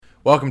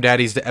Welcome,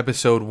 Daddies, to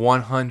episode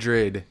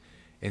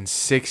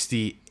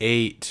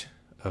 168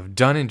 of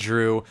Dunn and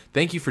Drew.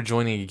 Thank you for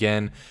joining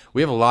again.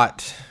 We have a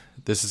lot.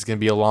 This is going to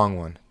be a long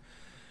one.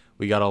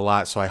 We got a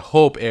lot, so I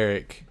hope,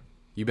 Eric,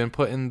 you've been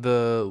putting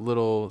the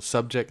little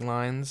subject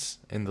lines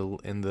in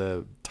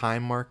the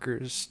time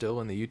markers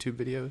still in the YouTube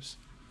videos?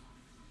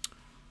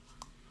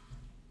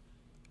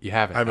 You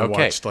haven't? I haven't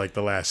watched like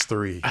the last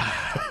three.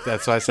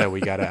 That's why I said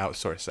we got to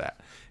outsource that.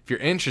 If you're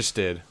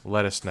interested,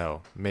 let us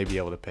know. May be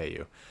able to pay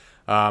you.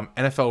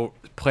 NFL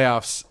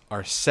playoffs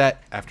are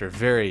set after a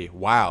very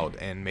wild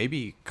and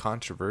maybe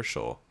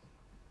controversial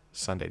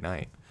Sunday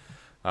night.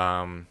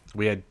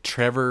 We had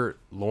Trevor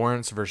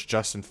Lawrence versus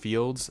Justin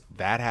Fields.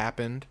 That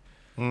happened.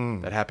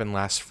 That happened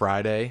last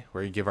Friday,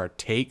 where we give our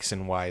takes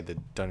and why the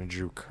Dunn and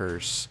Drew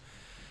curse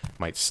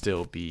might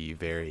still be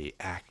very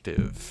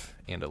active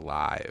and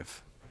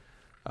alive.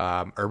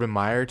 Urban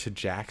Meyer to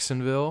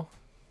Jacksonville.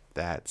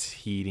 That's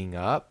heating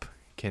up.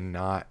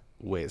 Cannot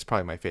wait. It's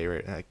probably my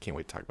favorite. I can't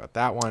wait to talk about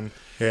that one.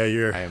 Yeah,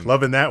 you're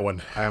loving that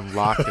one. I am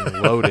locked and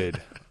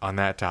loaded on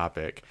that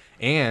topic.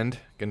 And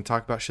going to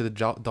talk about should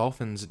the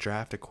Dolphins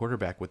draft a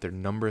quarterback with their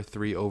number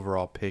 3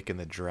 overall pick in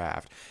the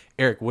draft.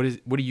 Eric, what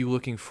are you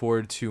looking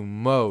forward to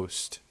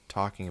most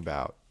talking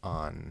about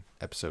on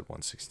episode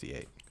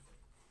 168?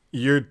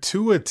 Your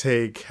Tua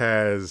take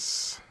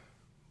has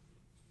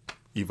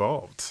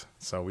evolved.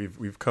 So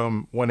we've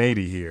come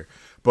 180 here.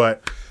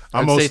 But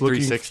I'm I'd say most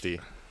looking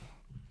 360.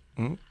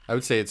 I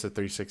would say it's a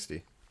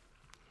 360.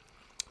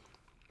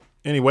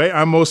 Anyway,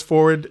 I'm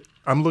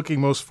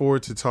looking most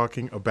forward to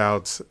talking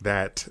about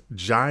that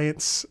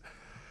Giants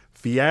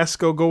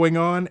fiasco going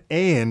on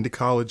and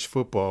college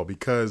football,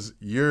 because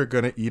you're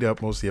going to eat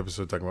up most of the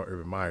episode talking about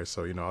Urban Meyer.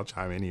 So, I'll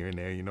chime in here and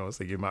there, as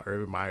they give my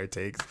Urban Meyer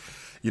takes.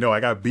 I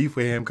got beef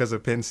with him because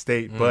of Penn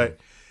State, but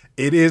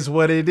it is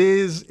what it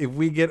is. If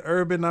we get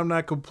Urban, I'm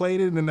not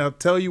complaining, and I'll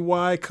tell you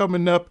why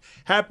coming up.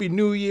 Happy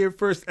New Year,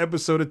 first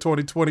episode of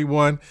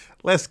 2021.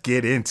 Let's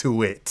get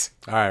into it.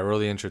 All right, roll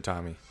the intro,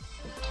 Tommy.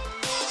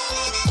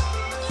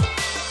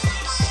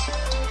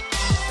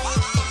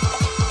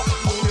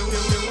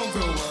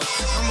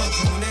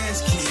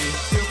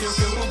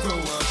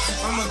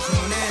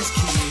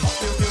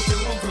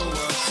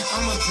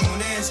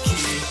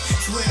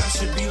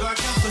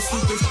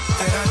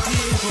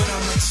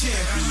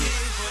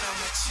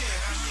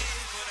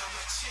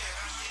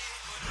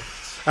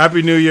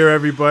 Happy New Year,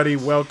 everybody.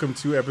 Welcome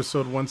to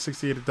episode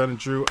 168 of Dunn and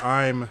Drew.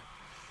 I'm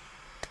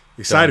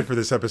excited for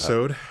this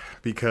episode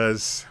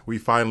because we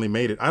finally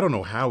made it. I don't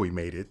know how we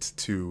made it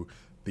to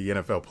the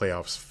NFL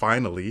playoffs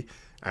finally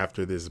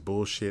after this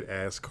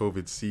bullshit-ass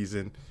COVID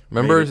season.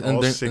 Remember in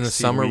the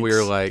summer we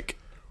were like,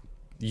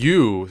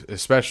 you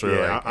especially,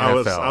 like,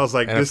 NFL. I was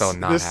like, NFL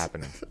not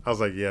happening. I was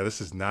like, yeah,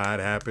 this is not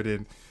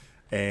happening.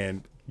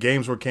 And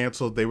games were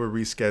canceled. They were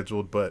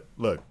rescheduled. But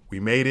look, we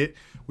made it.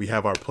 We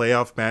have our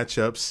playoff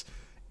matchups.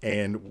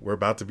 And we're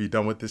about to be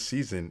done with this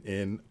season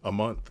in a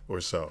month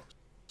or so.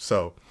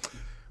 So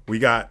we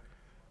got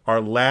our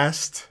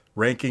last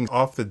rankings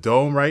off the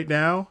dome right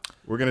now.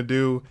 We're going to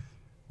do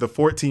the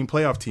 14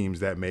 playoff teams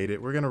that made it.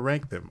 We're going to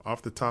rank them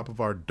off the top of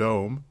our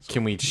dome. So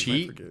can we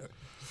cheat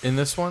in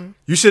this one?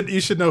 You should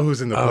know who's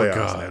in the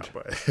playoffs now.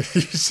 But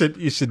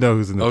you should know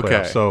who's in the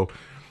playoffs. So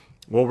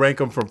we'll rank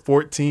them from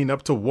 14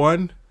 up to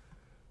 1.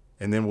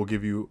 And then we'll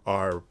give you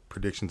our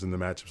predictions in the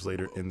matchups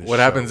later in the show. What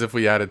happens if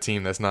we add a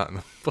team that's not in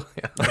the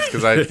playoffs?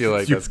 Because I feel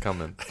like that's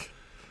coming.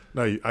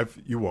 No,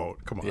 you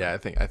won't. Come on. Yeah, I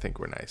think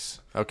we're nice.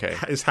 Okay.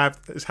 It's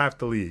half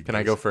the league. Can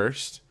I go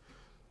first?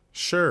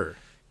 Sure.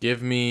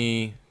 Give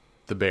me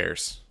the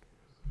Bears.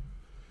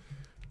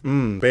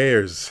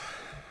 Bears.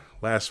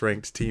 Last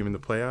ranked team in the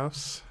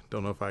playoffs.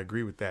 Don't know if I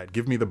agree with that.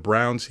 Give me the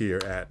Browns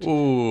here at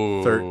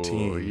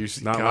 13.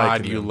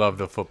 You love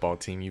the football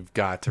team. You've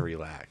got to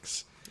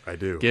relax. I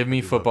do. Give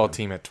me football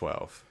team at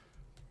 12.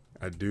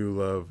 I do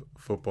love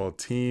football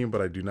team,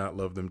 but I do not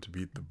love them to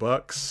beat the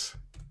Bucks.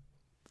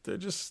 They're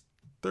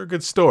a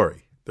good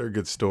story.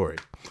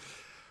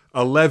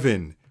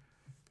 11.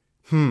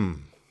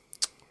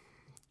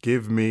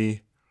 Give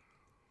me,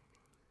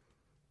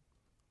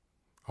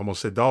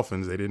 almost said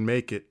Dolphins. They didn't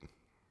make it.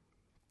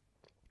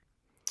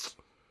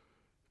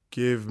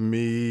 Give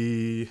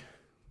me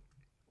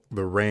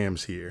the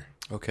Rams here.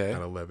 Okay.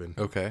 At 11.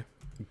 Okay.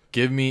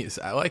 Give me,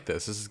 I like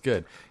this. This is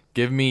good.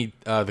 Give me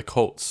the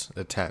Colts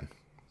at 10.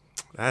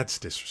 That's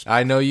disrespectful.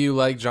 I know you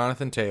like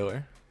Jonathan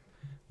Taylor,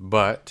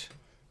 but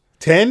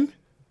 10?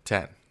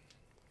 10.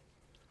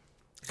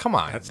 Come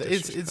on.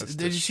 Did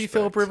you see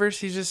Phillip Rivers?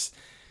 He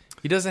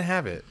doesn't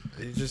have it.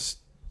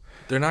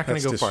 They're not going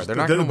to go far. They're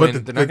not going to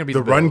win. They're not going to be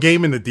the run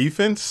game and the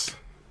defense.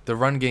 The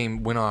run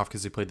game went off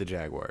because they played the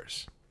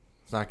Jaguars.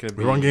 It's not going to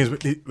be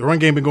the run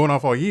game been going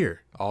off all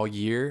year. All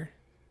year.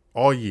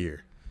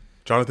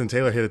 Jonathan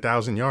Taylor hit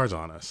 1,000 yards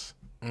on us.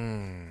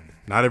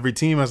 Not every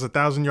team has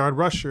 1,000-yard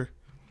rusher.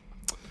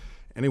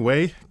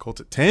 Anyway, Colts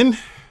at 10.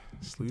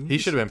 He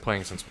should have been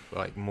playing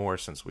more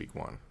since week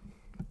 1.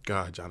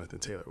 God, Jonathan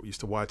Taylor. We used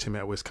to watch him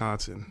at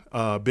Wisconsin.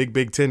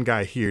 Big Ten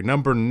guy here.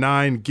 Number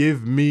 9,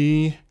 give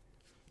me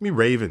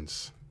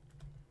Ravens.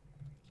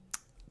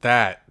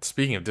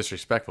 Speaking of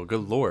disrespectful,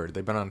 good Lord,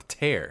 they've been on a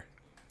tear.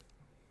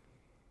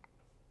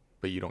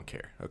 But you don't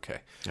care.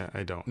 Okay. Yeah,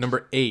 I don't.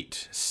 Number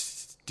 8,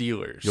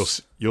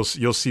 Steelers.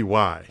 You'll see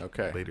why.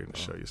 Okay. Later in the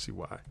show, you'll see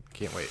why.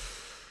 Can't wait.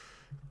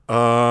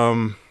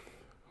 Who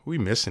we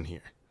missing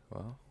here?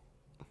 Well,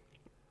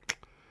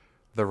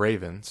 the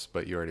Ravens,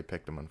 but you already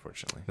picked them,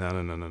 unfortunately. No.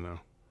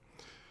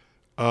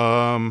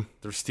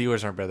 The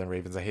Steelers aren't better than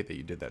Ravens. I hate that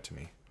you did that to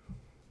me.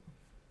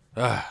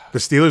 The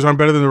Steelers aren't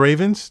better than the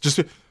Ravens?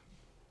 Just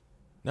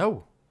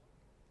No.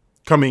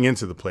 coming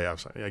into the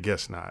playoffs, I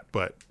guess not.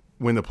 But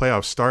when the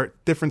playoffs start,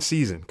 different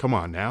season. Come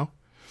on now.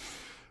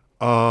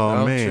 Oh,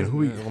 Well, man. true. Who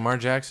we, Lamar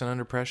Jackson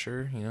under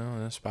pressure, in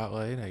a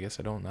spotlight. I guess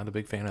not a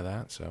big fan of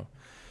that, so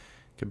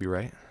could be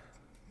right.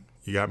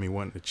 you got me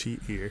wanting to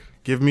cheat here.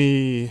 Give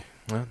me.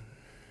 Well,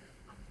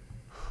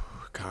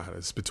 God,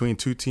 it's between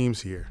two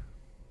teams here.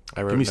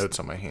 I wrote notes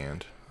on my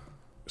hand.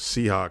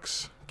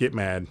 Seahawks. Get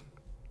mad.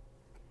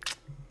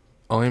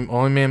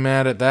 Only man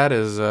mad at that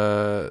is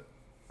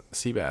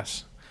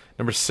Seabass.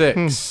 Number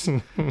 6.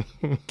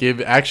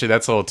 Actually,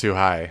 that's a little too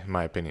high, in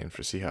my opinion,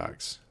 for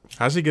Seahawks.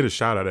 How's he get a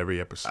shot out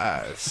every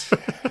episode?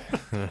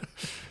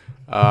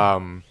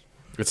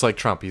 It's like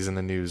Trump. He's in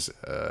the news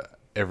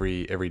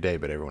every day,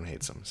 but everyone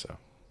hates him. So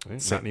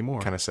Not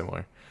anymore. Kind of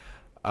similar.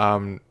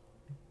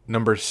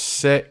 Number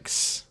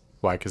 6.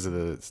 Why? Because of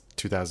the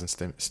 2000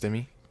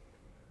 stimmy?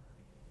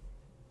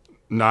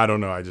 No, I don't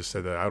know. I just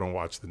said that. I don't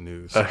watch the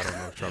news. So I don't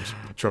know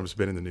if Trump's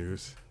been in the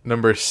news.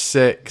 Number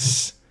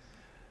 6.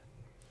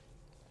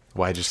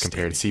 Why I just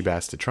compared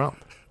Seabass to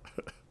Trump?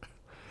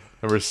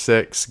 Number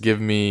 6. Give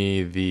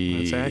me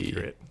the. That's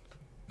accurate.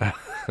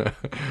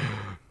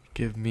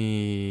 Give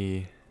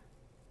me.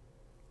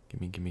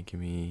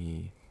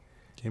 Gimme.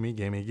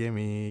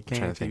 I'm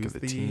trying to think of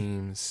the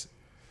teams.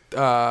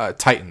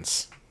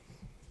 Titans.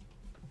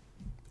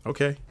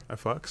 Okay, I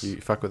fucks. You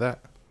fuck with that?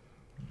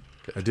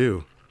 I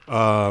do.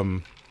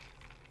 Oh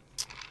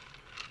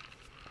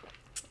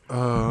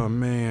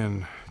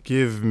man,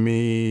 give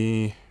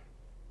me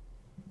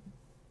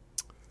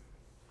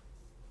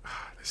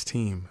this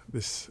team.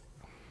 This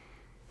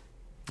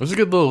was a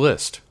good little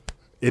list.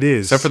 It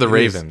is, except for the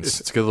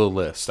Ravens. It's a good little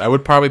list. I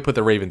would probably put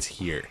the Ravens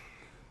here.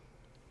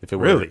 If it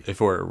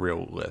were a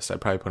real list, I'd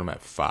probably put them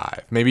at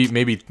 5,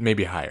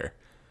 maybe higher.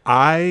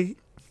 I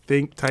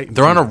think Titans.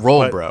 They're on a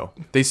roll, bro.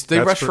 They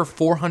rush for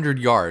 400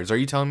 yards. Are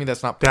you telling me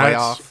that's not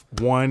playoff?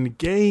 That's one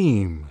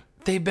game.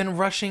 They've been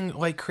rushing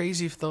like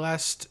crazy for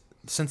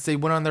since they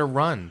went on their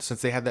run,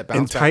 since they had that bounce.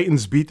 And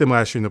Titans beat them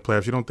last year in the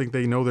playoffs. You don't think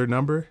they know their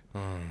number?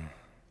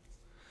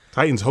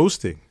 Titans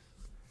hosting.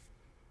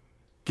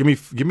 Give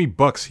me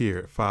Bucks here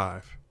at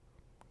 5.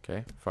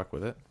 Okay, fuck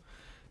with it.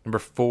 Number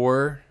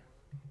 4.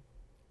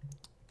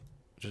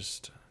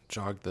 Just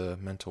jog the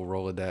mental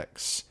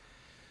Rolodex.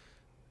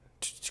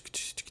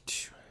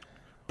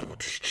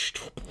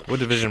 What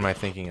division am I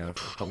thinking of?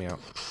 Help me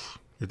out.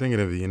 You're thinking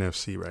of the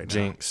NFC right now.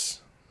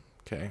 Jinx.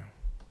 Okay.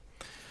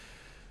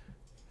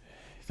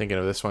 Thinking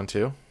of this one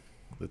too?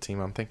 The team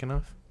I'm thinking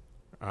of?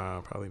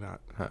 Probably not.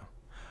 Huh.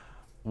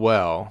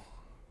 Well,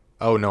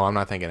 oh no, I'm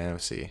not thinking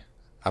NFC.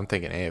 I'm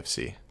thinking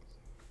AFC.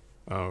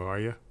 Oh, are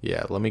you?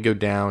 Yeah, let me go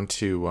down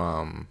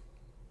to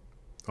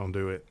Don't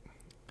do it.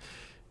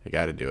 I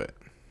gotta do it.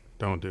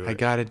 Don't do it. I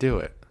gotta do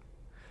it.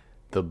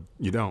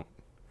 You don't.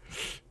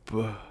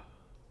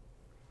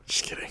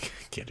 Just kidding.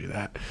 Can't do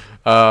that.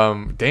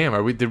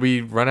 Damn, did we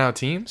run out of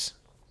teams?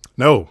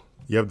 No.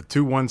 You have the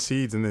 2-1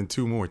 seeds and then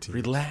 2 more teams.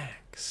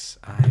 Relax.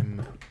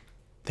 I'm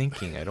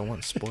thinking. I don't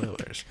want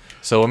spoilers.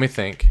 So let me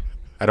think.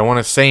 I don't want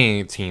to say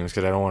any teams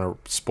because I don't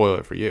want to spoil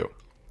it for you.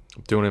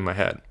 I'm doing it in my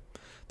head.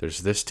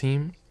 There's this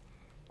team.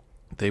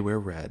 They wear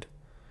red.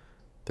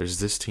 There's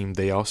this team.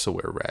 They also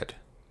wear red,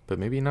 but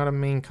maybe not a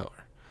main color.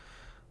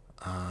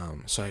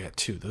 So I got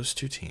those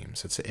 2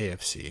 teams. It's the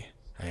AFC.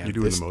 You're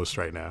doing the most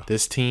right now.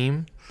 This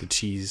team, the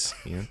cheese,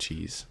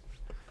 cheese.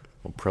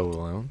 Well,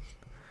 provolone.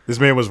 This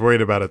man was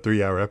worried about a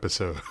 3-hour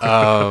episode.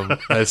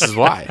 This is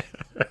why.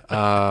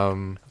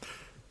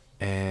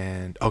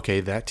 And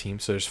okay, that team.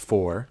 So there's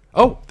 4.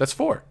 Oh, that's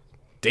 4.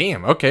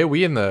 Damn. Okay,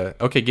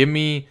 give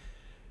me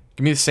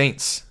the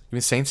Saints. Give me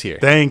the Saints here.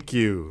 Thank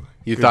you.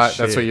 You thought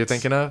that's what you're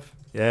thinking of?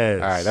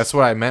 Yes. All right, that's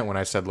what I meant when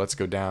I said let's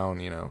go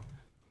down.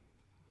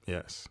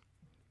 Yes.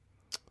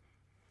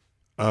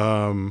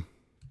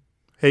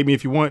 Hate me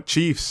if you want,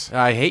 Chiefs.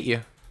 I hate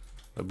you,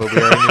 but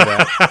we already knew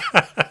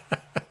that.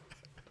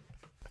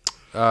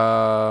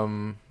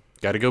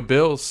 Got to go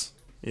Bills.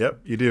 Yep,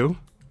 you do.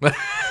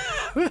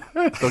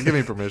 Don't give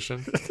me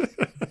permission.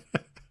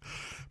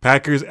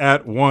 Packers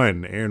at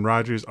 1. Aaron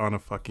Rodgers on a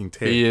fucking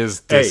tear. He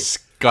is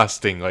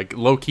disgusting. Like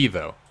low key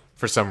though,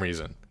 for some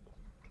reason.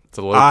 It's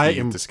a low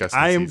key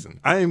disgusting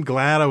season. I am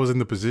glad I was in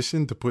the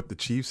position to put the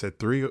Chiefs at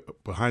 3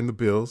 behind the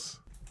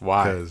Bills.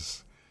 Why?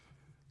 Because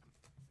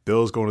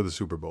Bills going to the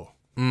Super Bowl.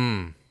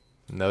 No,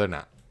 they're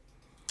not.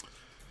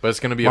 But it's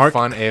going to be a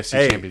fun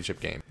AFC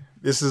Championship game.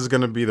 This is going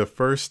to be the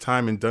first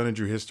time in Dunn and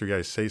Drew history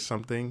I say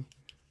something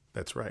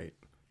that's right.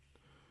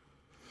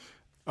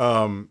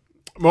 All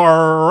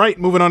right,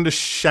 moving on to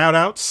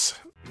shout-outs.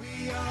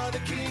 We are the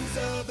kings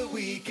of the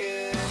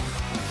weekend.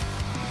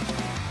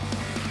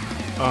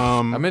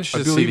 I'm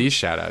interested to see these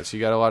shout outs. You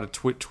got a lot of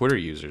Twitter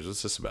users.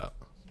 What's this about?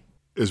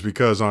 Is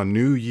because on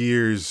New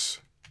Year's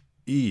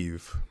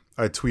Eve,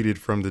 I tweeted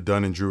from the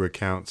Dunn and Drew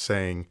account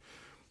saying,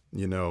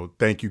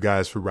 thank you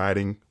guys for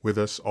riding with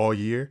us all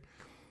year.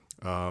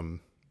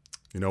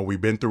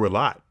 We've been through a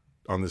lot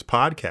on this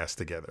podcast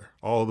together.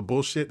 All the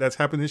bullshit that's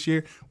happened this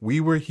year,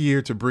 we were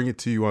here to bring it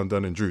to you on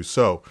Dunn and Drew.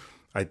 So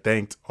I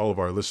thanked all of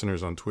our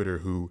listeners on Twitter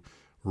who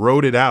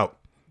wrote it out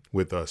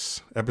with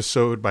us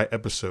episode by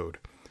episode.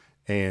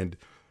 And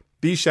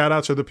these shout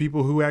outs are the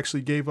people who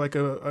actually gave like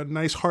a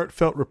nice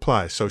heartfelt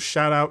reply. So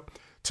shout out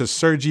to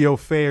Sergio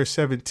Fair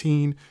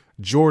 17,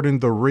 Jordan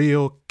the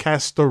Real,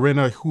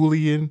 Castorina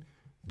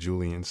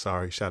Julian,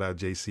 sorry, shout out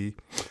JC.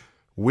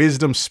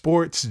 Wisdom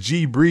Sports,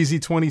 G Breezy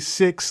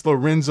 26,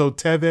 Lorenzo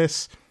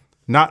Teves,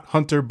 not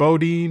Hunter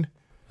Bodine.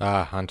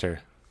 Hunter.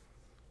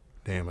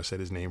 Damn, I said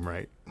his name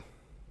right.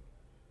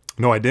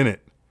 No, I didn't.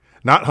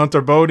 Not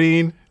Hunter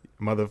Bodine,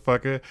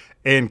 motherfucker.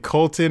 And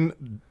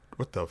Colton,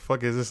 what the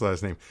fuck is this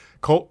last name?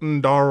 Colton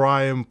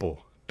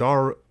Dalrymple.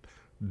 Dalrymple.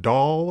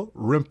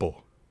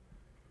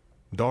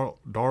 Dr.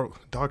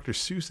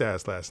 Seuss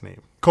ass last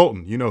name.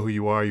 Colton, you know who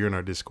you are. You're in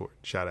our Discord.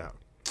 Shout out.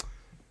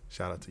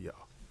 Shout out to y'all.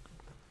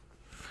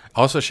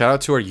 Also, shout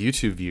out to our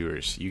YouTube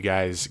viewers. You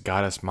guys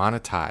got us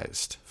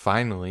monetized,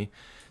 finally.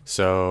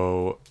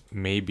 So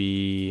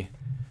maybe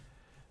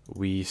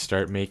we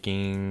start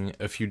making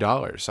a few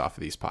dollars off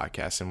of these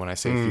podcasts. And when I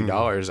say a few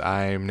dollars,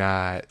 I'm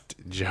not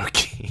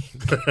joking.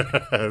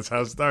 That's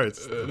how it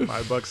starts.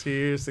 $5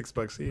 here,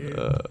 $6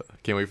 here.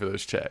 Can't wait for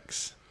those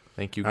checks.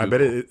 Thank you, I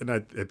Google.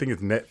 bet I think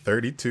it's net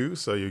 32,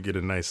 so you get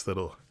a nice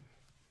little...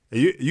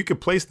 You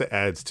could place the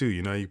ads, too.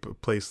 You could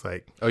place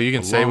like... Oh, you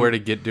can say where to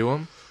get to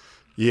them?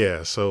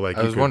 Yeah, so like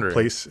I was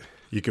wondering.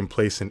 You can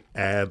place an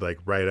ad like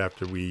right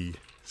after we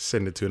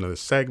send it to another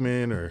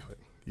segment, or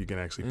you can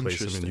actually place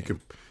them,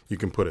 and you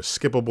can put a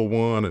skippable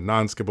one, a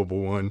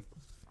non-skippable one.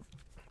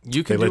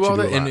 You can do all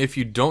that, and if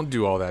you don't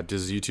do all that,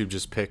 does YouTube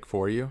just pick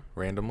for you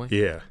randomly?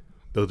 Yeah,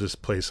 they'll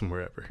just place them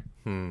wherever.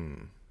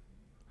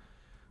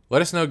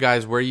 Let us know,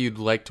 guys, where you'd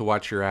like to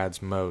watch your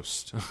ads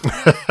most.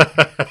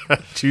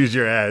 Choose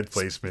your ad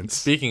placements.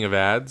 Speaking of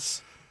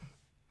ads.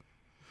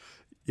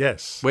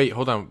 Yes. Wait,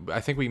 hold on. I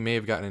think we may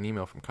have gotten an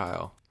email from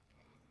Kyle.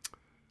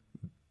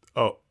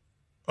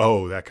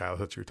 Oh, that Kyle. I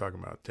thought you were talking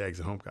about Jags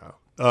at Home Kyle.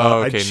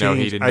 Okay. No,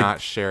 he did not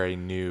share a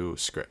new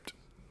script.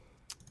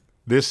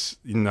 This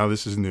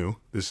is new.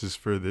 This is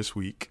for this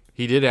week.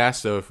 He did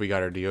ask, though, if we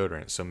got our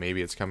deodorant, so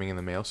maybe it's coming in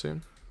the mail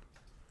soon?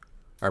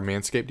 Our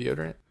Manscaped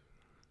deodorant?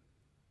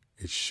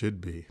 It should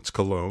be. It's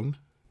cologne.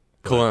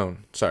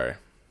 Cologne, sorry.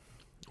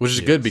 Which is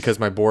good because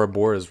my Bora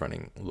Bora is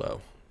running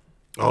low.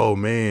 Oh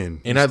man!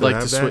 And I'd like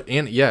to switch.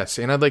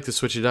 And I'd like to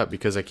switch it up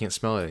because I can't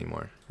smell it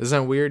anymore. Isn't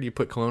that weird? You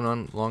put cologne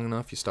on long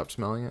enough, you stop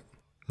smelling it.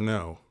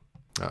 No.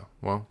 Oh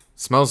well, it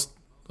smells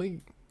like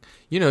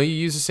you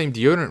use the same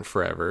deodorant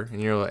forever,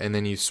 and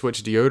then you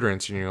switch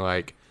deodorants, and you're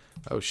like,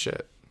 oh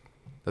shit,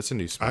 that's a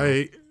new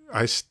smell.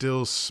 I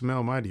still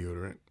smell my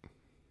deodorant.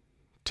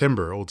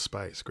 Timber, Old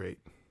Spice, great.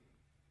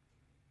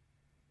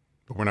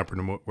 But we're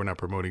not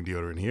promoting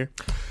deodorant here.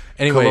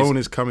 Anyways, cologne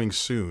is coming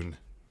soon.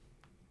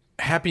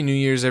 Happy New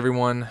Year's,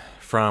 everyone,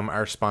 from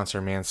our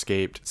sponsor,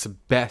 Manscaped. It's the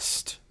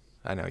best.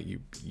 I know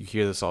you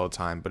hear this all the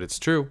time, but it's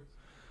true.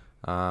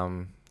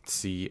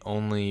 It's the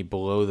only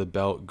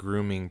below-the-belt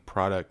grooming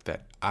product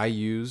that I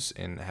use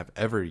and have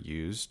ever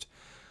used.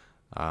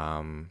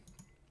 I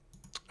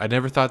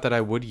never thought that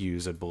I would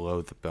use a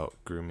below-the-belt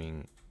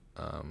grooming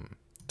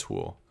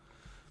tool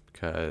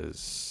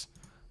because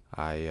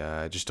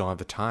I just don't have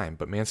the time.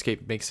 But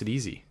Manscaped makes it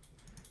easy.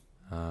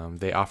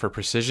 They offer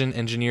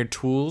precision-engineered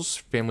tools,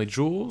 family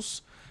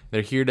jewels.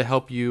 They're here to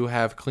help you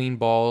have clean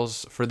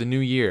balls for the new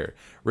year.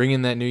 Ring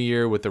in that new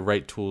year with the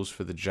right tools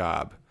for the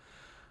job.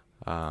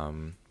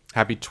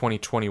 Happy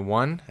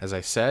 2021, as I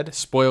said.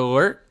 Spoiler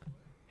alert,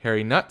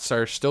 hairy nuts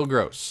are still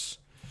gross.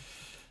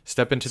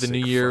 Step into the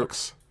new year.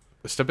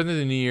 Step into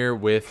the new year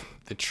with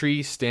the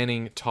tree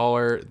standing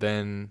taller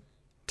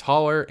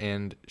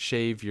and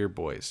shave your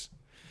boys.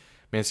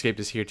 Manscaped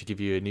is here to give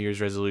you a New Year's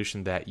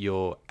resolution that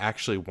you'll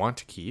actually want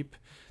to keep.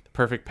 The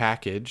perfect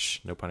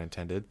package, no pun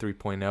intended,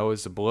 3.0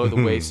 is the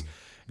below-the-waist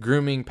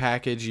grooming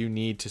package you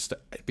need to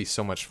it'd be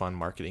so much fun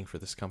marketing for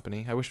this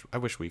company. I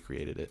wish we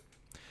created it.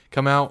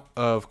 Come out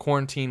of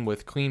quarantine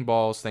with clean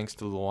balls thanks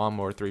to the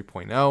Lawnmower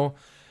 3.0.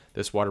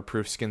 This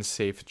waterproof,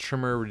 skin-safe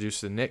trimmer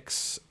reduces the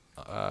nicks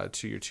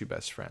to your two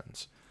best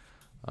friends.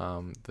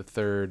 The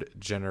third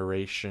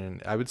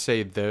generation, I would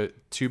say the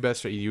two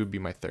best, you would be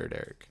my third,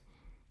 Eric.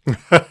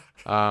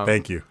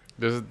 Thank you.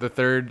 The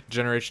third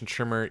generation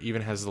trimmer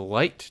even has the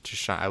light to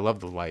shine. I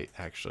love the light,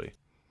 actually.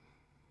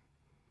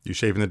 You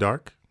shave in the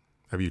dark?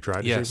 Have you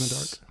tried to shave in the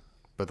dark?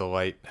 But the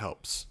light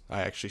helps.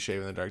 I actually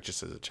shave in the dark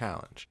just as a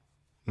challenge.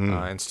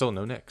 And still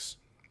no nicks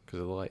because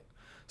of the light.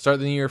 Start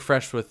the new year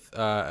fresh with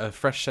a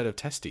fresh set of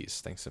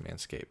testes, thanks to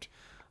Manscaped.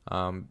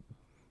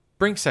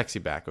 Bring sexy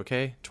back,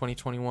 okay?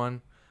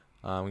 2021.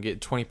 Get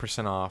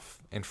 20%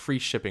 off and free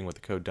shipping with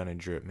the code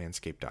DunandDrew at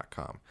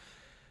manscaped.com.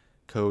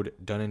 Code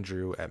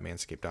DunandDrew at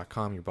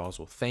manscaped.com. Your balls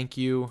will thank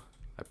you.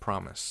 I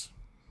promise.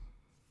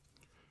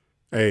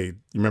 Hey, you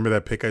remember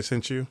that pic I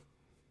sent you?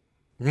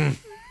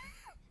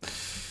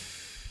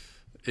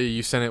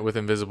 You sent it with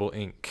invisible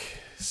ink.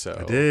 So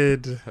I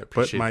did, but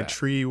appreciate my that.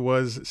 tree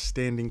was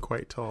standing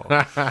quite tall.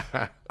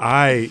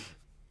 I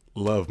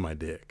love my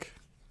dick.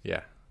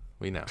 Yeah,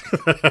 we know.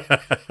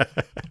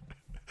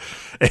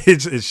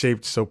 It's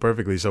shaped so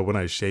perfectly. So when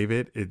I shave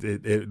it,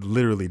 it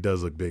literally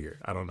does look bigger.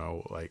 I don't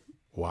know like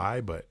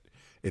why, but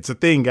it's a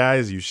thing,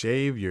 guys. You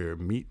shave, your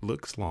meat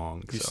looks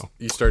long. So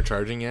You start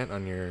charging yet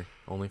on your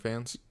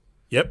OnlyFans?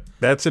 yep,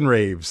 that's in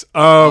raves.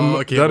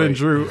 I can't Dun and wait.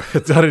 Drew,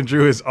 Dun and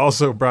Drew is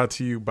also brought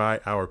to you by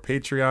our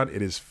Patreon.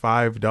 It is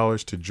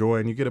 $5 to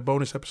join. You get a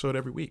bonus episode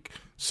every week.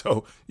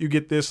 So you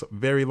get this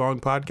very long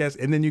podcast,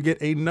 and then you get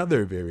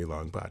another very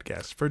long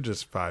podcast for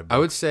just $5 I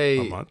would say,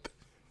 a month.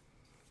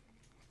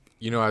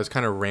 I was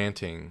kind of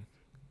ranting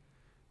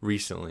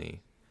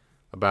recently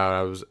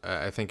about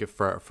I think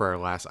for our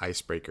last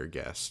icebreaker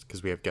guest,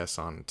 because we have guests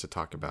on to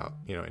talk about,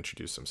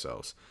 introduce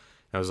themselves.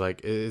 I was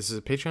like, is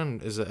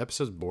the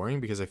episodes boring?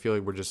 Because I feel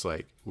like we're just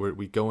like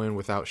we go in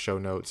without show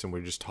notes and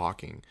we're just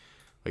talking,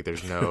 like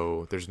there's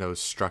no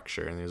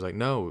structure. And he was like,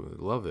 no,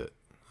 love it.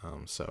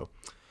 So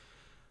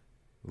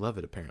love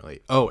it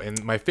apparently. Oh,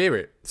 and my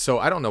favorite. So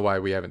I don't know why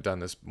we haven't done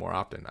this more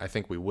often. I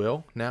think we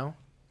will now.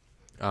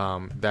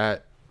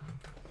 That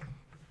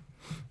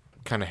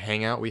kind of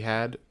hangout we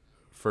had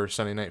for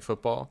Sunday Night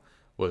Football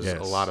was Yes.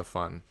 a lot of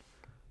fun.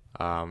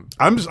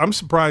 I'm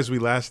surprised we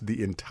lasted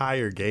the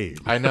entire game.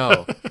 I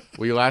know.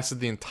 We lasted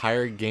the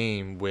entire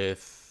game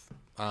with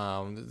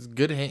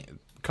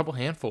couple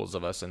handfuls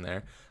of us in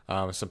there.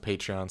 Some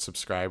Patreon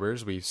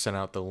subscribers. We sent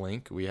out the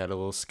link. We had a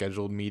little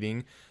scheduled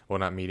meeting. Well,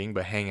 not meeting,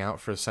 but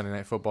hangout for the Sunday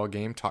Night Football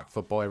game. Talk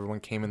football.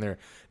 Everyone came in their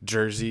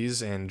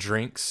jerseys and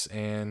drinks,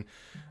 and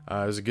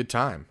it was a good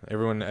time. It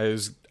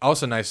was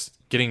also nice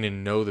getting to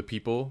know the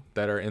people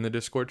that are in the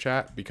Discord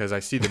chat, because I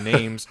see the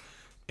names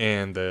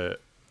and the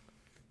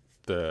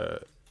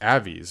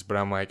Avies, but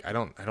I'm like, I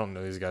don't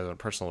know these guys on a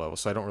personal level,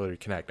 so I don't really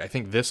connect. I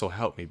think this will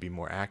help me be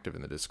more active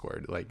in the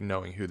Discord, like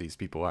knowing who these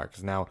people are,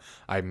 because now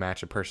I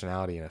match a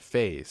personality and a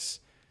face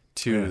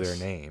to their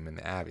name and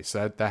the Avies,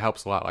 so that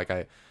helps a lot. Like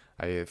I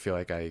feel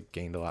like I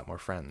gained a lot more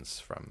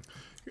friends from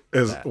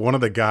As that. one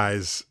of the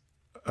guys,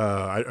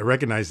 I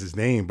recognize his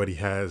name, but he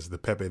has the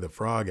Pepe the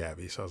Frog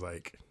Abbey. So I was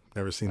like,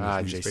 never seen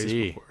this dude's face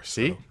JC. before.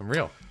 See, So, I'm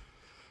real.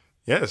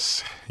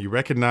 yes, you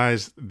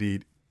recognize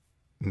the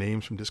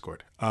names from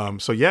Discord.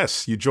 So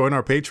yes, you join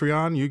our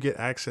Patreon, you get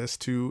access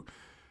to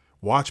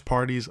watch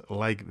parties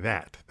like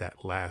that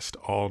last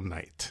all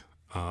night.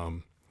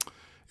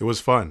 It was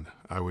fun.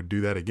 I would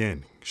do that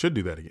again. Should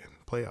do that again.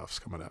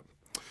 Playoffs coming up.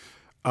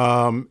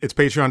 It's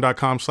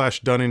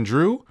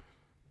patreon.com/DunandDrew.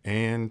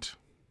 And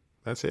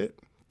that's it.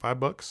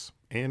 $5.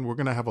 And we're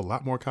going to have a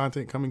lot more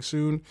content coming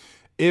soon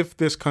if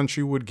this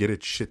country would get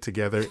its shit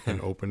together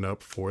and open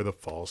up for the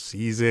fall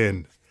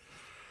season.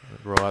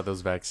 Roll out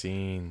those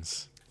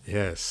vaccines.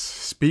 Yes.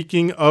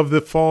 Speaking of the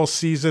fall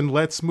season,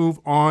 let's move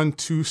on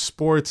to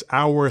sports,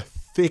 our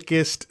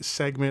thickest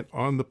segment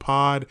on the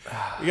pod.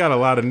 We got a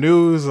lot of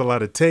news, a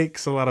lot of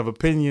takes, a lot of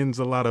opinions,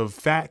 a lot of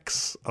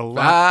facts, a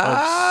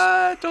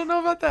lot Don't know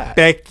about that. of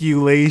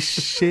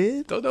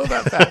speculation. Don't know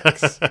about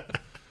facts.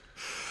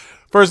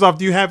 First off,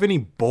 do you have any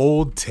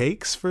bold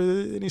takes for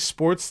any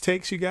sports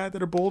takes you got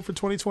that are bold for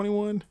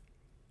 2021?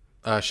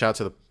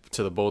 Shout out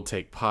to the Bold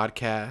Take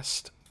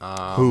podcast.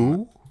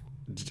 Who?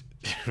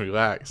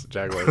 Relax,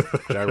 Jaguars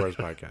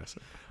podcast.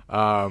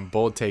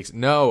 Bold takes.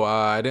 No,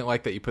 I didn't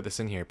like that you put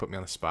this in here. Put me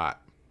on the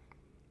spot,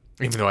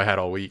 even though I had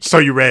all week. So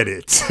you read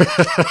it.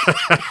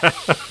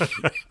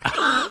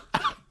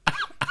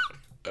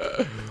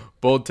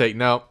 Bold take.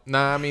 No,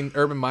 I mean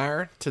Urban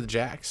Meyer to the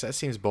Jacks. That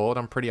seems bold.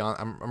 I'm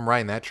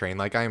riding that train.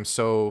 Like I am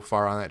so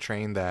far on that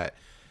train that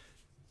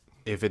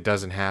if it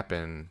doesn't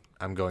happen,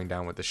 I'm going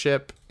down with the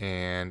ship,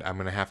 and I'm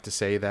gonna have to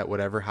say that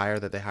whatever hire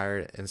that they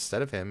hired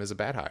instead of him is a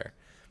bad hire,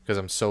 because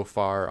I'm so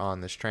far on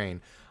this train.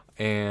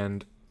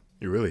 And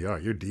You really are.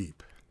 You're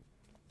deep.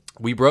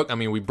 we broke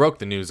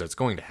the news that's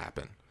going to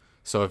happen.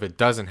 So if it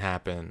doesn't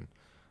happen,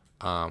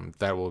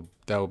 that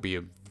will be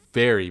a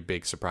very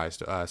big surprise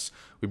to us.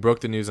 We broke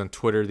the news on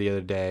Twitter the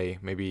other day,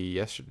 maybe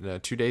yesterday,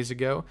 2 days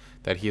ago,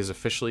 that he has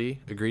officially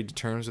agreed to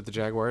terms with the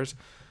Jaguars.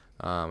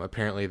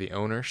 Apparently the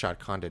owner, Shad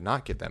Khan, did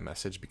not get that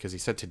message, because he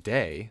said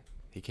today,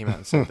 he came out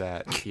and said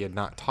that he had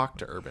not talked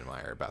to Urban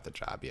Meyer about the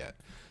job yet.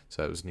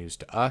 So it was news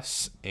to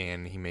us,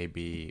 and he may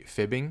be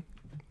fibbing.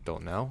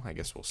 Don't know. I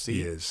guess we'll see.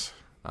 He is.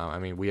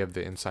 We have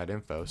the inside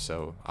info,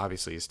 so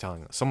obviously he's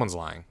telling us. Someone's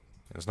lying.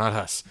 It's not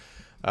us.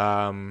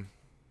 I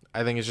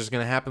think it's just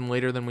going to happen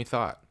later than we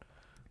thought.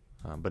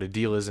 But a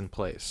deal is in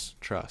place.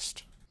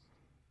 Trust.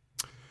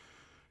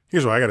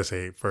 Here's what I got to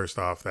say first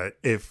off, that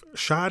if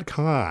Shad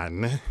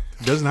Khan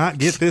does not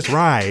get this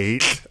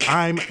right,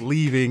 I'm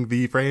leaving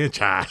the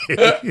franchise.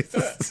 I've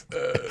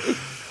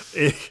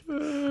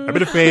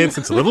been a fan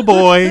since a little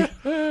boy.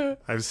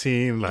 I I've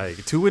seen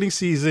like 2 winning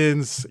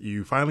seasons.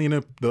 You finally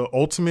in the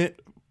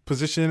ultimate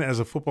position as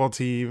a football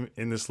team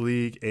in this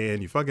league,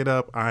 and you fuck it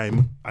up.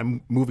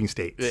 I'm moving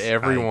states.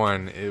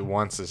 Everyone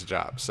wants this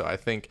job. So I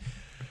think,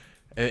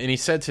 and he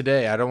said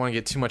today, I don't want to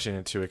get too much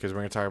into it because we're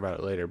going to talk about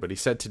it later, but he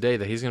said today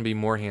that he's going to be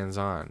more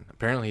hands-on.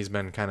 Apparently he has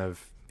been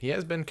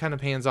kind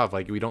of hands-off.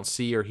 Like we don't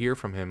see or hear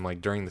from him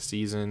like during the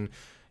season,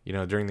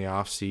 during the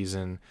off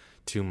season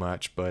too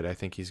much, but I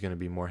think he's going to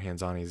be more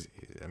hands-on.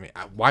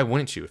 Why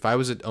wouldn't you? If I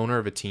was an owner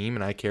of a team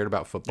and I cared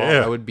about football,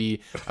 I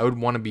would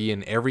want to be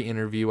in every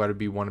interview. I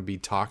would want to be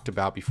talked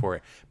about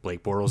before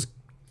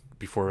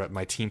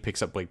my team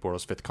picks up Blake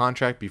Bortles' 5th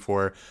contract,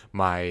 before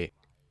my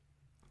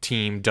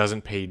team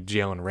doesn't pay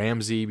Jalen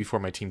Ramsey, before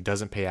my team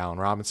doesn't pay Allen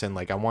Robinson.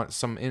 Like I want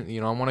I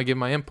want to give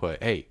my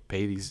input. Hey,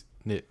 pay these.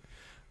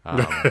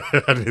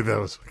 I knew that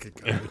was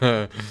fucking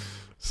good.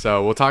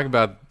 So we'll talk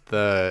about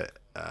the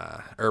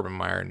Urban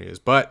Meyer news,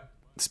 but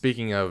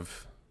speaking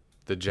of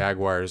the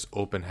Jaguars'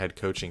 open head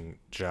coaching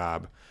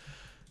job,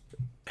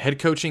 head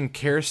coaching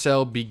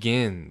carousel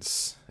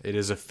begins. It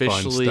is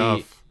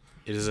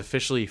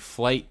officially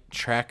flight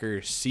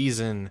tracker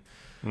season.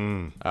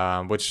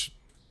 Which,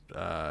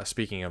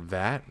 speaking of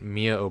that,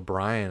 Mia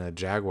O'Brien, a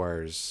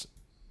Jaguars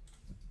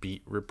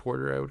beat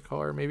reporter, I would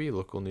call her, maybe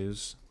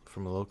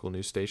from a local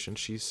news station,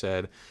 she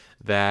said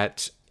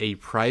that a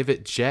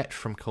private jet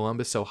from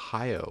Columbus,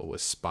 Ohio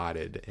was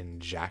spotted in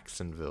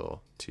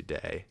Jacksonville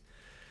today.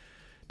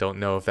 Don't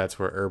know if that's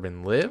where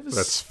Urban lives.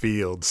 That's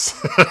Fields.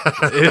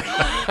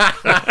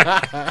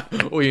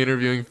 We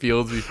interviewing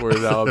Fields before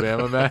his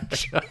Alabama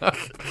match?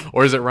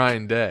 Or is it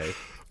Ryan Day?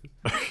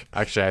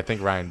 Actually, I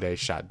think Ryan Day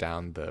shot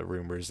down the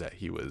rumors that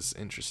he was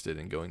interested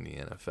in going to the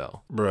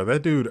NFL. Bro,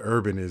 that dude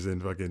Urban is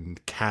in fucking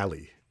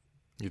Cali.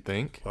 You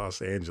think?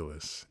 Los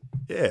Angeles.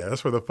 Yeah,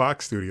 that's where the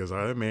Fox studios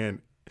are. That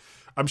man,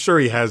 I'm sure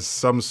he has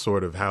some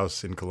sort of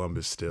house in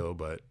Columbus still,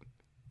 but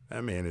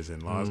that man is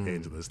in Los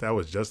Angeles. That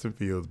was Justin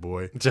Fields,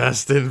 boy.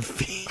 Justin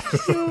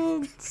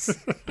Fields.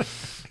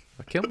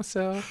 I killed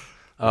myself.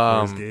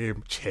 First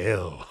game,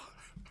 chill.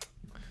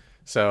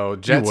 So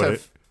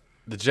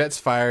the Jets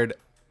fired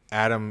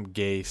Adam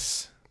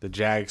Gase. The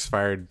Jags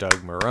fired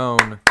Doug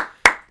Marrone.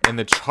 And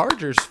the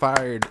Chargers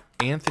fired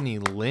Anthony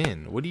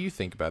Lynn. What do you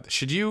think about this?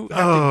 Should you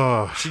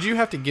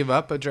have to give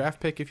up a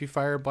draft pick if you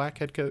fire a black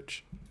head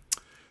coach?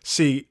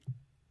 See,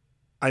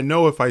 I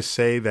know if I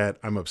say that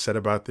I'm upset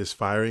about this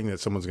firing, that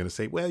someone's going to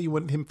say, well, you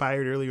wanted him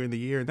fired earlier in the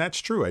year. And that's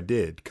true. I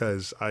did,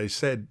 because I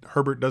said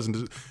Herbert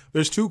doesn't.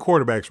 There's 2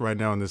 quarterbacks right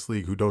now in this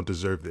league who don't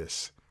deserve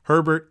this.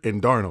 Herbert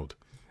and Darnold.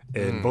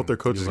 And both their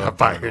coaches got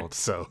fired. Darnold.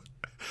 So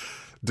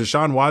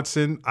Deshaun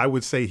Watson, I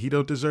would say he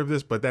don't deserve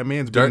this, but that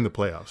man's been in the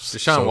playoffs.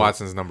 Deshaun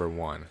Watson's number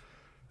 1.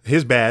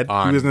 His bad.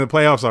 He was in the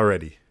playoffs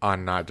already.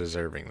 On not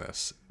deserving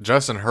this.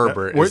 Justin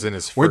Herbert is in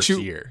his first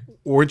year.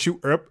 Weren't you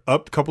up a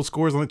couple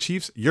scores on the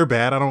Chiefs? You're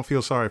bad. I don't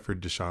feel sorry for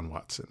Deshaun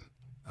Watson.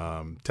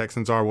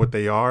 Texans are what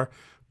they are.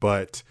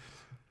 But,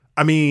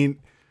 I mean,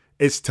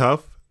 it's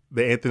tough,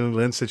 the Anthony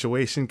Lynn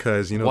situation,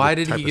 because, why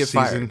did he get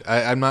fired?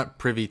 I'm not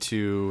privy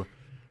to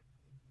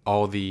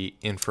all the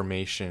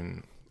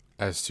information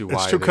as to why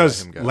it's true, they let him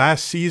because go.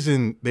 last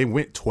season they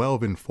went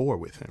 12-4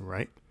 with him,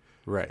 right?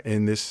 Right.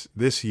 And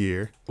this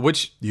year,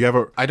 which you have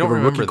I don't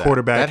remember rookie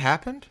quarterback. That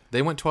happened?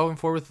 They went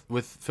 12-4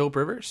 with Philip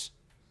Rivers?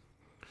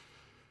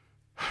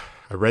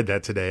 I read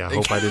that today. I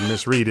hope I didn't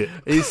misread it.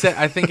 He said,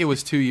 I think it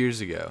was 2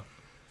 years ago.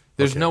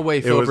 There's no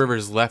way Philip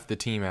Rivers left the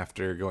team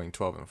after going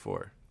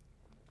 12-4.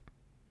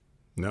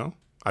 No?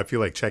 I feel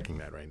like checking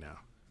that right now.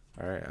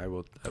 All right, I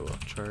will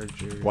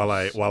Chargers. While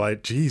I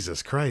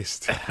Jesus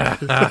Christ.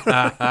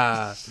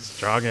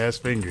 Strong ass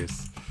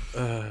fingers.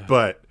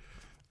 But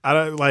I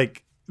don't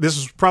like this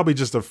is probably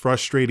just a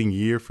frustrating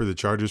year for the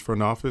Chargers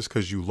front office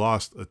because you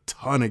lost a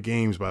ton of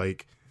games by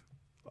like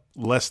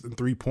less than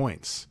 3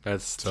 points.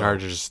 That's the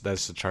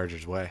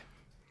Chargers way.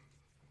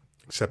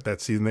 Except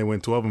that season they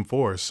went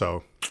 12-4.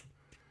 So,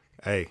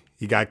 hey,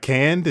 he got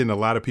canned, and a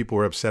lot of people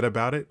were upset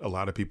about it. A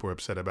lot of people were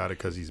upset about it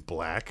because he's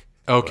black.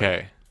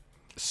 Okay,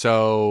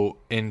 so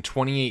in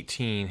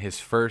 2018, his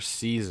first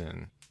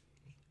season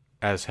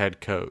as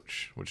head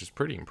coach, which is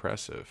pretty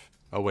impressive.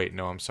 Oh wait,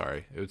 no, I'm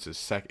sorry. It was his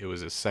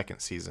second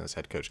season as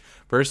head coach.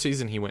 First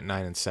season he went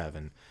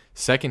 9-7.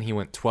 Second he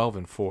went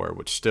 12-4,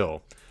 which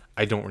still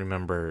I don't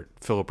remember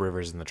Philip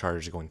Rivers and the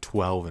Chargers going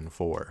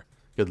 12-4.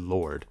 Good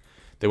Lord.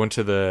 They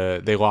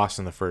lost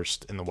in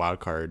the wild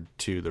card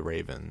to the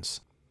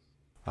Ravens.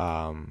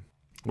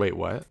 Wait,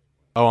 what?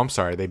 Oh, I'm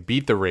sorry. They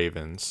beat the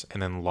Ravens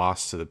and then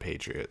lost to the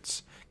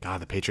Patriots. God,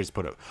 the Patriots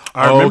put up.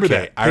 I remember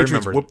that.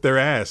 Patriots whooped their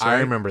ass. Right? I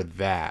remember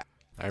that.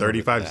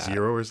 35-0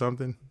 or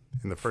something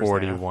in the first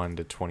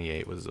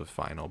 41-28 was the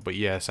final. But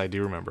yes, I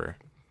do remember.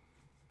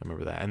 I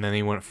remember that. And then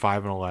he went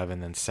 5-11,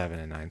 then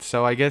 7-9.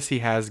 So I guess he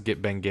has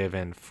been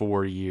given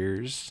 4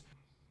 years.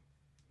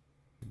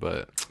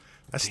 But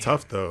that's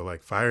tough though.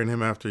 Like firing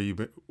him after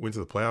you went to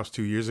the playoffs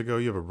 2 years ago.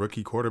 You have a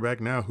rookie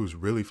quarterback now who's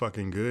really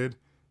fucking good.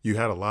 You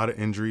had a lot of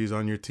injuries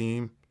on your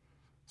team,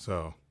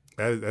 so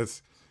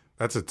that's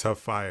a tough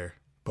fire.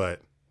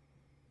 But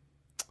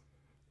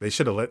They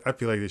should have let. I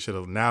feel like they should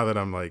have. Now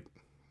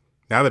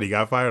that he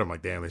got fired, I'm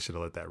like, damn, they should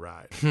have let that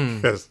ride.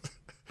 'Cause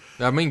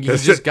I mean, he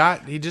just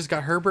got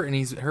Herbert,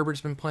 and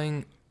Herbert's been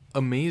playing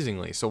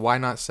amazingly. So why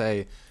not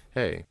say,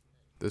 hey,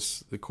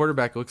 the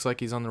quarterback looks like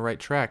he's on the right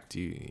track.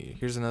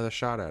 Here's another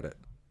shot at it.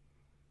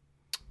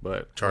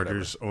 But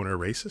Chargers owner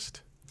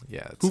racist.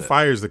 Yeah, that's Who it.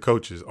 fires the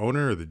coaches,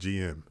 owner or the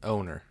GM?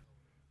 Owner?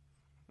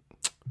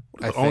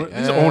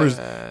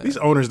 These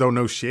owners don't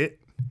know shit.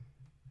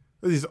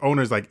 These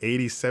owners like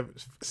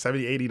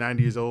 70, 80,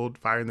 90 years old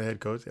firing the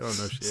head coach. They don't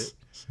know shit.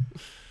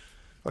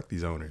 Fuck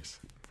these owners.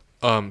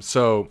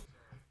 So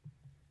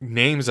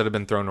names that have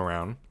been thrown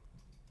around.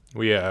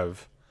 We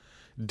have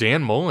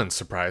Dan Mullen,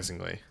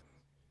 surprisingly.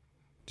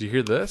 Did you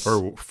hear this?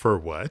 For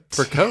what?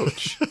 For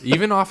coach,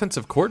 even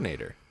offensive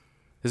coordinator.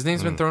 His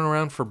name's been thrown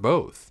around for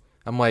both.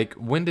 I'm like,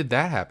 when did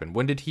that happen?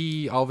 When did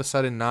he all of a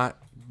sudden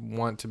not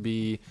want to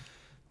be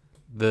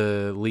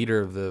the leader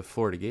of the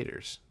Florida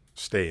Gators?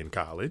 Stay in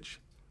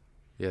college.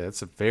 Yeah,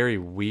 that's a very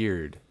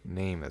weird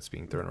name that's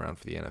being thrown around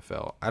for the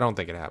NFL. I don't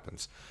think it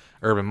happens.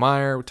 Urban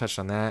Meyer, we touched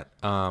on that.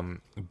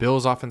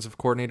 Bills offensive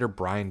coordinator,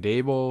 Brian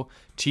Dable.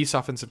 Chiefs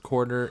offensive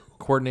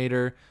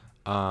coordinator,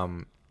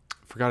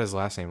 forgot his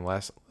last name,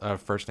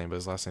 first name, but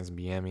his last name's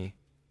Bieniemy.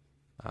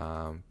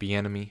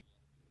 Bieniemy.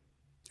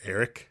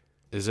 Eric?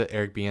 Is it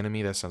Eric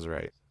Bieniemy? That sounds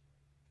right.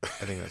 I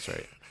think that's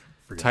right.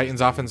 Titans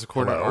offensive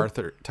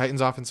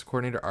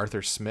coordinator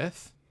Arthur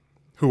Smith.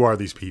 Who are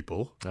these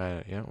people?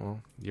 Yeah,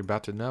 well, you're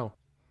about to know.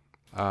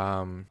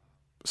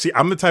 See,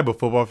 I'm the type of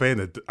football fan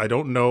that I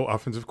don't know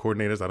offensive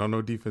coordinators. I don't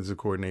know defensive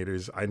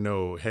coordinators. I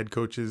know head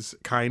coaches,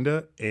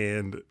 kinda,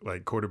 and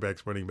like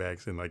quarterbacks, running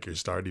backs, and like your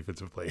star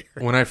defensive player.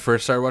 When I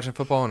first started watching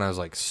football, and I was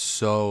like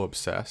so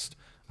obsessed,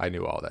 I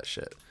knew all that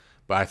shit.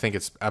 But I think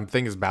it's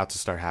about to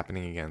start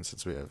happening again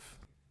since we have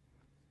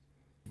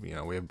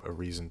a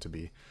reason to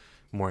be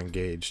more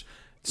engaged.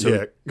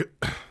 So Yeah.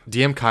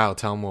 DM Kyle,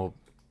 tell him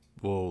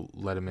we'll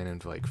let him in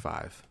for like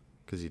 5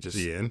 because he's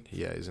in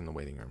the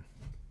waiting room.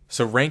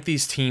 So rank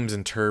these teams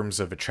in terms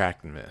of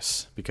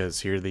attractiveness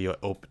because here are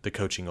the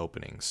coaching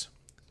openings: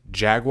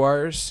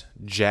 Jaguars,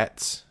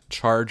 Jets,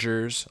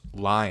 Chargers,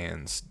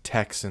 Lions,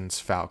 Texans,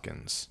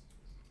 Falcons.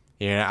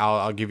 Yeah,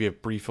 I'll give you a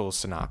brief little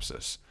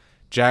synopsis.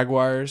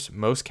 Jaguars,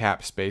 most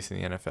cap space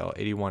in the NFL,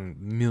 81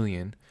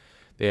 million.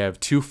 They have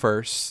 2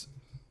 firsts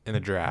in the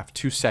draft,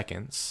 2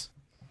 seconds.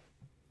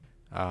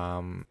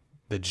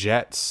 The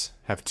Jets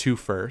have 2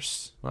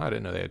 firsts. Well, I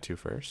didn't know they had 2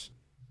 firsts.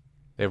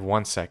 They have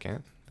 1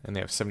 second, and they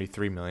have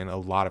 73 million, a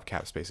lot of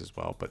cap space as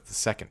well, but the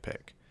second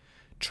pick.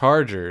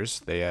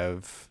 Chargers, they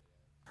have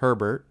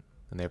Herbert,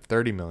 and they have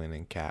 30 million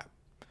in cap.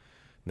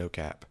 No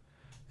cap.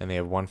 And they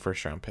have 1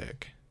 first-round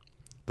pick.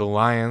 The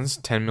Lions,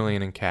 10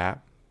 million in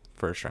cap,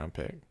 first-round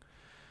pick.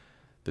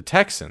 The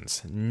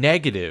Texans,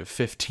 negative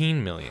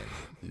 15 million,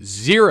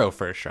 0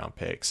 first-round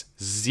picks,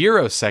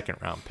 0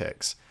 second-round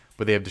picks,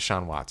 but they have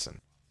Deshaun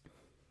Watson.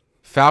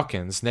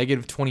 Falcons,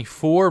 negative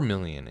 24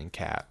 million in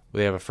cap, but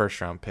they have a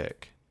first-round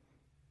pick.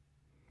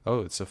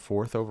 Oh, it's a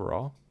 4th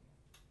overall?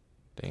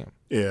 Damn.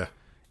 Yeah.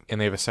 And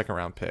they have a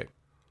second-round pick.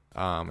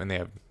 And they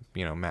have,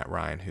 Matt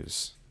Ryan,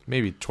 who's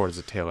maybe towards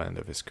the tail end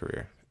of his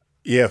career.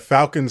 Yeah,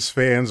 Falcons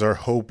fans are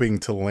hoping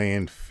to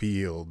land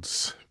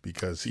Fields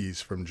because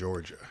he's from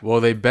Georgia. Well,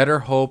 they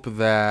better hope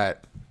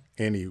that...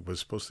 And he was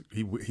supposed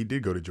to... He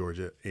did go to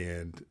Georgia,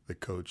 and the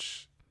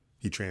coach...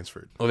 He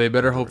transferred. Well, they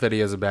better hope that he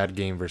has a bad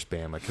game versus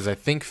Bama, because I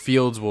think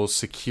Fields will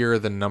secure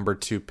the number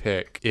 2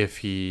 pick if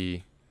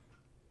he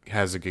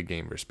has a good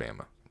game versus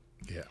Bama.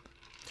 Yeah.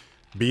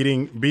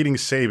 Beating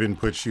Saban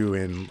puts you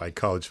in like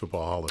college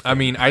football Hall of Fame. I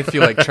mean, I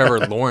feel like Trevor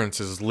Lawrence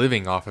is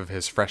living off of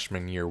his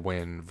freshman year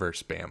win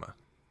versus Bama.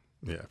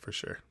 Yeah, for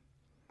sure.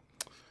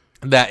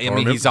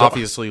 He's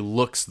obviously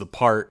looks the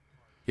part.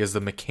 He has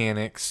the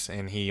mechanics,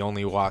 and he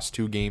only lost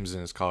 2 games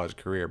in his college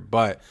career.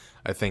 But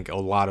I think a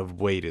lot of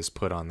weight is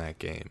put on that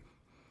game.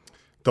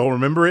 Don't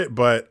remember it,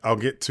 but I'll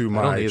get to I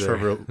don't my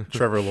either.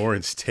 Trevor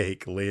Lawrence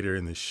take later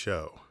in the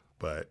show.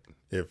 But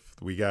if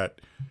we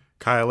got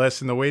Kyle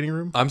S. in the waiting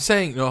room, I'm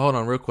saying, no, hold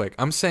on real quick.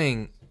 I'm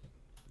saying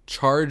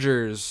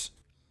Chargers.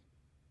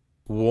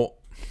 Well,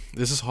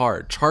 this is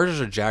hard. Chargers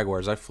or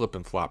Jaguars, I flip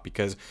and flop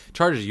because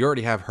Chargers, you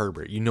already have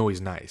Herbert. You know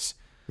he's nice.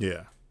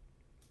 yeah,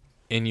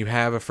 And you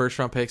have a first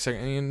round pick,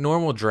 second, and a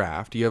normal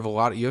draft. You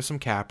have some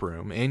cap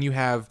room, and you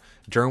have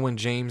Derwin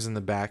James in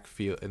the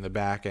backfield, in the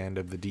back end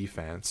of the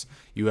defense.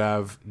 You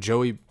have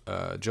Joey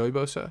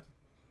Bosa,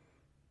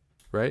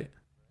 right?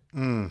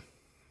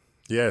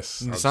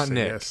 yes. It's I'll not say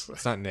Nick. yes.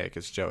 It's not Nick.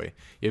 It's Joey.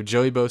 You have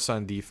Joey Bosa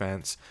on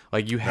defense.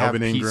 Like you have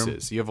Melvin pieces. Ingram.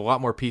 You have a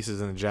lot more pieces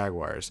than the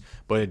Jaguars.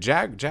 But in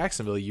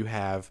Jacksonville, you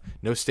have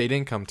no state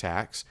income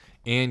tax,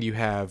 and you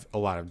have a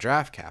lot of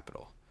draft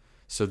capital.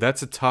 So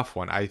that's a tough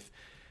one.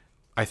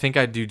 I think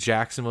I'd do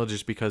Jacksonville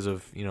just because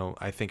of,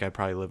 I think I'd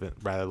probably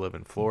rather live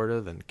in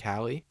Florida than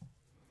Cali.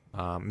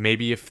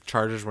 Maybe if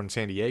Chargers were in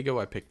San Diego,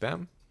 I pick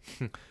them.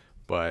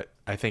 But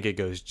I think it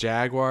goes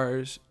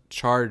Jaguars,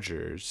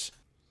 Chargers.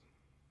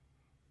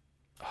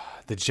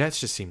 The Jets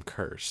just seem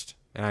cursed.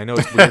 And I know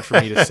it's weird for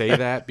me to say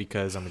that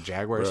because I'm a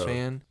Jaguars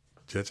fan.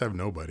 Jets have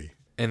nobody.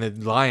 And the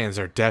Lions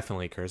are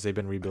definitely cursed. They've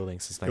been rebuilding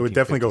since 1957. It would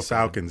definitely go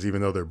Falcons,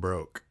 even though they're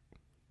broke.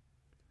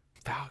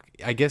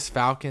 I guess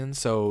Falcons.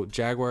 So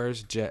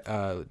Jaguars,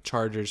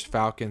 Chargers,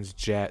 Falcons,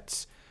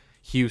 Jets,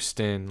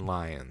 Houston,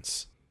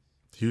 Lions.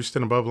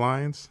 Houston above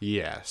Lions?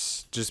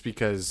 Yes, just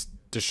because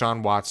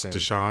Deshaun Watson.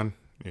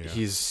 Yeah.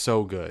 He's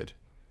so good.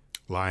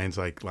 Lions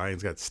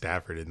got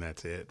Stafford, and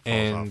that's it.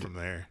 Falls off from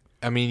there.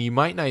 I mean, you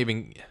might not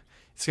even.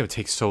 It's going to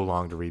take so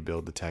long to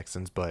rebuild the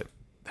Texans, but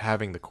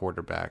having the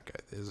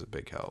quarterback is a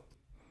big help.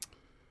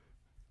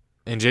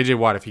 And J.J.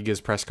 Watt, if he gives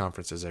press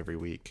conferences every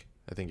week,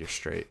 I think you're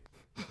straight.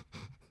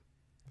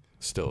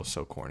 Still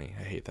so corny.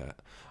 I hate that.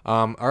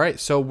 All right,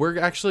 so we're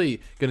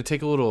actually going to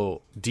take a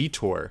little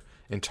detour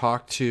and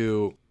talk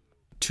to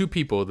two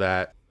people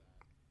that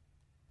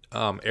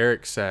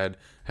Eric said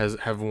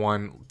have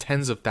won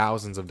tens of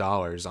thousands of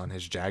dollars on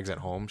his Jags at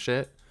Home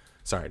shit.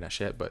 Sorry, not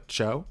shit, but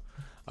show.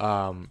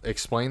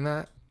 Explain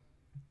that.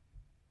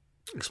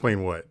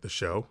 Explain what? The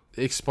show?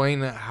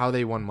 Explain how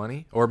they won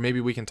money, or maybe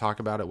we can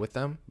talk about it with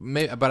them.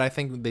 But I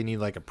think they need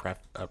like a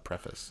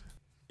preface.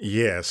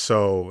 Yeah.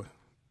 So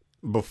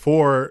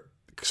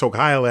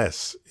Kyle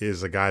S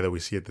is a guy that we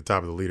see at the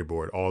top of the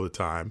leaderboard all the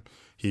time.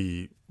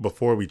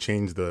 Before we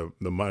changed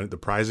the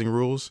prizing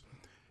rules,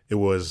 it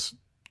was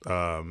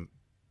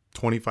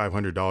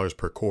 $2,500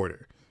 per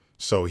quarter.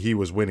 So he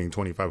was winning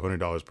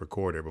 $2,500 per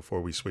quarter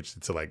before we switched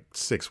it to like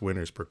 6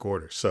 winners per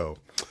quarter. So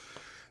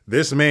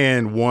this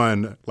man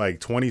won like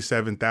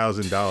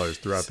 $27,000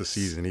 throughout the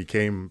season. He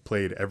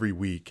played every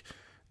week,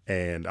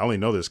 and I only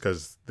know this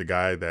because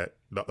the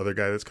other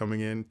guy that's coming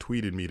in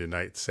tweeted me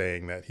tonight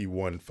saying that he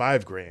won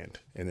 $5,000,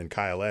 and then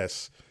Kyle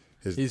S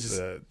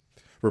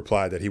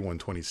replied that he won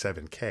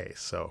 $27K.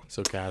 So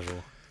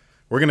casual.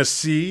 We're gonna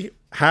see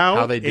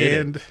how they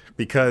did it.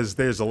 Because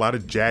there's a lot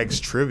of Jags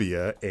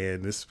trivia,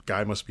 and this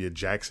guy must be a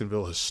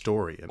Jacksonville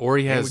historian, or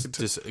he has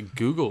just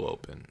Google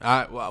open.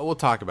 We'll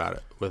talk about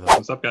it with him.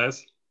 What's up,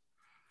 guys?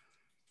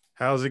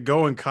 How's it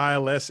going,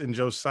 Kyle S. and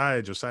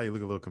Josiah? Josiah, you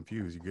look a little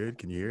confused. You good?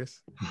 Can you hear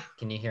us?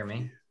 Can you hear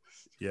me?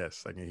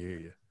 Yes, I can hear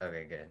you.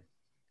 Okay, good.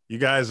 You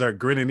guys are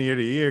grinning ear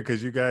to ear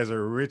because you guys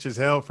are rich as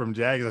hell from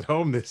Jags at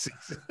Home this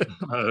season.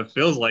 It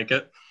feels like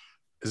it.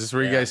 Is this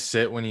where you guys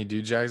sit when you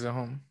do Jags at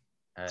Home?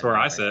 That's where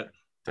I sit.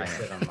 I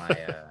sit on my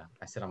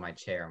I sit on my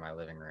chair in my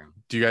living room.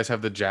 Do you guys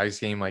have the Jags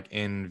game like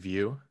in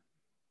view?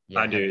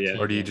 I do, yeah.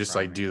 Or do you just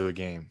like do the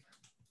game?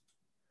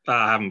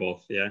 I have them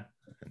both, yeah.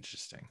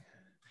 Interesting.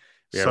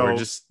 Yeah, So- we're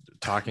just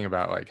talking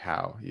about like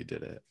how you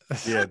did it.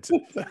 Yeah,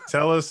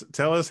 tell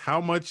us how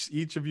much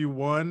each of you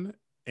won,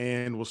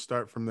 and we'll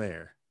start from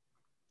there.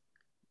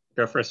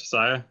 Go first,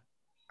 Josiah.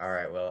 All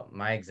right. Well,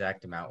 my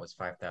exact amount was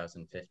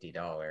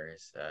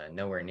 $5,050.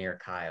 Nowhere near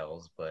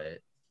Kyle's,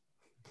 but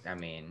I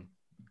mean,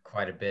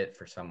 quite a bit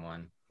for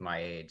someone my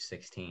age,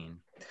 16.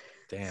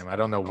 Damn, I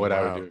don't know what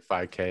I Wow. would do with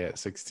 5K at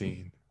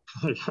 16.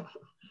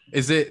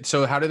 Is it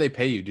so? How do they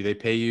pay you? Do they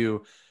pay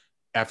you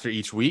after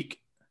each week?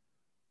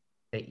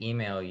 They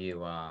email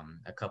you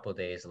a couple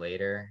days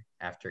later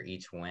after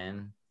each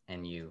win,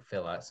 and you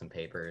fill out some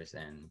papers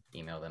and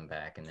email them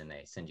back, and then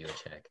they send you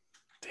a check.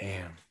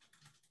 Damn.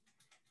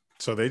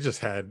 So they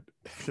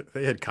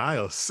had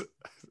Kyle's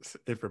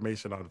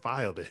information on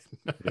file then.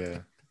 Yeah.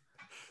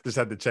 Just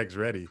had the checks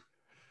ready.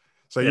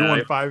 So Yeah, you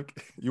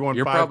won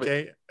You're 5K.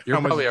 probably- You're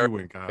How much probably did you already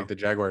win, Kyle? like the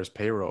Jaguars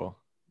payroll.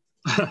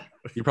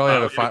 You probably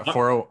have a yeah.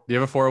 40. Do you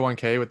have a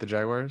 401k with the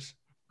Jaguars?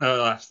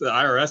 The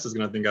IRS is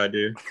going to think I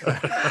do.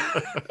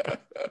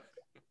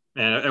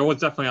 And it was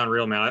definitely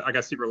unreal, man. I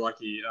got super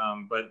lucky.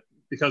 But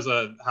because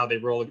of how they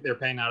roll, they're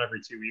paying out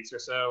every 2 weeks or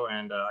so.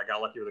 And I got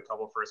lucky with a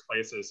couple of first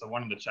places. So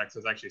one of the checks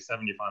was actually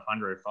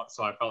 $7,500.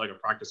 So I felt like a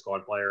practice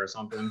squad player or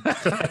something.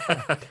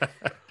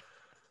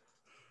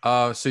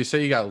 So you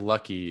say you got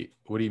lucky.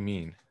 What do you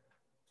mean?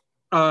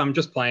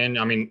 Just playing.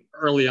 I mean,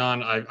 early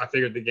on, I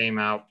figured the game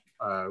out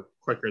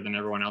quicker than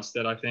everyone else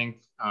did, I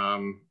think.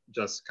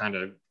 Just kind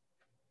of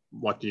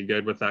lucky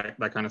good with that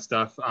kind of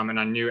stuff. And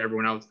I knew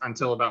everyone else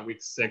until about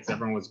week 6,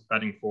 everyone was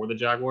betting for the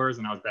Jaguars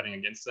and I was betting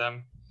against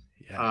them.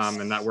 Yes.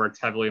 And that worked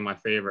heavily in my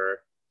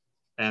favor.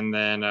 And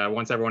then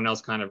once everyone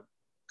else kind of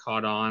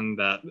caught on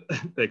that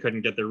they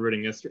couldn't get their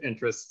rooting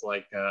interests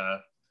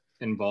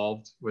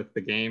involved with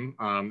the game,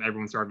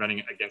 everyone started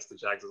betting against the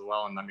Jags as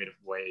well, and that made it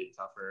way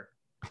tougher.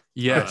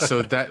 Yeah.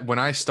 So that when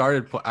I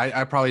started,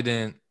 I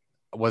probably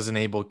wasn't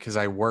able because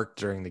I worked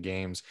during the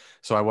games,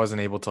 so I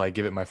wasn't able to like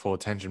give it my full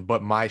attention.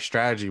 But my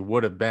strategy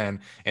would have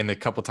been, and the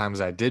couple times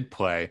I did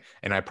play,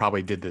 and I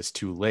probably did this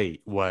too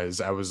late,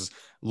 was I was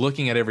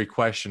looking at every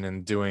question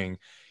and doing,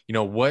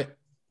 what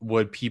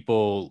would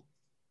people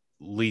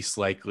least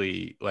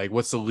likely, like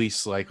what's the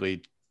least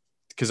likely?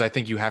 Because I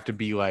think you have to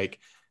be like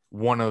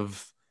one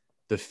of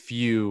the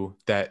few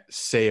that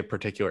say a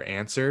particular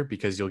answer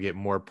because you'll get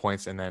more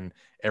points and then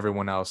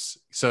everyone else.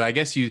 So I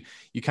guess you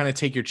kind of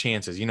take your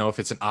chances. If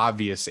it's an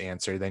obvious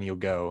answer, then you'll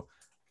go,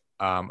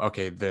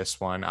 okay, this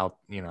one, I'll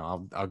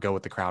go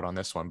with the crowd on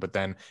this one. But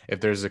then if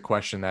there's a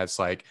question that's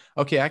like,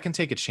 okay, I can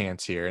take a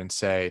chance here and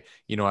say,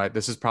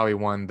 this is probably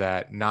one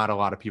that not a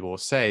lot of people will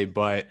say,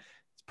 but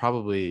it's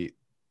probably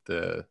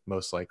the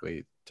most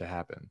likely to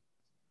happen.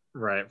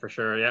 Right, for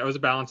sure. Yeah, it was a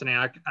balancing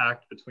act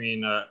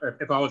between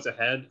if I was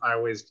ahead, I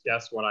always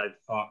guessed what I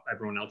thought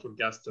everyone else would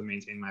guess to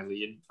maintain my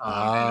lead.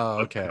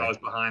 And if I was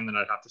behind, then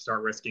I'd have to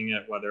start risking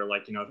it, whether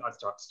I'd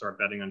start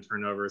betting on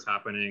turnovers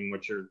happening,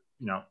 which are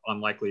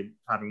unlikely,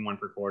 having one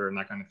per quarter and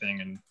that kind of thing.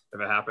 And if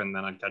it happened,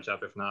 then I'd catch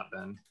up. If not,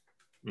 then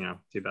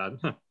too bad.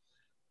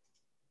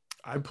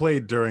 I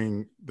played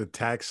during the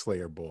Tax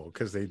Slayer Bowl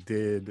because they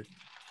did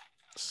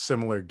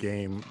similar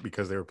game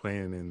because they were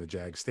playing in the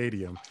Jag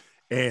Stadium.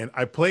 And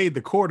I played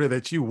the quarter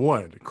that you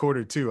won,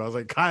 quarter 2. I was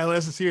like, Kyle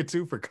S is here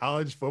too for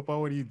college football.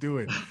 What are you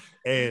doing?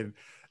 And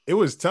it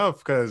was tough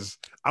because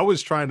I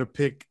was trying to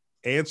pick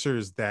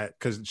answers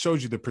because it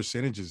shows you the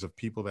percentages of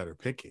people that are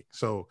picking.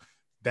 So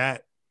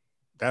that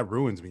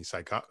ruins me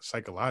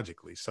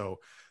psychologically. So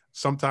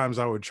sometimes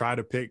I would try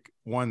to pick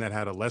one that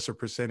had a lesser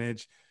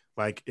percentage.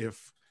 But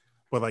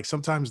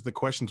sometimes the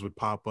questions would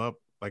pop up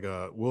like,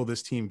 will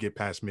this team get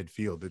past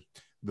midfield?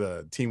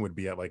 The team would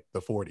be at like the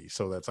 40.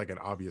 So that's like an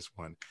obvious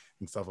one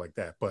and stuff like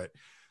that. But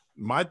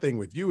my thing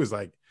with you is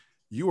like,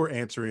 you were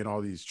answering all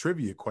these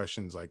trivia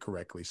questions like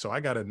correctly. So I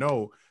got to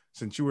know,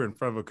 since you were in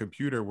front of a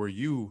computer, were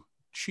you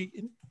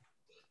cheating?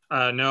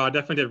 No, I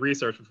definitely did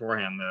research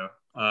beforehand though.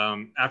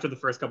 After the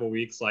first couple of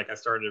weeks, like I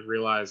started to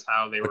realize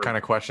how they were, what kind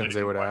of questions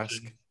they would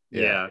ask.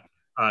 Yeah.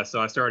 So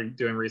I started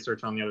doing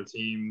research on the other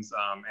teams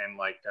and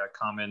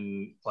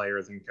common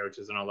players and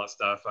coaches and all that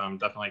stuff.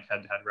 Definitely like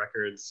head-to-head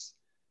records.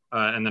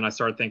 And then I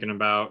started thinking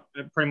about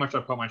pretty much I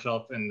put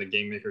myself in the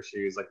game maker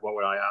shoes. Like, what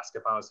would I ask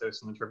if I was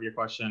hosting the trivia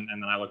question?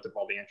 And then I looked up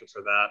all the answers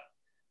for that.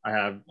 I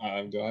have,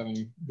 do I have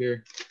any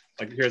here?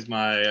 Like, here's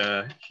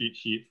my cheat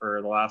sheet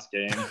for the last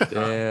game.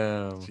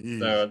 Damn.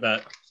 So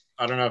that,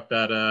 I don't know if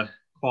that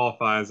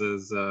qualifies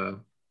as,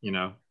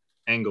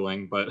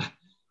 angling, but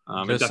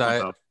it definitely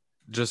helped.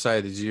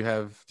 Josiah, did you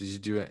have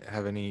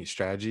any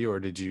strategy, or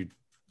did you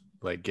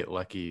like get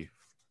lucky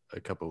a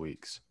couple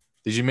weeks?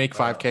 Did you make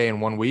 5K in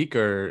 1 week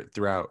or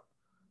throughout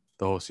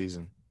the whole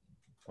season?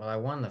 Well, I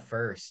won the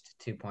first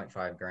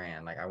 2.5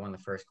 grand. Like I won the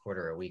first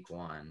quarter of week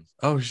 1.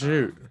 Oh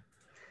shoot.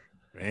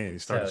 Man, you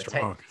started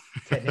strong.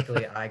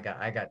 Technically I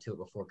got to it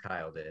before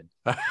Kyle did.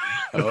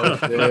 Oh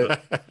shit.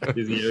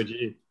 He's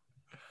the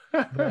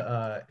OG.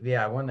 But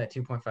I won that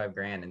 2.5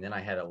 grand, and then I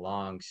had a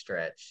long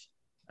stretch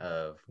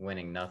of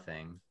winning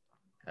nothing.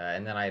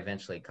 And then I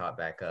eventually caught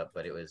back up,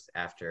 but it was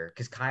after,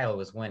 because Kyle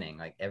was winning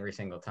like every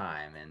single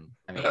time. And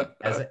I mean,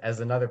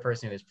 as another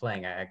person who was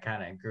playing, I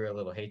kind of grew a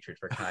little hatred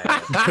for Kyle.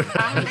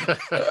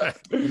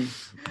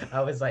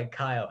 I was like,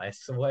 Kyle, I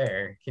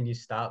swear, can you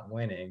stop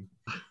winning?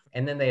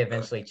 And then they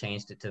eventually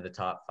changed it to the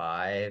top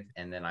 5,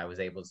 and then I was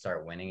able to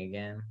start winning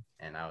again.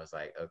 And I was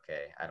like,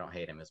 okay, I don't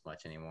hate him as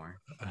much anymore.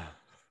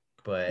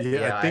 But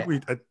I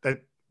think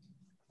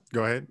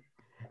go ahead.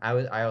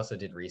 I also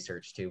did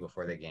research too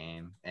before the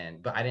game,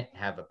 but I didn't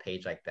have a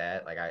page like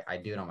that. Like I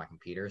do it on my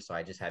computer, so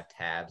I just have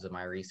tabs of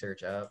my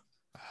research up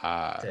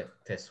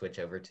to switch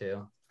over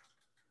to.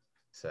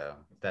 So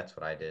that's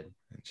what I did.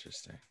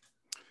 Interesting.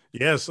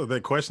 Yeah, so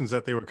the questions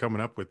that they were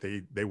coming up with,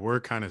 they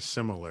were kind of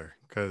similar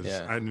because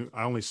I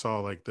only saw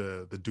like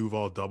the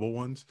Duval double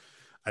ones.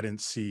 I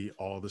didn't see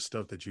all the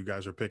stuff that you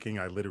guys were picking.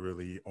 I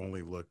literally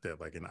only looked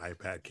at like an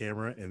iPad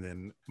camera and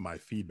then my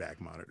feedback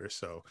monitor.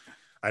 So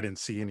I didn't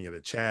see any of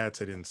the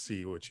chats. I didn't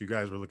see what you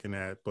guys were looking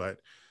at, but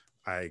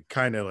I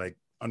kind of like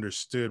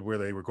understood where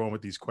they were going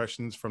with these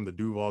questions from the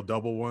Duval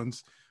double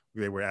ones.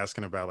 They were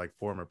asking about like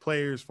former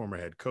players, former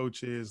head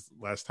coaches,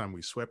 last time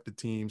we swept the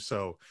team.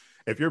 So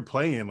if you're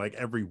playing like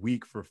every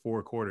week for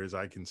 4 quarters,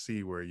 I can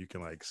see where you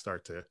can like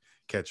start to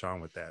catch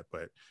on with that.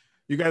 But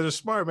you guys are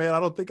smart, man. I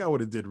don't think I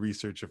would have did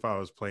research if I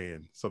was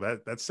playing. So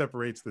that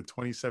separates the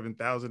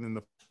 27,000 and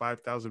the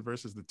 5,000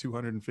 versus the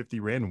 250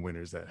 random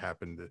winners that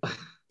happened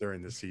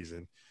during the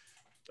season.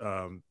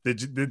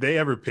 Did they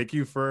ever pick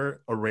you for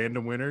a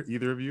random winner,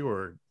 either of you,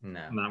 or No,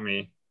 not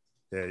me?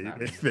 Yeah,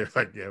 they're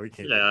like, yeah, we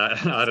can't. Yeah,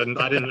 I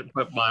didn't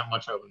put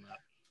much over that.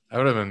 I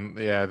would have been,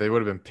 they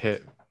would have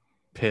been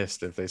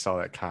pissed if they saw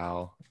that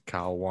Kyle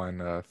won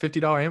a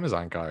 $50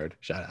 Amazon card.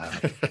 Shout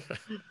out.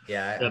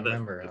 I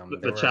remember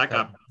the chat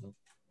got.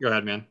 Go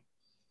ahead, man.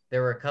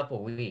 There were a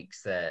couple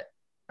weeks that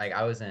like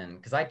I was in,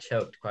 because I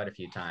choked quite a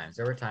few times.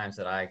 There were times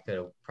that I could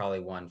have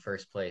probably won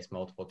first place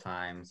multiple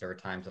times. There were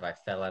times that I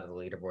fell out of the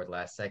leaderboard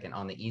last second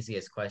on the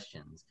easiest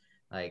questions.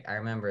 Like I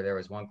remember there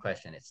was one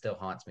question, it still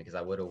haunts me because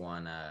I would have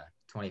won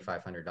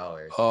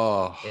 $2,500.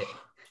 Oh,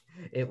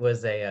 it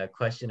was a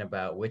question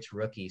about which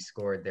rookie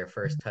scored their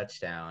first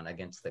touchdown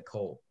against the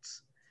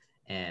Colts,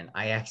 and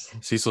I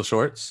actually Cecil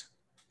Shorts.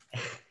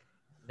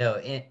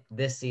 No,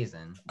 this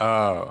season.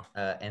 Oh,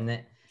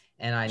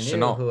 and I knew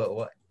who it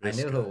was. I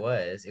knew who it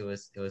was. It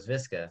was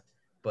Visca,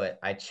 but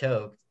I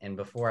choked. And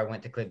before I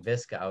went to click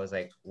Visca, I was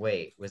like,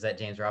 "Wait, was that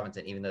James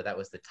Robinson?" Even though that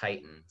was the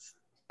Titans.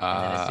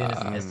 And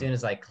then as soon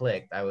as I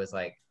clicked, I was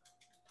like,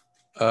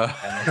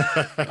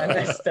 I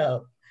messed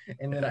up.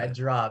 And then I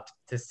dropped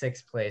to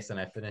 6th place, and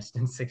I finished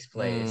in 6th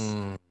place.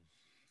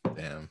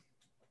 Damn.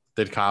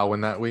 Did Kyle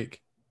win that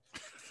week?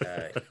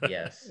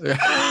 Yes.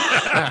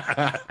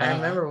 I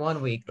remember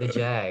one week the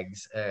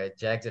Jags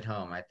at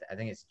home. I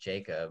think it's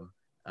Jacob.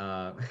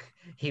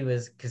 He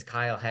was because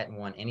Kyle hadn't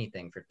won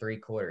anything for 3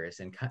 quarters,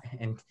 and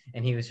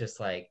he was just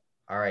like,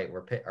 "All right,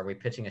 are we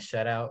pitching a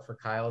shutout for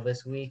Kyle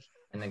this week?"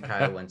 And then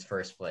Kyle wins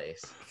first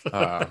place.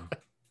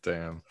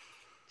 Damn.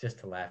 Just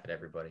to laugh at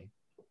everybody.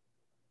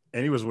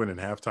 And he was winning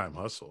halftime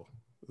hustle.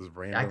 It was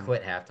random. I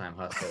quit halftime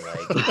hustle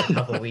like a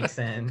couple weeks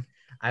in.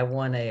 I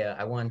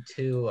won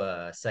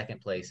 2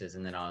 second places,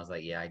 and then I was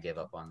like, yeah, I give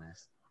up on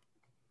this.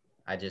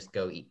 I just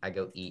go eat. I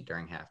go eat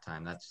during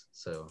halftime. That's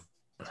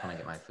when I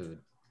get my food.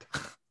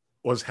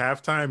 Was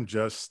halftime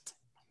just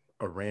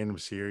a random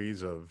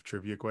series of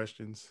trivia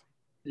questions?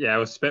 Yeah, it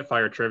was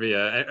Spitfire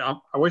trivia.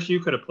 I wish you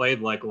could have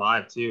played like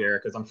live too,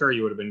 Eric, because I'm sure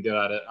you would have been good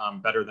at it,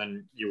 better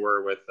than you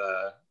were with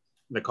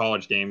the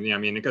college game. Yeah, I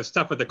mean, because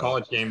stuff with the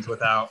college games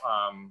without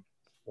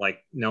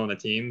like knowing the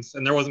teams,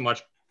 and there wasn't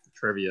much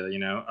trivia,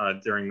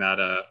 during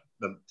that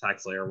the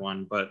tax layer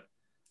one, but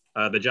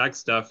the Jag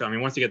stuff. I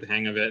mean, once you get the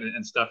hang of it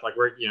and stuff, like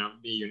we're me,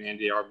 you, and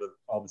Andy are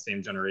all the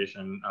same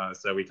generation,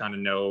 so we kind of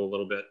know a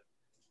little bit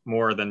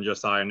more than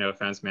Josiah. No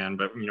offense, man,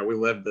 but we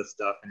lived this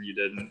stuff and you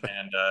didn't,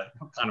 and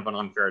kind of an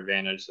unfair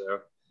advantage. So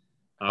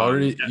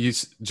already,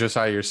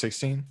 Josiah, you're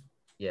 16.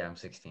 Yeah, I'm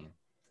 16.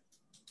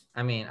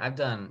 I mean, I've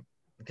been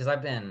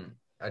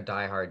a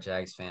diehard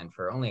Jags fan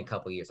for only a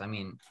couple years. I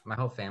mean, my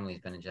whole family's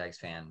been a Jags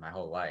fan my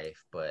whole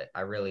life, but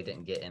I really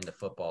didn't get into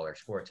football or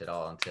sports at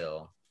all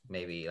until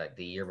maybe like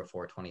the year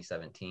before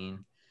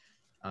 2017.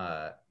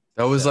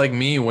 That was like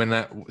me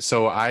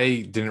so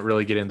I didn't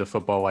really get into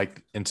football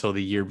like until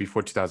the year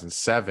before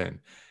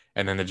 2007.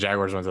 And then the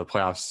Jaguars went to the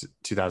playoffs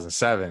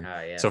 2007.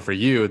 Yeah. So for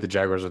you, the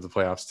Jaguars went to the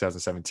playoffs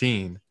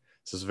 2017.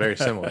 So it's very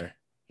similar.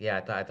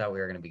 Yeah, I thought we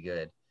were going to be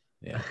good.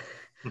 Yeah.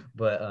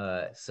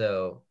 But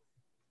so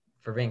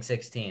for being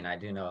 16, I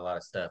do know a lot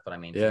of stuff. But I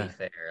mean, to be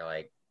fair,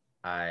 like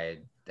I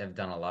have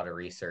done a lot of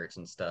research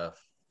and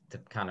stuff to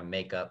kind of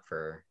make up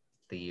for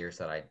the years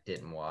that I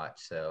didn't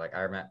watch. So like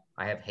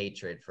I have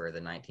hatred for the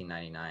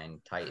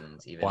 1999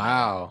 Titans, even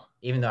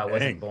though I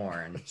wasn't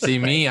born. See,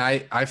 me,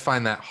 I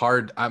find that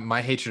hard.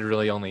 My hatred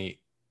really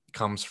only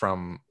comes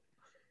from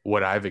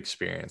what I've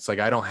experienced. Like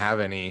I don't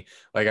have any,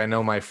 like I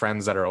know my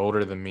friends that are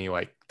older than me,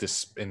 like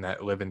that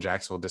live in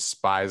Jacksonville,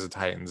 despise the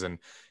Titans. And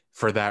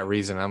for that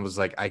reason, I was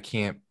like, I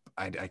can't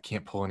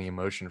pull any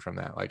emotion from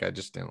that. Like I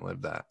just didn't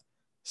live that.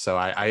 So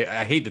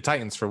I hate the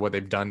Titans for what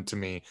they've done to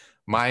me,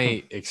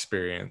 my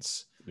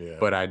experience. Yeah.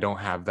 But I don't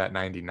have that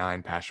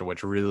 99 passion,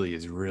 which really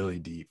is really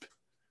deep.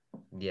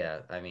 Yeah,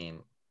 I mean,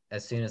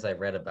 as soon as I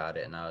read about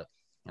it and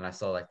I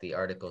saw like the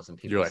articles and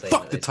people you're like,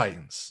 fuck the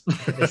Titans.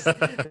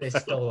 they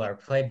stole our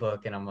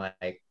playbook, and I'm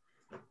like,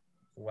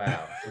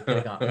 wow, we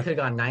could have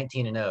gone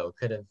 19-0.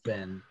 Could have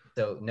been,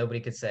 so nobody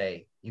could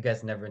say you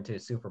guys never went to a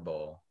Super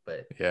Bowl.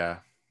 But yeah,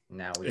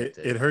 now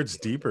it hurts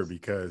deeper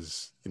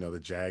because the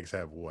Jags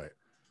have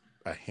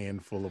a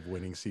handful of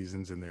winning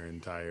seasons in their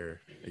entire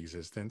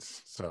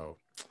existence. So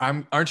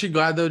aren't you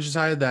glad though,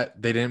 Josiah,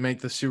 that they didn't make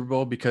the Super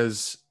Bowl,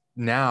 because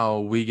now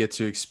we get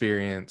to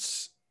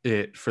experience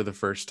it for the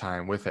first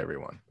time with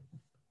everyone.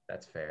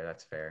 That's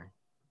fair.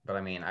 But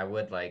I mean, I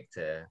would like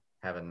to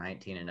have a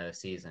 19-0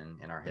 season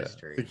in our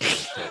history.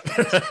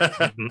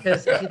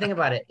 Because if you think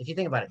about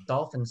it,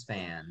 Dolphins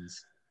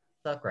fans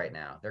suck right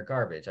now. They're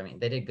garbage. I mean,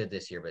 they did good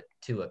this year, but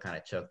Tua kind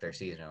of choked their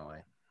season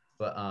away.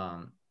 But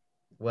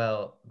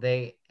well,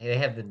 they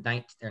have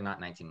they're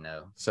not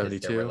 19-0.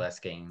 72. There were less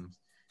games,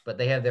 but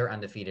they have their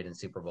undefeated in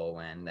Super Bowl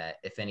win. That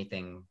if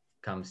anything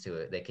comes to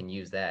it, they can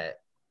use that.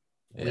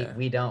 Yeah.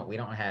 We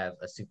don't have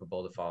a Super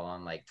Bowl to fall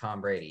on like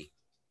Tom Brady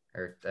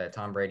or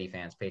Tom Brady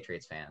fans,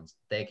 Patriots fans.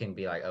 They can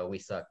be like, oh, we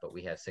suck, but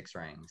we have 6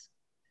 rings.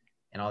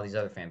 And all these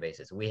other fan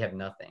bases, we have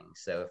nothing.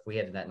 So if we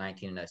had that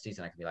 19-0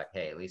 season, I could be like,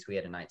 hey, at least we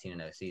had a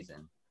 19-0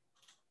 season.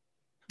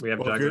 We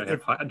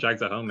have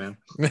Jags at home, man.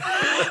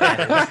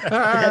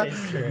 That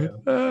is true.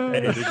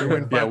 Hey, did you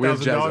win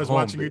 $5,000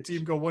 watching your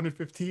team go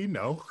 1-15?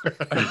 No.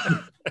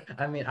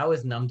 I mean, I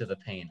was numb to the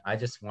pain. I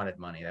just wanted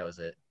money. That was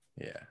it.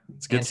 Yeah,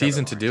 it's a good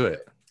season to do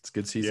it. It's a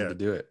good season to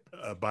do it.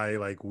 By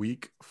like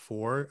week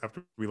 4,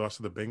 after we lost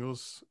to the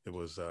Bengals, it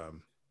was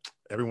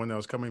everyone that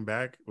was coming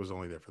back was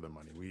only there for the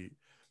money.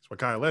 That's why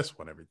Kyle S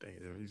won everything.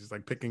 He's just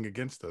like picking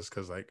against us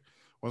because like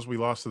once we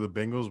lost to the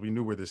Bengals, we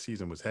knew where the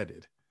season was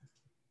headed.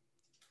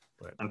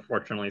 But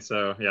unfortunately,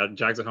 so yeah,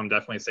 Jags at home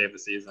definitely saved the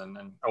season,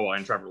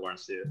 and Trevor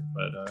Lawrence too.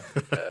 But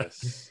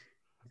yes, it's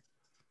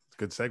a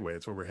good segue.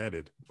 It's where we're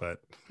headed.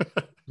 But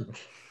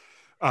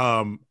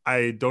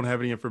I don't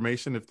have any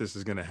information if this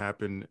is going to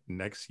happen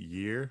next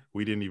year.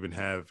 We didn't even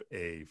have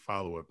a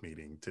follow-up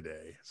meeting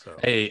today. So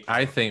hey,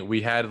 I think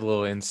we had a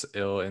little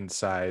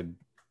inside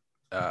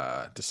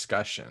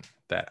discussion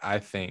that I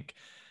think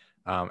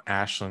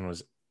Ashlyn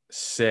was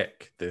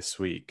sick this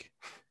week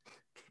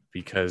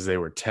because they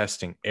were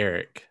testing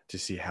Eric to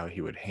see how he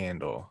would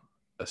handle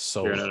a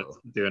solo.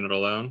 Doing it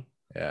alone.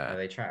 Yeah. Are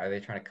they trying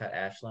to cut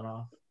Ashlyn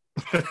off?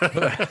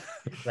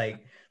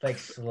 like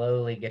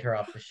slowly get her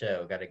off the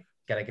show.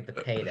 Gotta get the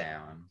pay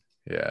down.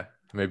 Yeah.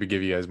 Maybe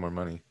give you guys more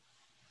money.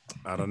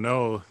 I don't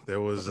know.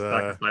 There was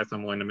sacrifice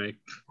I'm willing to make.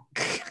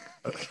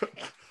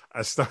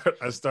 I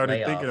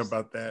started thinking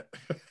about that.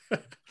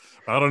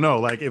 I don't know.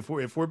 Like if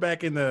we're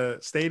back in the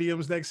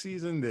stadiums next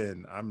season,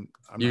 then I'm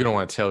You're gonna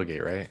want to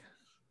tailgate, right?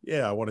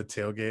 Yeah, I want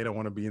to tailgate. I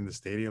want to be in the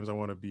stadiums. I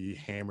want to be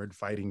hammered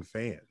fighting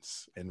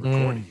fans and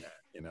recording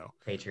that.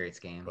 Patriots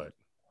game. But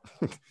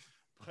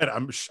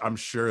I'm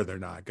sure they're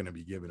not going to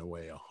be giving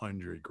away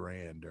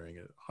 $100,000 during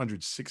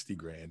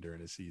 $160,000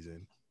 during a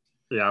season.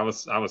 Yeah, I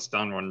was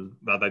stunned when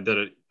that they did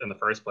it in the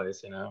first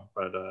place,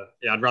 But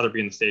yeah, I'd rather be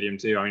in the stadium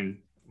too. I mean,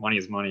 money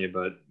is money,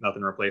 but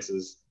nothing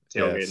replaces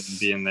tailgating and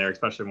being there,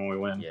 especially when we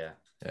win.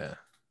 Yeah,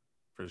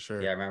 for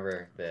sure. Yeah, I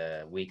remember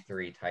the Week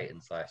 3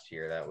 Titans last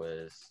year. That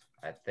was,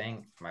 I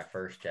think, my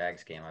first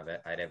Jags game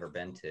I'd ever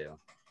been to,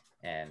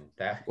 and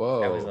that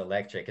was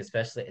electric,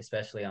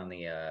 especially on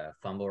the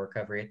fumble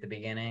recovery at the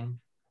beginning.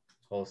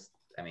 Because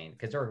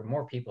there were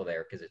more people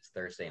there because it's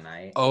Thursday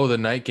night. Oh, the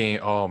night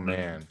game. Oh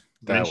man,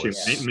 that was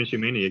Minshew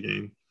Mania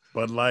game.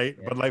 Bud Light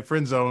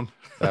friend zone.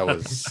 That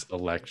was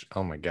electric.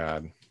 Oh my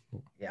god.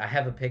 Yeah, I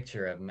have the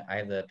picture of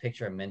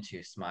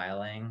Minshew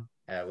smiling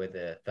with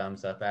a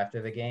thumbs up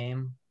after the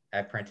game.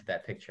 I printed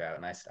that picture out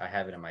and I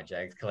have it in my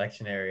Jags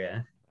collection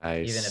area.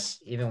 Nice.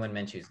 Even when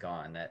Minshew's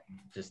gone, that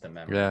just a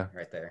memory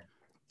right there.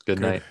 Good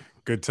night.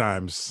 Good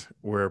times.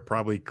 We're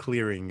probably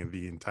clearing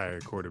the entire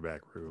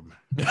quarterback room.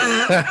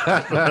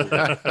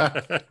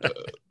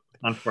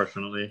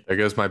 Unfortunately. There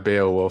goes my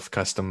Beowulf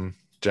custom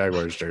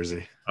Jaguars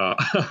jersey.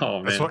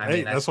 Oh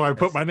man. That's why I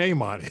put my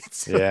name on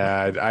it.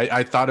 Yeah,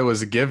 I thought it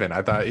was a given.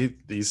 I thought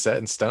he's set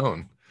in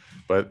stone.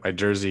 But my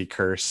jersey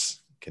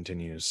curse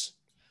continues.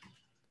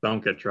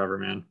 Don't get Trevor,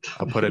 man.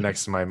 I'll put it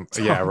next to my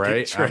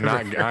right.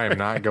 I am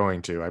not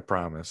going to. I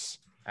promise.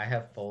 I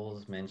have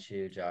Foles,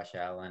 Minshew, Josh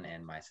Allen,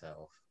 and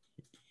myself.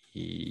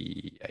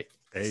 Hey,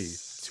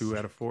 2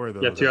 out of 4 of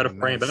those. Yeah, 2 out of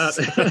 4 ain't bad.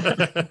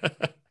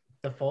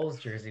 The Foles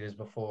jersey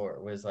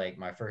was like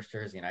my first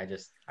jersey, and I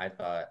just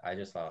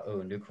thought,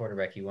 oh, new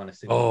quarterback, you won a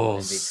Super Bowl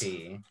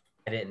MVP.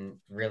 I didn't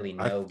really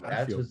know.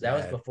 That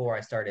was before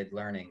I started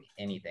learning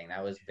anything.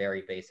 That was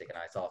very basic, and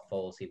I saw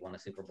Foles. He won a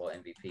Super Bowl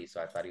MVP,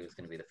 so I thought he was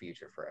going to be the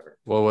future forever.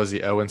 What was he?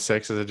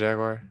 0-6 as a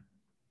Jaguar?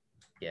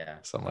 Yeah,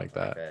 something like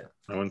that.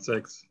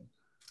 0-6.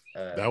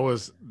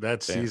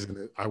 That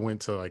season. I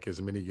went to like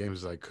as many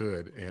games as I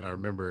could, and I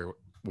remember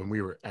when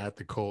we were at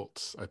the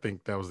Colts. I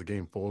think that was the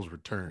game Foles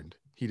returned.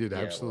 He did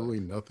absolutely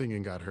nothing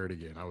and got hurt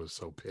again. I was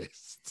so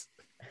pissed.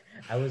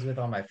 I was with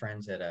all my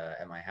friends at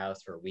my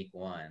house for week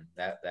 1.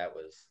 That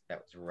was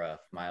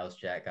rough. Miles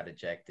Jack got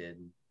ejected.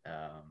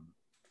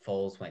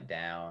 Foles went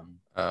down.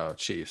 Oh,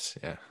 Chiefs,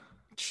 yeah.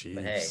 Chiefs.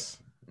 But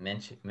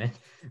hey,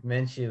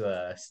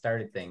 Minshew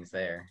started things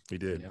there. He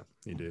did. Yeah.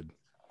 He did.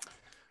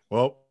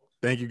 Well,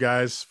 thank you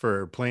guys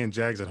for playing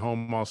Jags at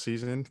home all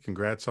season.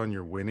 Congrats on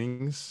your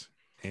winnings.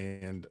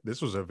 And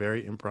this was a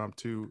very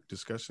impromptu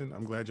discussion.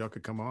 I'm glad y'all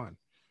could come on.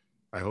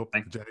 I hope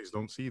the Jags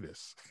don't see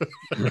this.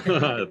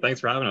 Thanks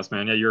for having us,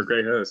 man. Yeah, you're a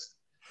great host.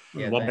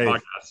 Yeah,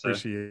 podcast.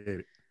 Appreciate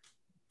it.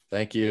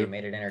 Thank you. You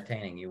made it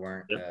entertaining. You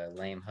weren't a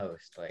lame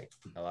host like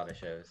a lot of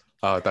shows.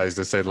 Oh, I thought you was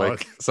just saying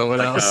someone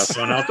else.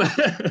 Someone else.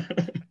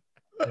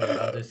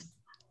 I'll just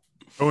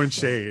throwing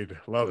shade.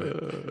 Love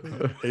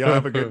it. Hey, y'all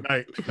have a good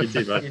night. You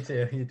too, bud.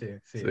 You too.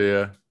 See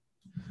ya.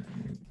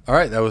 All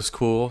right, that was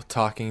cool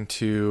talking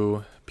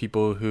to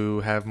people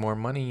who have more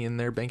money in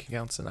their bank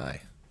accounts than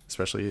I,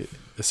 especially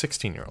a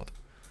 16-year-old.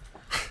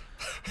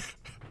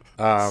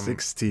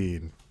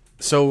 16.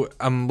 So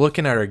I'm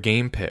looking at our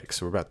game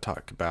picks. We're about to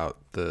talk about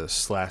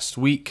this last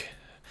week,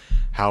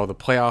 how the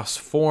playoffs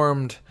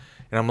formed,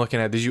 and I'm looking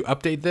at, did you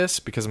update this?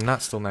 Because I'm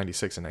not still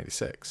 96 and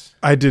 96.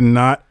 I did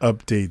not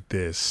update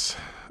this.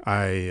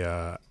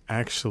 I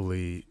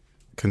actually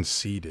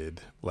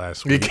conceded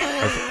last week.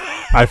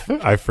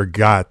 I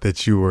forgot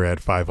that you were at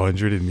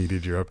 500 and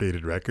needed your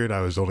updated record.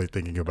 I was only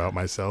thinking about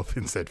myself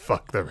and said,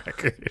 fuck the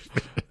record.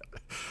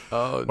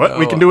 Oh, but no,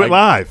 we can do it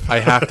live. I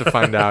have to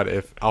find out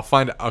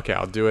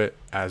I'll do it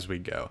as we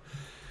go.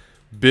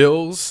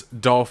 Bills,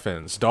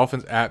 Dolphins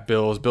at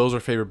Bills. Bills are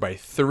favored by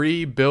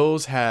 3.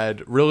 Bills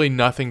had really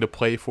nothing to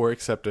play for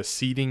except a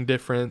seeding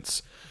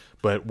difference.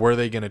 But were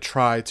they going to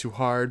try too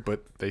hard?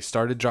 But they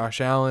started Josh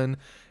Allen,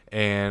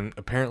 and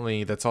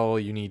apparently that's all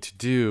you need to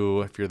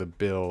do if you're the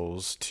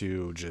Bills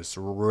to just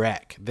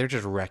wreck. They're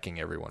just wrecking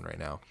everyone right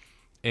now.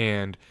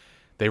 And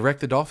they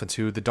wrecked the Dolphins,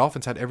 who the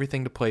Dolphins had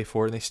everything to play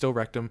for, and they still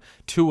wrecked them.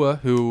 Tua,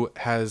 who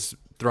has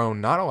thrown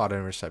not a lot of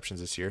interceptions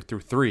this year, threw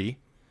 3.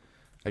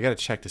 I got to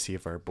check to see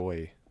if our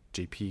boy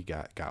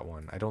JP got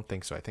one. I don't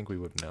think so. I think we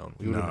would have known.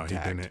 No, he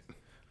didn't.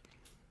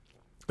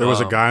 There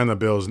was a guy on the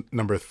Bills,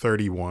 number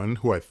 31,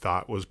 who I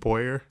thought was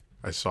Poyer.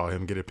 I saw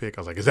him get a pick.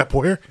 I was like, is that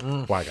Poyer?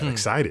 Well, I got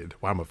excited.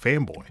 Well, I'm a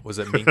fanboy. Was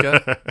it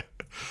Minka?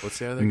 What's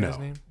the other guy's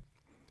name?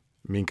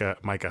 Micah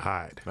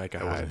Hyde. Micah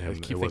Hyde. I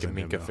keep thinking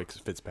Minka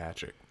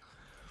Fitzpatrick.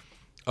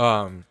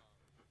 So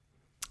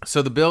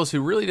the Bills,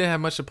 who really didn't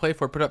have much to play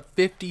for, put up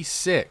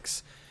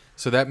 56.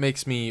 So that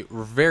makes me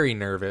very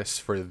nervous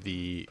for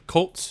the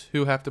Colts,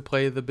 who have to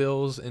play the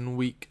Bills in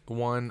week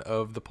 1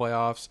 of the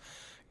playoffs.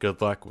 Good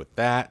luck with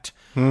that.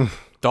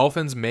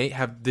 Dolphins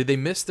did they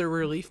miss their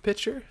relief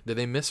pitcher? Did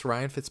they miss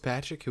Ryan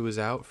Fitzpatrick, who was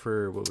out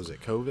for, what was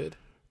it, COVID?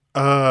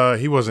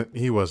 He wasn't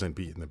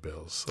beating the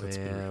Bills. Let's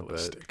be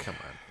realistic. But come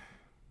on.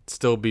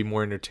 Still be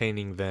more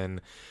entertaining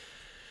than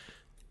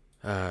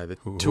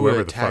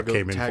whoever the fuck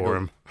came in for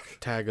him.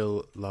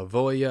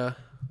 Tagovailoa.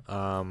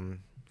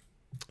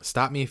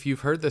 Stop me if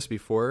you've heard this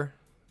before.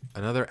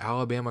 Another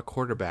Alabama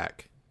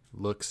quarterback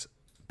looks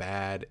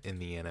bad in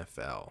the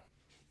NFL.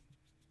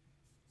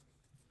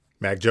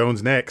 Mac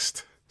Jones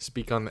next.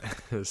 Speak on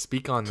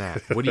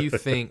that. What do you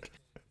think?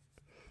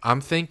 I'm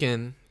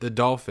thinking the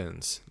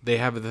Dolphins. They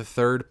have the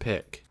 3rd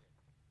pick.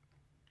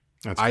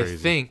 That's crazy. I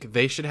think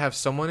they should have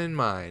someone in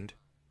mind,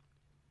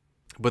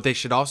 but they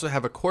should also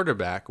have a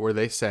quarterback where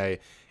they say,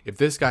 if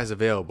this guy's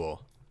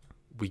available,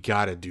 we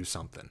got to do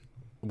something.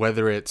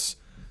 Whether it's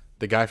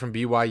the guy from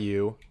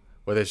BYU,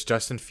 whether it's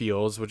Justin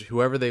Fields,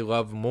 whoever they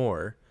love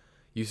more.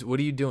 What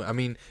are you doing? I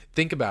mean,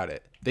 think about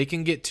it. They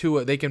can get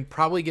to they can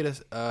probably get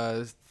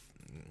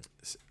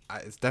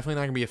it's definitely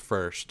not going to be a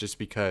first, just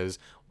because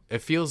it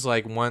feels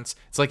like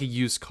it's like a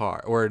used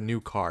car or a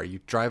new car. You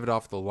drive it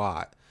off the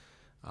lot,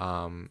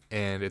 and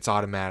it's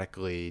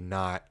automatically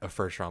not a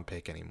first-round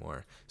pick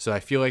anymore. So I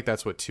feel like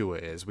that's what Tua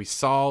is. We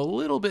saw a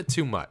little bit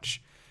too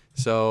much.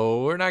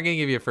 So we're not going to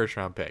give you a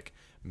first-round pick.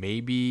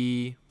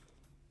 Maybe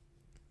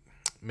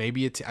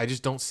I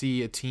just don't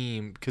see a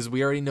team, because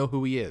we already know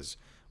who he is.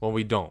 Well,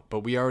 we don't,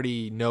 but we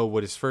already know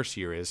what his first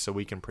year is, so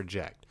we can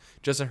project.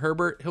 Justin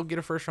Herbert, he'd get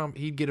a first round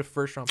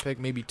pick,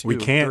 maybe 2. We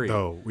can't 3.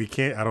 though. We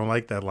can't. I don't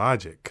like that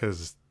logic,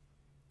 because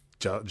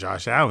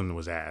Josh Allen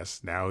was ass.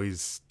 Now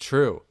he's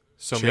true.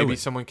 So chilling. Maybe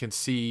someone can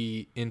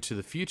see into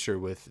the future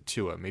with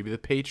Tua. Maybe the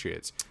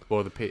Patriots.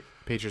 Well, the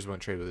Patriots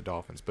won't trade with the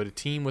Dolphins, but a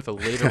team with a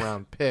later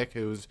round pick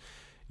who's,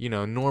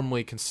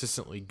 normally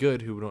consistently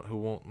good, who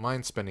won't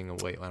mind spending a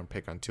late round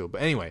pick on Tua.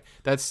 But anyway,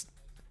 that's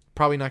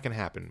probably not going to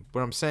happen.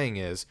 What I'm saying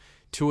is,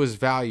 Tua's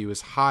value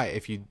is high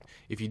if you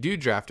do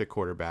draft a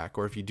quarterback,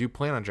 or if you do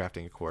plan on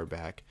drafting a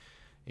quarterback,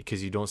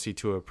 because you don't see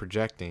Tua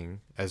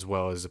projecting as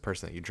well as the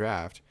person that you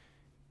draft.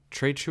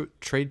 Trade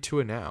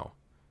Tua now.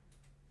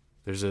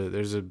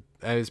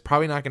 It's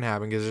probably not going to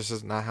happen, because this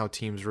is not how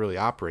teams really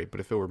operate. But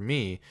if it were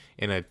me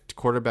and a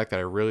quarterback that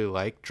I really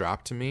like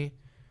dropped to me,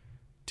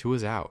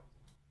 Tua's out.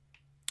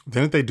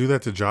 Didn't they do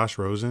that to Josh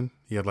Rosen?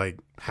 He had like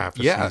half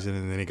a season,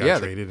 and then he got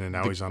traded, and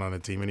now he's not on the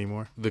team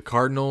anymore. The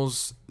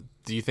Cardinals.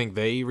 Do you think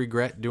they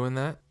regret doing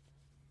that?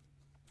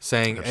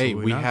 Saying, Absolutely hey,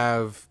 we not.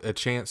 have a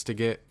chance to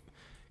get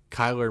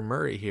Kyler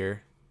Murray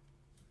here,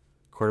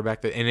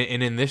 quarterback. And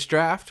in this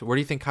draft, where do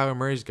you think Kyler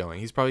Murray's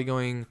going? He's probably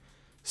going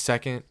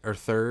 2nd or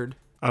 3rd.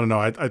 I don't know.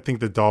 I think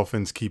the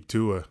Dolphins keep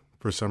Tua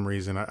for some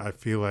reason. I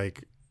feel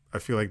like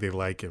they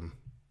like him.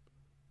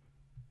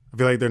 I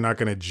feel like they're not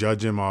going to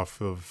judge him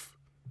off of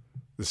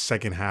the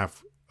second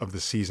half of the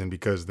season,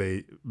 because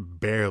they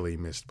barely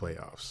missed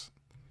playoffs.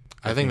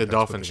 I think the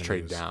Dolphins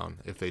trade down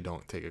if they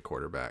don't take a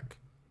quarterback.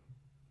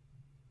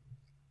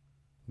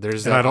 I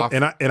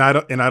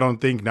don't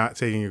think not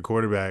taking a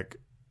quarterback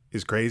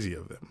is crazy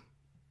of them,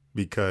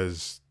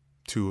 because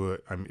Tua,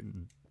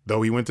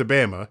 though he went to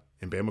Bama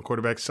and Bama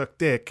quarterbacks suck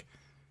dick,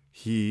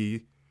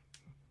 he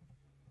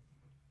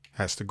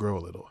has to grow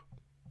a little.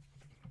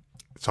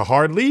 It's a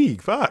hard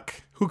league.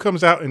 Fuck. Who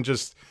comes out and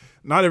just?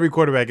 Not every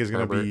quarterback is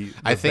going to be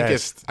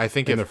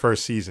in the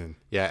first season.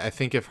 Yeah, I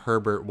think if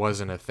Herbert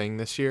wasn't a thing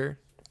this year,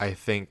 I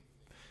think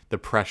the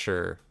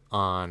pressure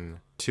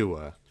on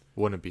Tua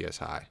wouldn't be as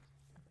high.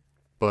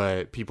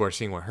 But people are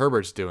seeing what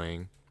Herbert's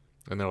doing,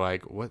 and they're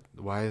like, "What?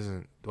 Why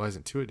isn't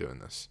Tua doing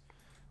this?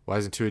 Why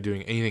isn't Tua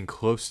doing anything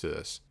close to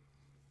this?"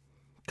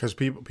 Because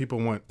people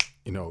want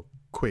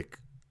quick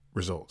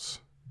results.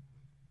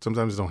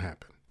 Sometimes it don't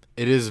happen.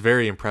 It is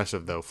very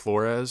impressive, though.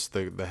 Flores,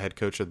 the head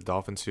coach of the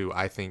Dolphins, who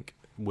I think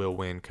will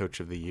win Coach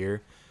of the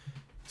Year,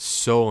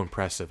 so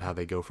impressive how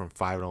they go from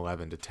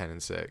 5-11 to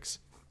 10-6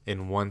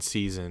 in one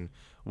season,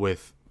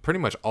 with pretty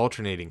much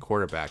alternating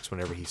quarterbacks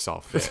whenever he saw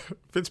fit.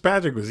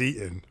 Fitzpatrick was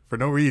eating for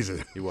no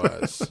reason. He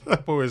was.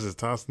 That boy was just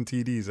tossing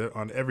TDs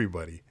on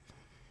everybody,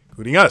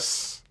 including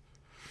us.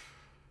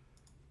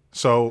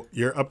 So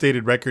your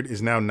updated record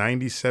is now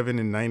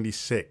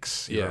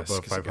 97-96. You're yes,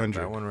 above 500.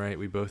 That one right.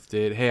 We both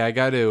did. Hey, I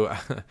got to.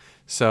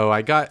 So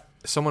I got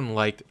someone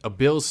liked a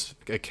Bills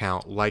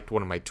account liked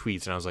one of my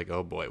tweets, and I was like,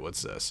 oh boy,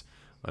 what's this?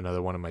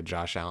 Another one of my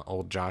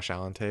old Josh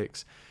Allen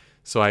takes.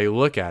 So I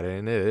look at it,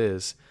 and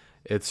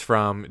it's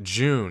from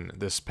June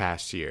this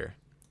past year.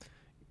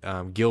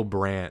 Gil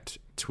Brandt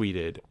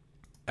tweeted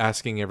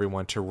asking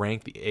everyone to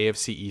rank the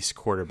AFC East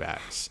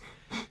quarterbacks: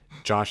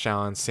 Josh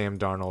Allen, Sam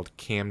Darnold,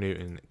 Cam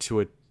Newton,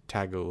 Tua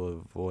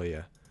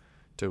Tagovailoa.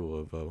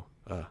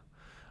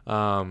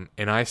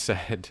 And I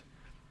said,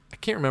 I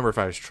can't remember if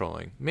I was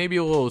trolling. Maybe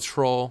a little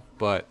troll,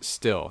 but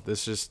still,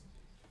 this just,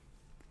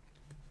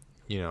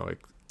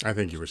 I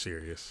think you were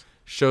serious.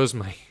 Shows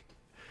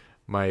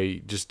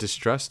my just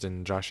distrust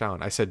in Josh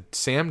Allen. I said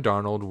Sam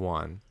Darnold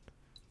 1,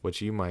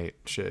 which you might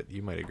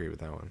agree with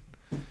that one.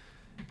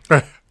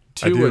 I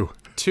do.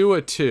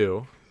 Tua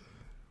 2,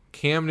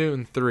 Cam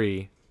Newton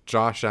 3,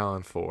 Josh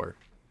Allen 4.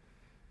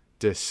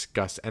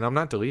 Disgust. And I'm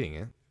not deleting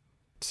it.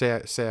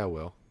 Say I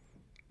will.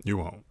 You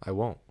won't. I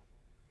won't.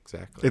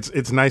 Exactly.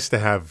 It's nice to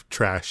have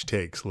trash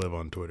takes live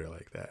on Twitter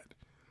like that.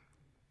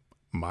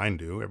 Mine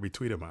do. Every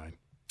tweet of mine.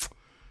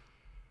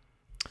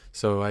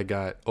 So I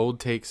got old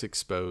takes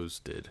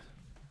exposed.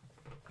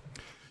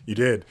 You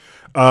did.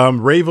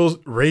 Ravens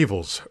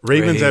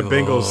at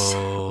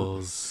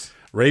Bengals.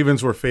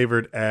 Ravens were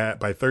favored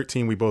by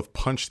 13. We both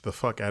punched the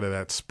fuck out of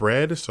that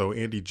spread. So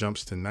Andy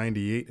jumps to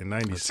 98 and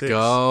 96. Let's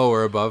go.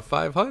 We're above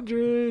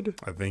 500.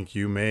 I think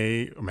you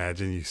may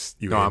imagine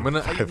you. No, I'm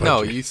gonna. 500.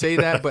 No, you say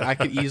that, but I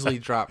could easily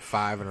drop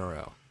 5 in a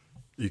row.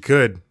 You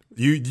could.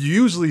 You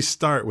usually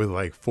start with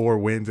like 4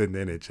 wins and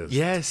then it just.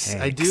 Yes,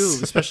 tanks. I do.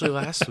 Especially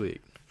last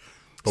week.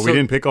 But we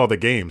didn't pick all the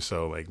games,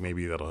 so like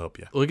maybe that'll help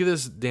you. Look at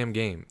this damn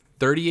game.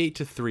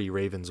 38-3,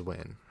 Ravens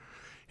win.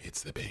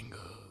 It's the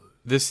Bengals.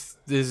 This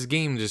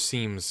game just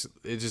seems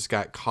it just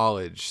got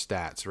college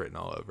stats written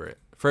all over it.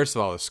 First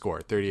of all, the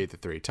score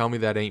 38-3. Tell me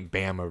that ain't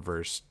Bama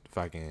versus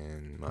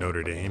fucking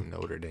Notre Dame.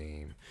 Notre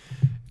Dame.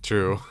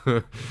 True.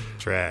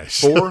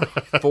 Trash.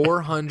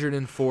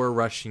 404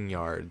 rushing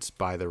yards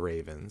by the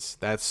Ravens.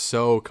 That's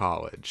so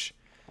college.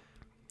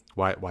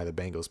 Why the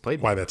Bengals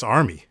played? Why that's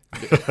Army.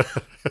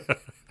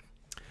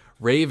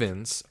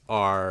 Ravens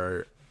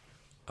are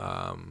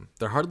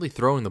they're hardly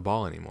throwing the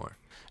ball anymore.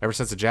 Ever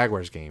since the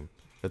Jaguars game.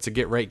 That's a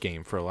get-right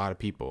game for a lot of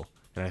people,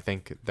 and I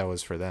think that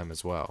was for them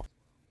as well.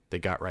 They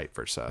got right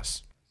versus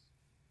us.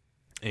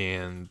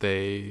 And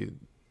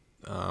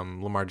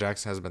Lamar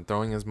Jackson hasn't been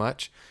throwing as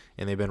much,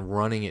 and they've been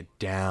running it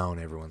down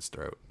everyone's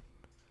throat.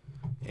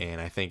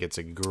 And I think it's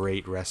a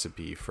great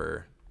recipe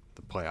for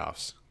the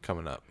playoffs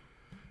coming up.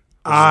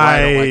 I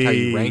don't like how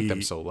you rank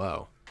them so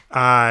low.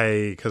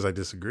 Because I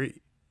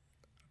disagree.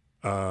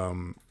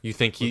 You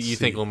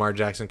think Lamar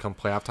Jackson come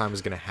playoff time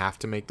is going to have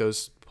to make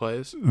those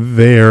plays?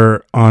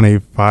 They're on a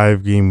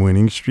 5-game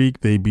winning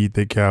streak. They beat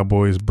the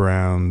Cowboys,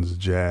 Browns,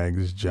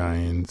 Jags,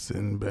 Giants,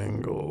 and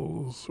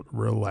Bengals.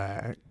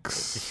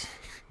 Relax.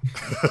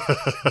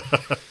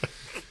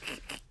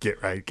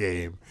 Get right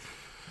game.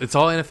 It's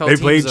all NFL They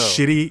teams, played though.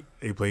 shitty.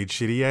 They played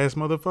shitty ass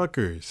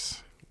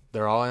motherfuckers.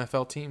 They're all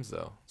NFL teams,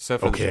 though.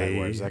 Except for the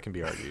Jaguars. That can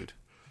be argued.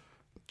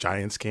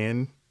 Giants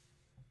can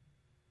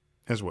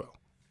as well.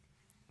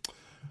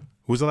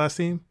 Who's the last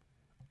team?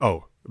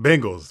 Oh,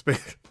 Bengals.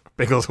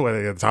 Bengals went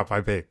in the top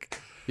 5 pick.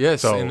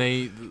 Yes, and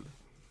they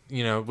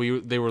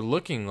were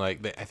looking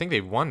like I think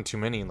they won too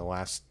many in the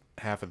last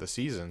half of the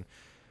season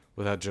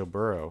without Joe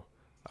Burrow.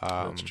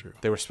 That's true.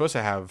 They were supposed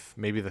to have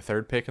maybe the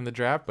 3rd pick in the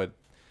draft, but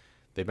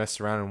they messed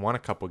around and won a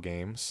couple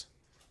games.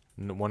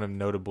 One of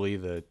notably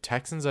the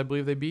Texans, I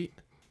believe they beat.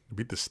 They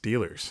beat the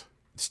Steelers.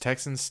 It's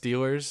Texans,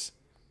 Steelers.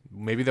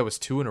 Maybe that was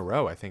 2 in a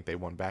row. I think they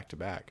won back to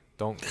back.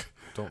 Don't.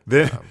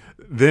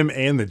 Them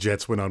and the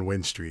Jets went on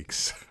win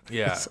streaks.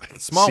 Yeah, Like,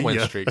 small win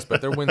streaks, but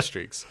they're win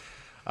streaks.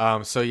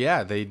 So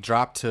yeah, they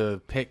dropped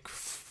to pick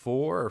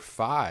 4 or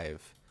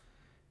 5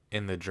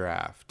 in the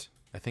draft.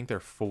 I think they're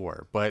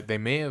 4, but they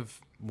may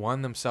have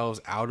won themselves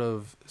out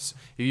of.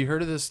 Have you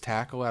heard of this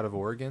tackle out of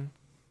Oregon,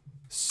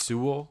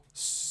 Sewell?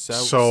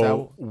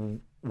 So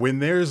when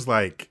there's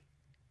like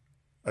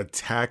a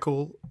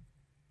tackle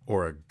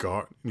or a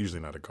guard,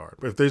 usually not a guard,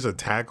 but if there's a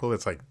tackle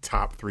that's like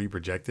top 3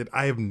 projected,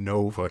 I have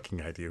no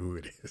fucking idea who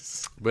it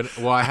is. But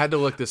I had to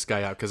look this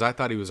guy up because I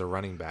thought he was a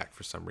running back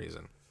for some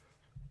reason.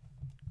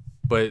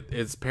 But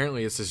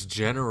apparently it's this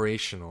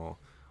generational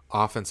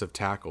offensive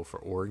tackle for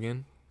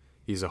Oregon.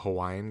 He's a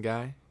Hawaiian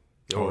guy,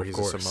 or he's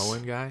a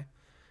Samoan guy.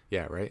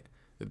 Yeah, right.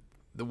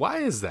 Why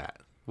is that?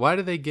 Why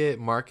do they get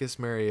Marcus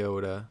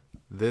Mariota,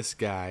 this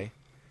guy,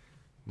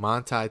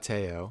 Manti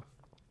Te'o?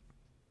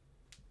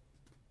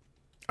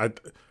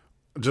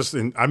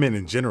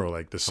 In general,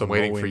 like the Samoan.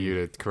 I'm waiting for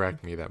you to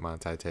correct me that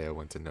Manti Te'o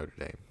went to Notre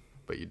Dame,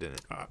 but you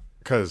didn't.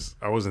 Because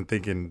I wasn't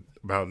thinking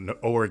about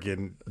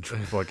Oregon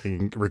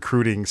fucking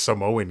recruiting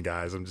Samoan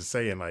guys. I'm just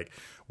saying, like,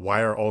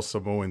 why are all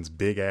Samoans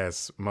big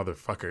ass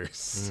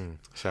motherfuckers?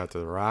 Shout out to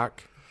The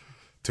Rock.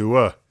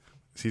 Tua,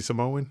 is he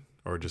Samoan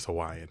or just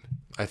Hawaiian?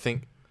 I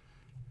think.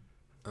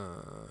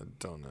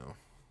 Don't know.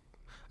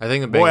 I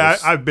think the Boy,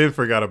 Bengals. I've been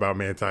forgot about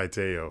Manti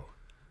Te'o.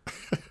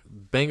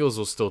 Bengals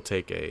will still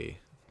take a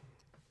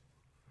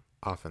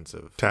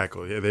offensive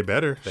Tackle. Yeah, they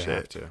better. They Shit.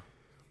 have to.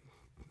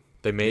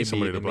 They may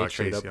somebody to block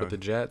trade Chase up Young. with the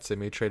Jets. They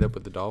may trade up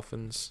with the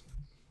Dolphins.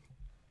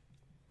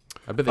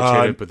 I bet they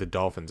trade up with the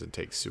Dolphins and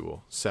take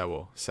Sewell.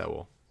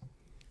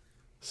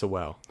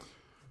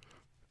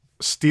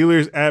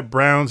 Steelers at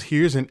Browns.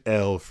 Here's an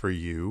L for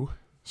you.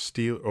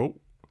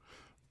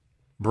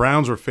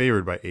 Browns were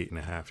favored by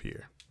 8.5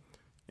 here,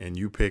 and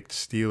you picked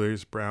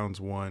Steelers. Browns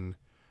won.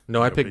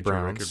 No, I picked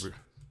Browns.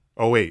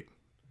 Oh wait,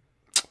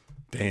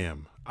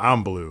 damn,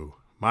 I'm blue.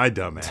 My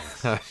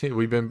dumbass.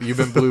 You've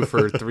been blue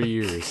for 3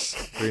 years,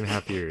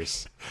 3.5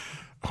 years.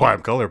 Oh,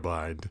 I'm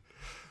colorblind.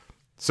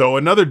 So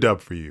another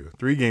dub for you.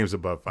 3 games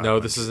above 500. No,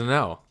 this is an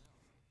L.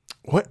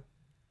 What?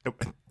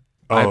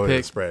 I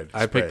picked spread.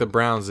 I picked the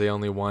Browns. I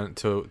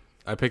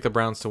picked the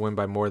Browns to win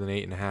by more than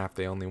 8.5.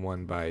 They only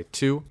won by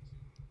 2,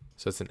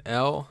 so it's an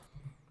L.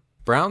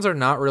 Browns are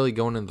not really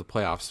going into the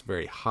playoffs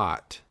very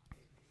hot.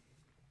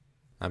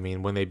 I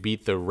mean, when they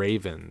beat the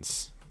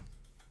Ravens,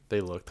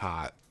 they looked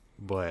hot.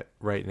 But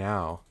right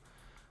now,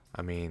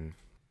 I mean,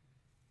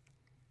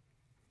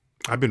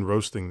 I've been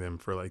roasting them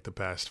for like the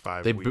past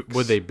 5 weeks.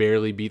 Would they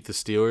barely beat the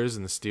Steelers?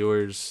 And the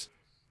Steelers,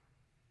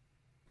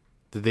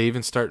 did they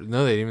even start?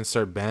 No, they didn't even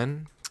start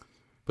Ben.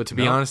 But to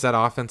be honest, that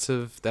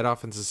offensive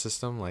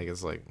system, like,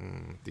 is like,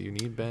 do you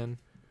need Ben?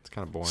 It's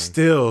kind of boring.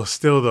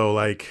 Still though,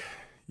 like,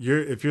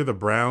 if you're the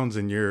Browns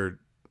and you're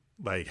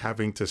like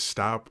having to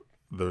stop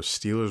the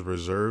Steelers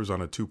reserves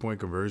on a 2-point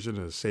conversion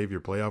to save your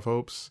playoff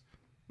hopes,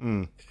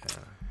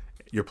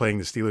 you're playing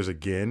the Steelers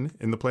again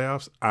in the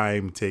playoffs.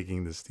 I'm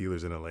taking the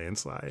Steelers in a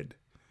landslide.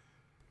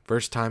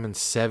 First time in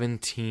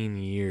 17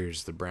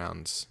 years the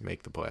Browns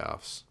make the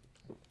playoffs.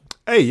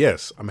 Hey,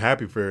 yes, I'm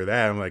happy for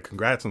that. I'm like,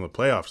 congrats on the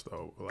playoffs,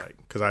 though. Like,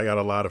 because I got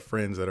a lot of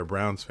friends that are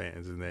Browns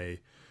fans, and they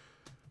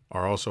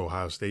are also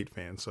Ohio State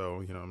fans. So,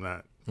 I'm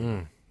not.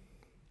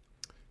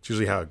 It's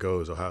usually how it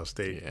goes. Ohio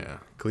State,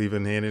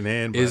 Cleveland, hand in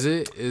hand.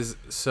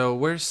 So?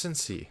 Where's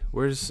Cincy?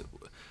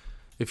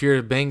 If you're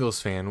a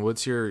Bengals fan,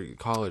 what's your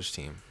college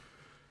team?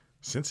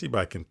 Cincy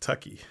by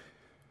Kentucky.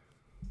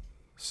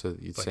 So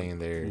you're saying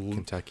they're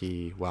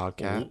Kentucky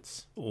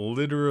Wildcats?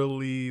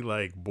 Literally,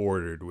 like,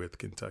 bordered with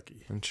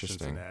Kentucky. Interesting.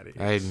 Cincinnati.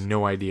 I had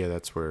no idea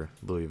that's where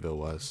Louisville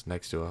was,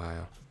 next to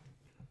Ohio.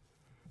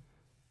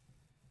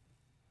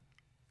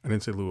 I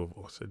didn't say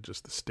Louisville. I said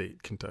just the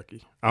state,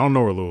 Kentucky. I don't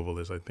know where Louisville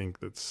is. I think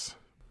that's...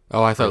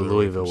 Oh, I thought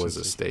Louisville was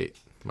a state.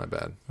 My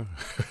bad.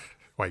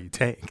 Why you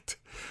tanked?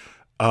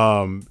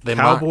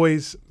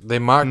 Cowboys... They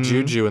mocked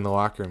Juju in the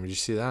locker room. Did you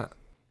see that?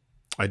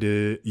 I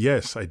did.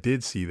 Yes, I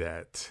did see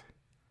that.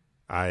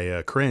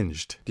 I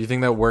cringed. Do you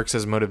think that works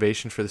as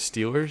motivation for the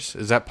Steelers?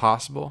 Is that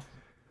possible?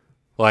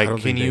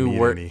 Like, can you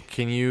work?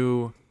 Can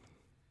you?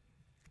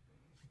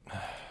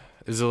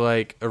 Is it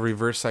like a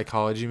reverse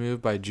psychology move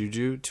by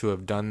Juju to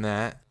have done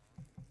that,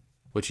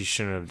 which he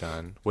shouldn't have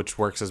done, which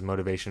works as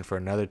motivation for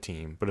another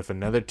team? But if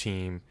another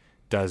team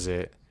does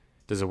it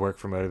work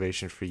for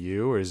motivation for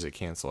you, or does it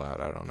cancel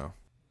out? I don't know.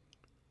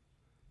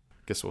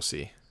 Guess we'll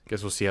see.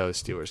 Guess we'll see how the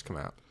Steelers come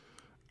out.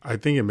 I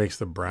think it makes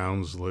the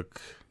Browns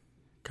look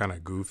kind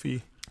of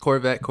goofy.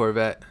 Corvette.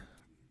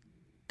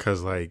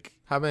 Because, like...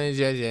 How many...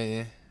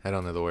 Yeah. I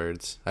don't know the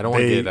words. I don't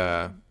want to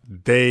get...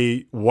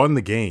 They won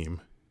the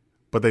game,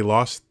 but they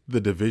lost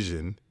the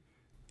division,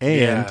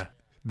 and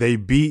they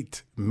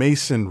beat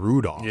Mason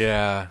Rudolph.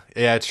 Yeah,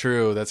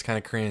 true. That's kind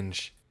of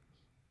cringe.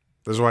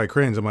 That's why I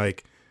cringe. I'm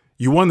like,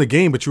 you won the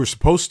game, but you were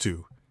supposed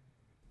to.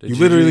 You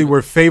literally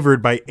were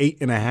favored by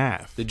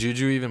 8.5. Did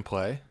Juju even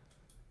play?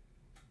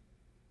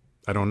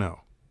 I don't know.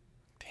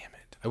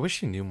 I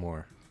wish you knew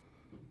more.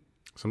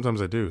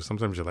 Sometimes I do.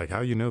 Sometimes you're like, how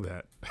you know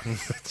that? It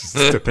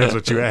just depends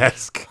what you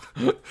ask.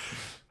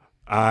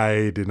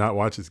 I did not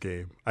watch this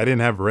game. I didn't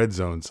have Red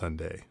Zone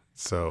Sunday,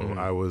 so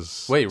I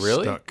was Wait,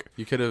 really? stuck.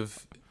 You could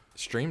have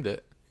streamed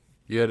it.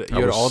 You had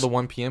all the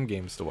 1 p.m.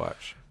 games to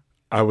watch.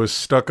 I was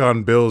stuck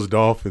on Bills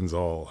Dolphins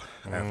all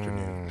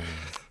afternoon.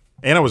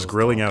 And I was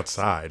grilling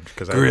outside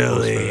because I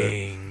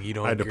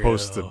had to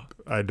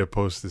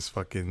post this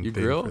fucking thing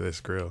for this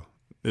grill.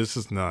 It's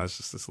just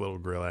this little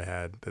grill I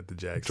had that the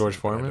Jags George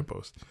Foreman had to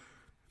post.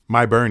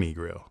 My Bernie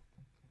grill.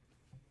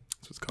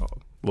 That's what it's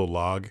called. Little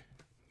log.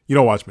 You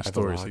don't watch my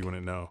stories, so you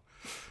wouldn't know.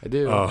 I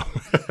do.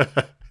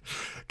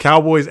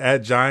 Cowboys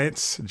at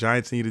Giants.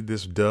 Giants needed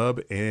this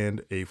dub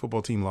and a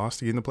football team lost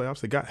to get in the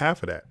playoffs. They got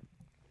half of that.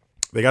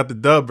 They got the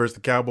dub versus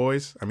the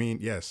Cowboys. I mean,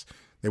 yes,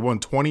 they won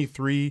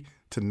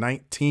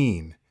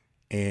 23-19,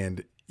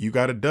 and you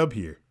got a dub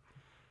here.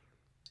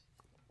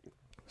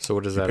 So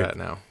what is that at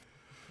now?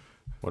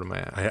 What am I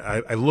at?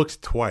 I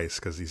looked twice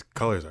because these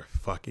colors are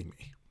fucking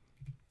me.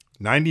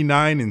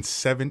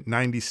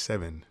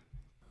 99-97.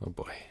 Oh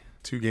boy,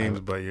 2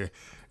 games, but you're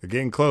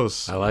getting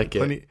close. I like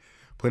it.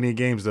 Plenty of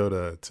games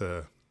though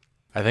to.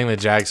 I think the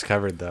Jags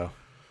covered though.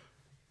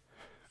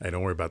 Hey,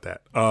 don't worry about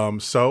that.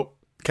 So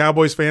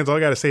Cowboys fans, all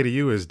I got to say to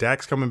you is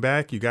Dak's coming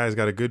back. You guys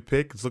got a good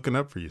pick. It's looking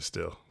up for you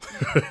still.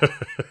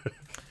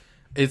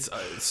 It's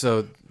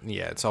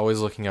always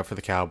looking up for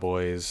the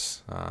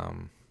Cowboys.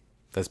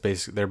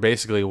 They're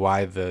basically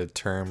why the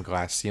term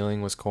glass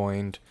ceiling was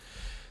coined.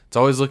 It's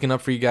always looking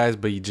up for you guys,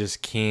 but you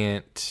just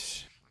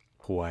can't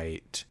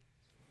quite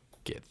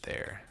get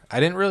there. I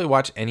didn't really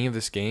watch any of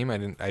this game. I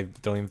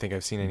don't even think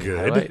I've seen any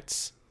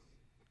highlights.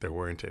 There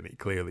weren't any,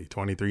 clearly.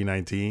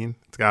 23-19.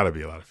 It's got to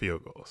be a lot of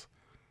field goals.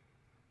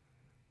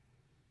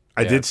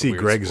 I did see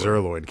Greg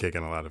Zerloin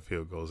kicking a lot of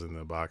field goals in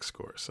the box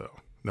score,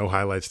 so no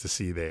highlights to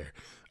see there.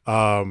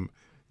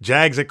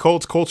 Jags at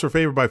Colts. Colts were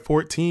favored by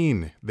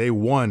 14. They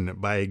won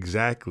by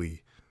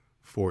exactly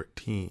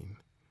 14.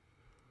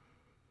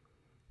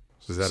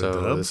 So is that a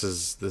dub? This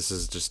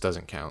is just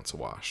doesn't count. It's a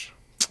wash.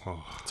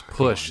 Oh, it's a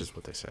push, is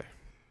what they say.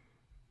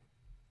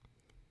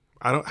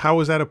 How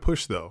is that a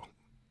push though?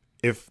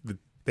 If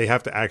they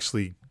have to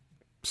actually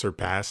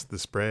surpass the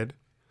spread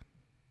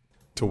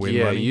to win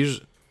money.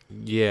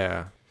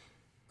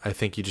 I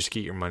think you just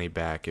get your money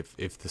back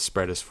if the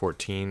spread is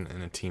 14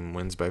 and a team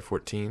wins by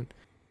 14.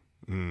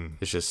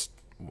 It's just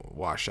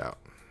washout.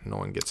 No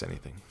one gets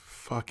anything.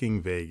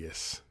 Fucking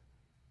Vegas.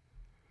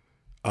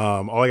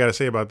 All I got to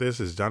say about this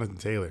is Jonathan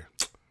Taylor.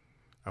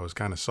 I was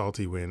kind of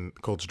salty when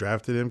Colts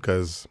drafted him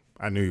because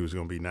I knew he was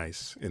going to be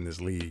nice in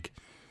this league.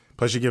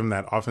 Plus, you give him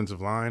that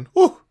offensive line.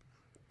 Woo!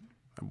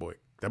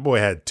 That boy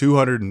had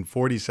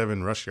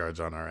 247 rush yards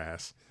on our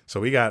ass. So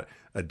we got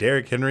a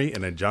Derrick Henry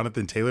and a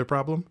Jonathan Taylor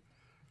problem.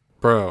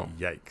 Bro.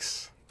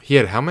 Yikes. He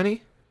had how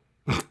many?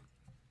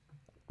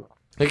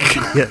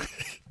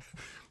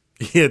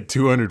 He had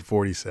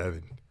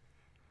 247.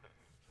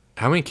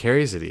 How many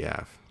carries did he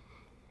have?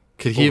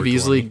 Could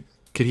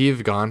he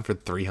have gone for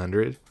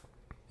 300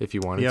 if he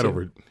wanted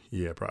to?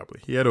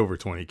 Probably. He had over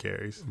 20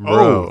 carries.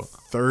 Bro.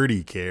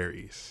 30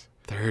 carries.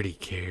 30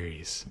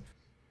 carries.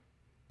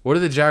 What are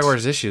the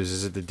Jaguars' issues?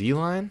 Is it the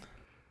D-line?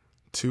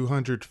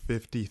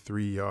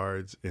 253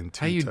 yards and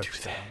 2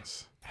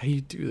 touchdowns. How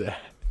you do that?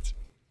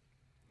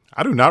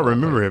 I do not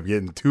remember him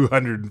getting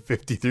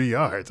 253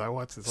 yards. I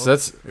watched this. So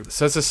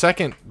that's the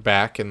second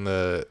back in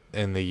the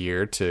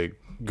year to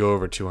go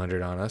over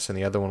 200 on us, and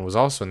the other one was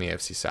also in the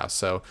AFC South.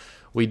 So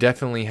we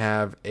definitely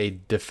have a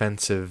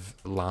defensive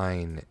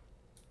line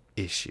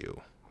issue.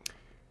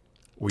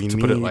 To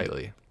put it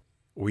lightly.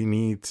 We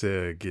need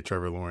to get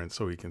Trevor Lawrence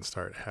so we can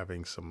start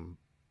having some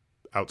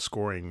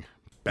outscoring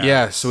bats.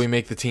 Yeah, so we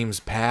make the teams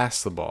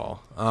pass the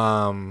ball.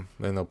 And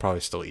they'll probably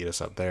still eat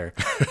us up there.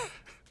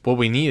 What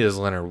we need is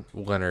Leonard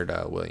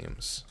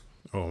Williams.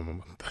 Oh, I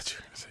thought you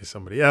were going to say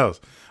somebody else.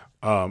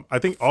 I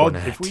think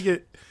if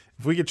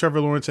we get Trevor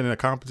Lawrence and a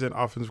competent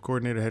offensive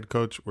coordinator, head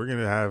coach, we're going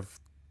to have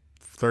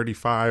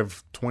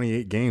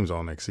 35-28 games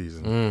all next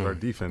season. Our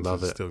defense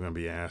is still going to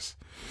be ass.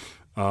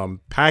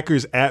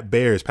 Packers at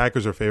Bears.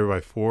 Packers are favored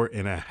by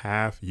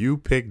 4.5. You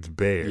picked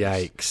Bears.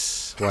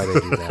 Yikes! Why did I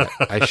do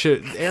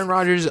that? Aaron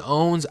Rodgers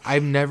owns. I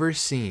don't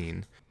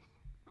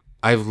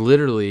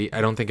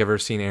think I've ever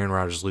seen Aaron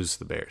Rodgers lose to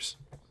the Bears,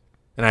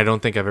 and I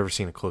don't think I've ever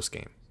seen a close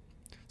game.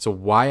 So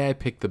why I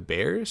picked the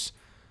Bears,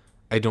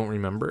 I don't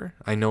remember.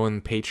 I know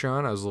in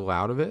Patreon I was a little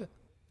out of it.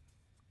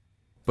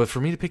 But for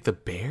me to pick the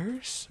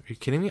Bears? Are you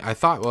kidding me? I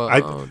thought,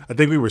 I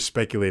think we were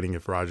speculating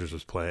if Rodgers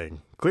was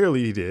playing.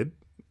 Clearly he did.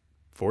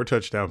 4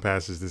 touchdown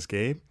passes this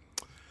game.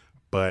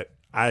 But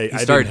he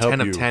started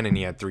 10 of 10 and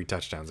he had 3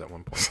 touchdowns at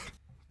one point.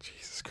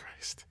 Jesus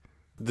Christ.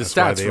 The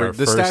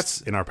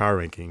stats in our power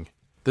ranking.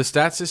 The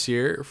stats this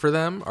year for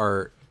them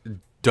are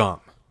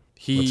dumb.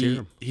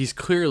 He's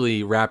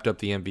clearly wrapped up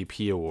the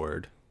MVP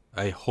award.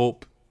 I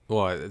hope.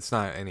 Well, it's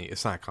not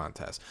a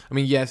contest. I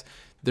mean, yes,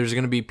 there's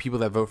going to be people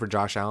that vote for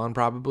Josh Allen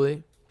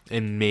probably,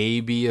 and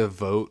maybe a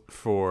vote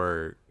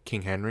for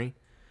King Henry.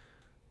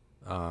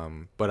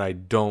 But I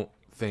don't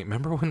think.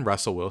 Remember when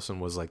Russell Wilson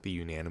was like the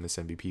unanimous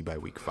MVP by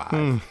week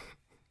 5?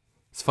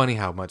 It's funny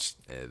how much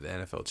the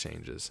NFL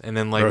changes. And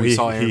then we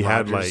saw Aaron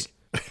Rodgers.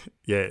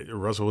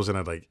 Russell Wilson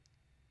had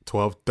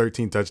 12,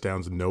 13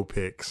 touchdowns, no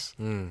picks.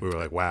 We were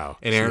like, wow.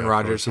 And Aaron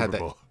Rodgers had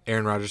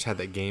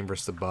that game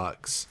versus the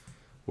Bucks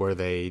where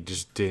they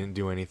just didn't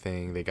do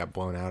anything. They got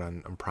blown out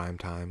on prime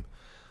time.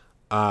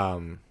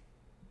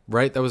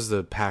 Right? That was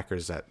the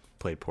Packers that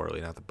played poorly,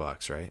 not the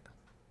Bucks, right?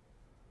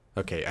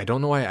 Okay, I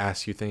don't know why I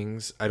ask you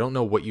things. I don't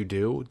know what you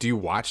do. Do you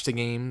watch the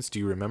games? Do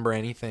you remember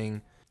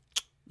anything?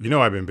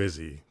 I've been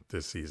busy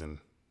this season.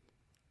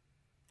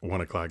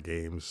 1:00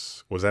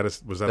 games. Was that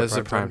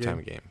a prime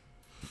time game?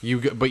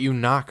 But you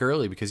knock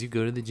early because you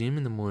go to the gym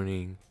in the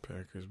morning.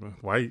 Packers,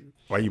 why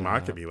you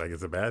mocking me like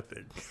it's a bad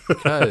thing?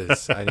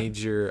 Because I need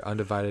your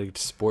undivided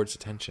sports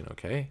attention.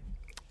 Okay.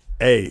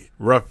 Hey,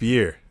 rough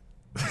year.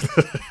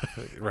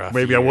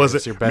 Maybe I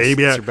wasn't. It's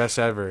your best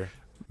ever.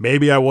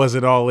 Maybe I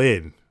wasn't all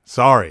in.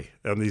 Sorry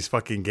on these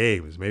fucking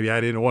games. Maybe I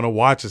didn't want to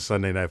watch a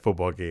Sunday night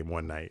football game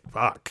one night.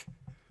 Fuck.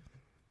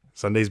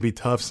 Sundays be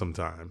tough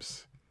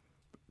sometimes.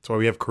 That's why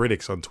we have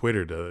critics on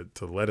Twitter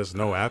to let us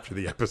know after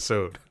the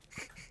episode.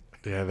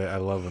 Yeah, I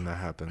love when that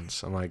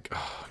happens. I'm like,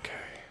 oh, okay,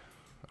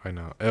 I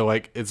know.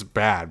 It's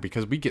bad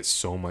because we get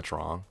so much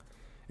wrong.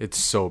 It's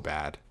so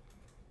bad.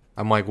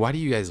 I'm like, why do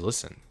you guys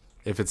listen?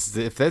 If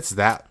that's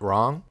that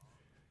wrong,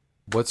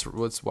 why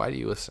do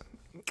you listen?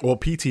 Well,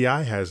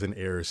 PTI has an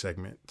error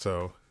segment,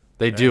 so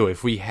they do.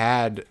 If we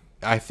had,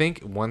 I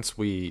think once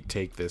we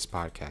take this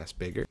podcast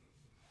bigger,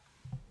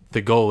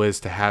 the goal is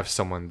to have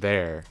someone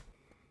there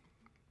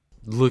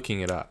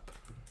looking it up.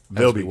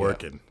 They'll be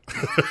working.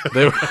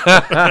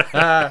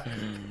 That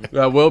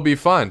will be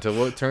fun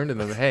to turn to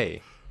them.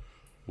 Hey,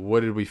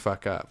 what did we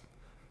fuck up?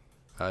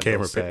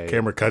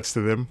 Camera cuts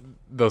to them.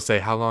 They'll say,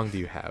 "How long do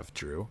you have,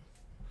 Drew?"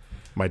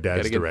 My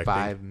dad's directing.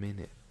 5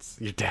 minutes.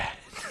 Your dad.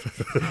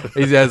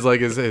 He has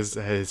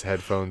his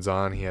headphones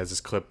on. He has his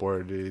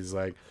clipboard. He's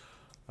like,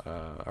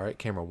 "All right,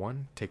 camera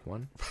 1, take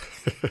 1.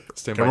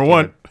 Camera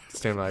 1.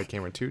 Stand by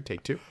camera 2,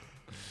 take 2."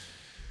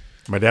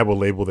 My dad will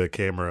label the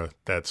camera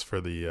that's for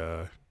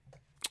the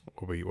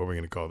what are we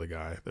going to call the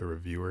guy? The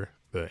reviewer,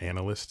 the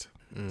analyst,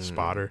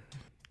 spotter,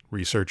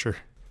 researcher.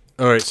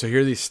 All right, so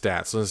here are these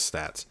stats. Listen to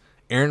stats.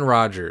 Aaron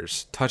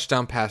Rodgers,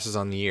 touchdown passes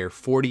on the year,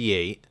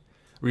 48.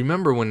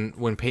 Remember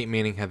when Peyton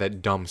Manning had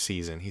that dumb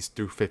season? He's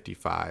threw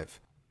 55.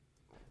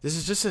 This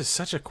is just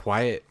such a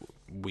quiet,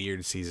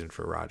 weird season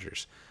for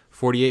Rodgers.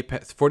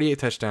 48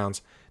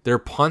 touchdowns. Their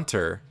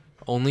punter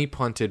only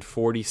punted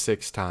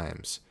 46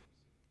 times.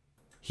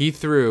 He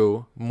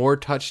threw more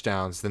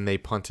touchdowns than they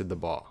punted the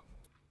ball.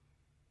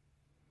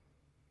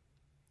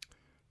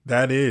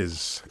 That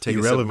is Take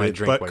irrelevant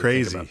but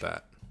crazy. About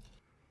that.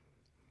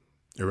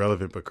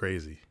 Irrelevant but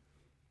crazy.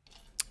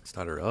 It's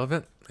not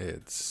irrelevant.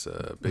 It's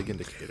a big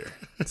indicator.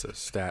 It's a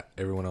stat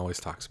everyone always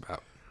talks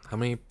about. How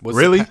many?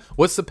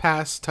 What's the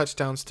pass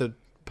touchdowns to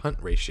punt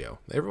ratio?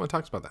 Everyone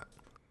talks about that.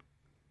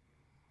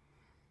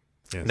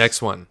 Yes.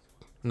 Next one,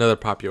 another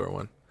popular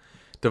one.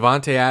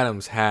 Davante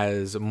Adams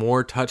has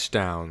more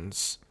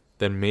touchdowns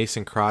than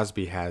Mason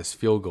Crosby has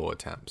field goal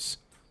attempts.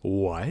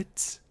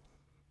 What?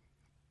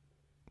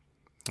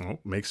 Oh,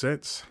 makes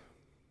sense.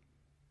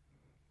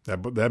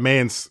 That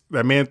man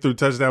threw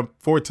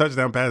 4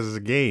 touchdown passes a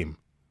game.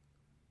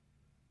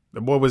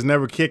 The boy was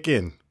never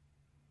kicking.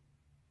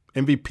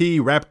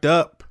 MVP wrapped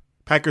up.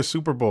 Packers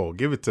Super Bowl.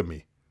 Give it to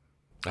me.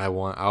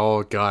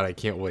 Oh God, I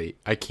can't wait.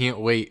 I can't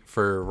wait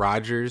for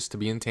Rodgers to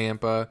be in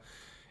Tampa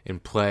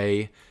and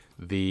play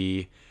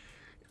the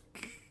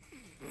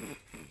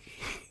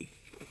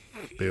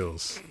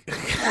Bills.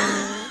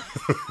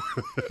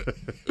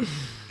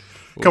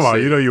 Come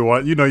on, you know you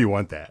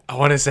want that. I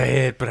want to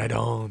say it, but I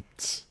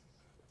don't.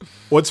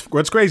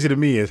 What's crazy to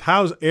me is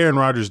how's Aaron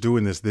Rodgers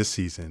doing this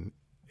season?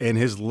 And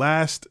his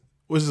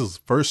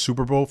first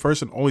Super Bowl,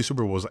 first and only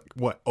Super Bowl was like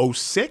what,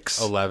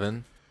 06?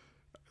 11.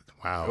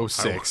 Wow.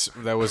 06.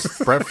 That was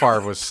Brett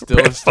Favre was still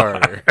a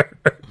starter.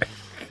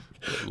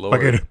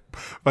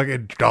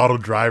 Fucking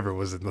Donald Driver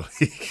was in the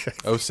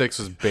league. 06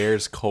 was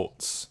Bears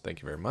Colts.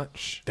 Thank you very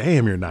much.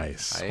 Damn, you're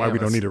nice. Why we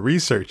don't need a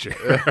researcher.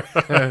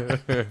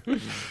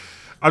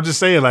 I'm just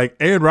saying, like,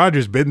 Aaron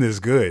Rodgers been this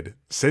good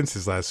since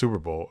his last Super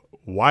Bowl.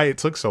 Why it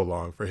took so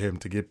long for him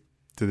to get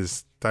to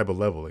this type of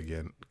level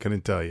again,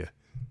 couldn't tell you.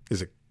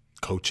 Is it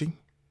coaching?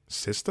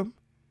 System?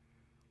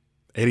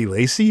 Eddie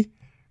Lacy?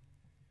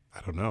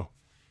 I don't know.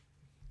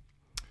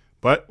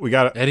 But we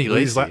got Eddie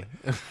Lacy.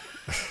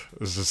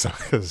 This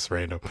is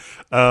random.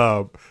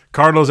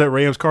 Cardinals at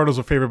Rams. Cardinals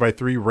are favored by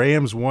 3.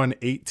 Rams won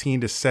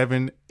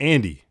 18-7.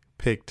 Andy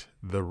picked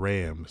the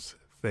Rams.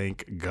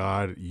 Thank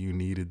God you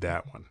needed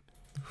that one.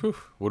 Whew.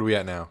 What are we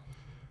at now?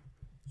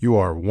 You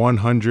are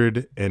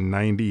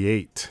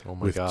 198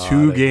 with God,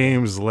 2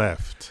 games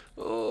left.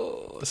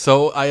 Oh,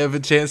 so I have a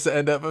chance to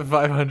end up at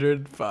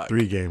 500. Fuck.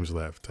 3 games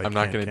left. I'm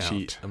not going to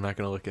cheat. I'm not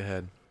going to look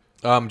ahead.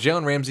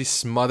 Jalen Ramsey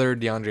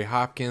smothered DeAndre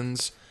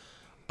Hopkins.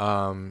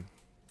 And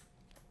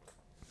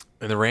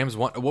the Rams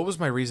won. What was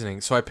my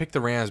reasoning? So I picked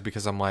the Rams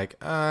because I'm like,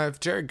 if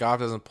Jared Goff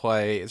doesn't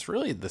play, it's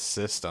really the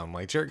system.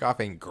 Like, Jared Goff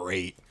ain't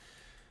great,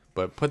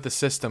 but put the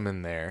system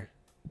in there.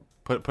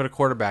 Put a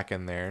quarterback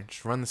in there.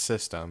 Just run the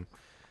system.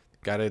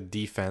 Got a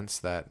defense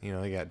that,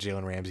 they got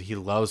Jalen Ramsey. He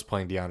loves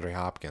playing DeAndre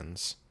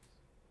Hopkins.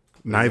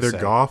 Neither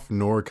Goff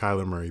nor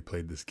Kyler Murray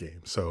played this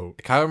game. So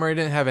Kyler Murray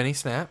didn't have any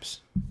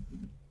snaps.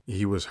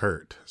 He was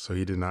hurt, so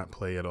he did not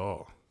play at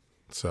all.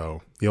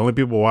 So the only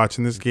people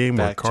watching this game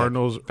were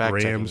Cardinals,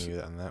 Rams,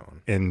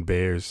 and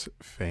Bears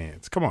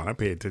fans. Come on, I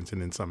pay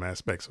attention in some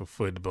aspects of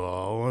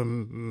football.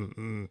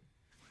 Man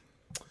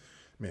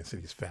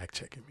City's fact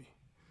checking me.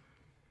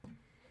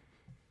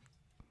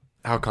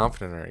 How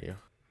confident are you?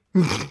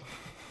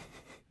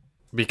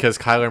 Because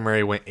Kyler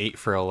Murray went 8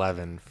 for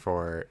 11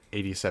 for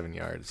 87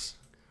 yards.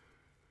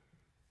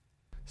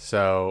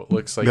 So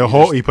looks like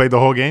he played the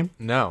whole game?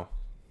 No.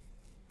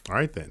 All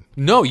right then.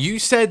 No, you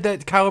said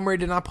that Kyler Murray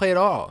did not play at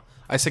all.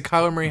 I said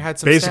Kyler Murray had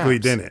some basically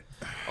snaps. Didn't.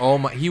 Oh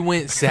my! He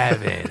went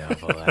 7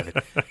 of 11.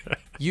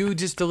 You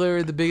just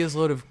delivered the biggest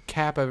load of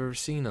cap I've ever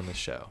seen on the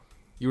show.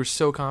 You were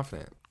so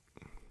confident.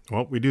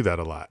 Well, we do that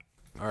a lot.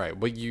 All right,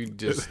 but you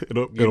just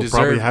it'll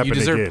probably happen you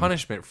deserve again.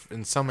 punishment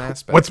in some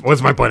aspects.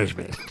 What's my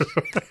punishment?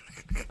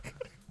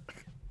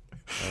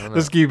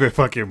 Let's keep it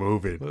fucking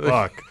moving.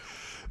 Fuck.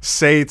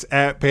 Saints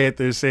at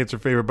Panthers. Saints are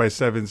favored by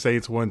 7.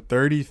 Saints won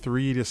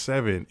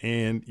 33-7,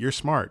 and you're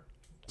smart.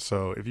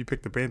 So if you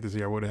picked the Panthers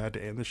here, I would have had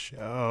to end the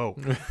show.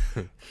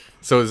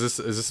 So is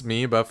this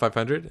me above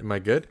 500? Am I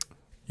good?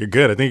 You're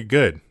good. I think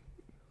you're good.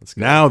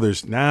 Now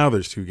there's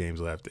 2 games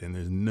left, and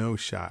there's no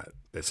shot.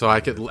 So I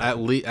could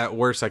at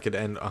worst I could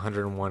end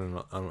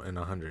 101 and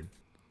 100.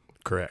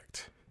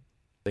 Correct.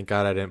 Thank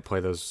God I didn't play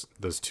those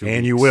 2. And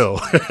weeks. You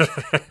will.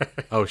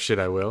 Oh shit,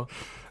 I will.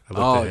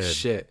 Ahead.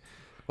 Shit.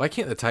 Why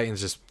can't the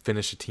Titans just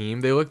finish a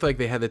team? They looked like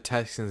they had the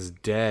Texans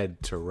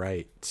dead to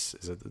rights.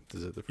 Is it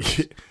the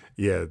first?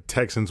 Yeah,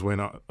 Texans win.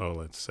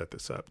 Let's set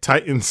this up.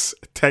 Texans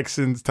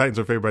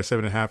are favored by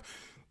 7.5.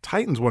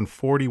 Titans won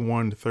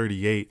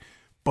 41-38,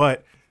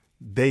 but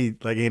they,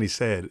 like Andy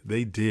said,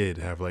 they did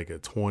have like a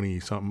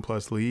 20-something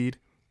plus lead.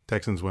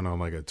 Texans went on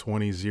like a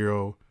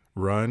 20-0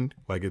 run,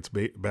 like it's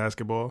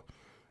basketball.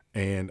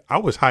 And I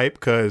was hyped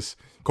because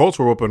Colts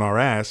were whooping our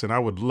ass, and I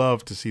would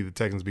love to see the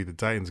Texans beat the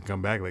Titans and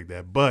come back like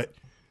that. But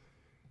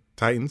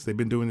Titans, they've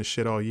been doing this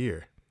shit all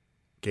year.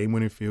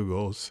 Game-winning field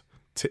goals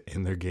to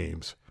end their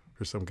games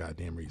for some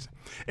goddamn reason.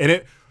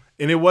 And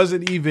And it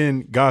wasn't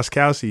even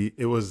Gostkowski.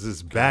 It was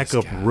this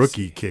backup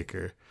rookie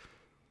kicker.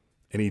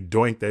 And he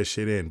doinked that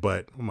shit in.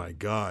 But, oh, my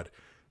God.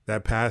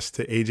 That pass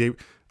to AJ.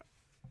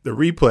 The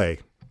replay.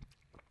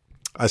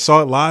 I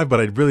saw it live, but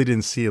I really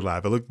didn't see it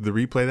live. I looked at the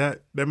replay.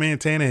 That man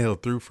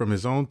Tannehill threw from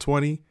his own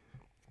 20,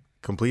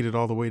 completed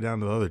all the way down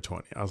to the other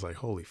 20. I was like,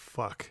 holy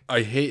fuck.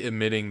 I hate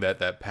admitting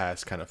that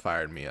pass kind of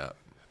fired me up.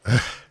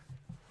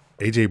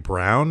 AJ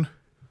Brown?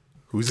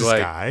 Who's this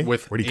guy?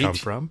 Where'd he come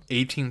from?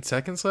 18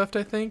 seconds left,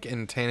 I think,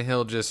 and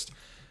Tannehill just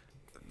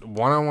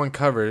one-on-one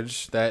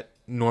coverage that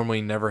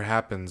normally never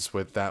happens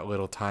with that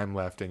little time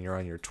left, and you're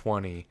on your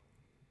 20,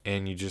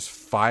 and you just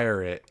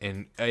fire it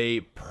in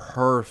a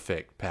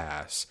perfect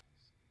pass.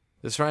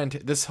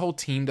 This whole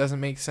team doesn't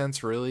make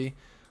sense, really.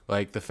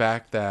 Like the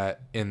fact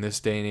that in this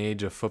day and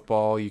age of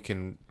football, you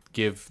can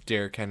give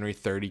Derrick Henry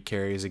 30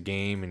 carries a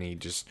game, and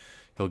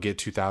he'll get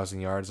 2,000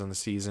 yards on the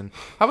season.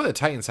 How about the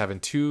Titans having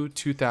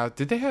 2,000?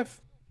 Did they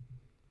have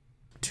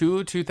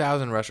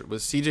 2,000 rushers?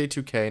 Was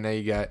CJ2K? Now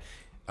you got.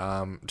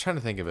 I'm trying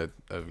to think of a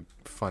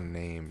fun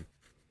name.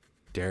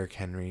 Derrick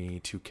Henry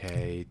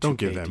 2K. Don't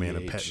give that man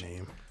a pet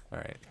name. All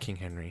right, King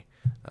Henry.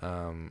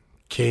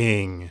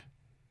 King.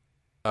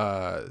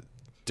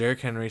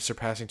 Derrick Henry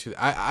surpassing 2.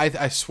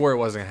 I swore it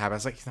wasn't gonna happen. I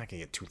was like, he's not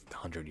gonna get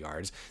 200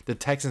 yards. The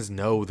Texans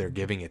know they're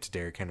giving it to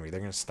Derrick Henry. They're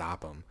gonna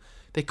stop him.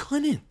 They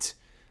couldn't.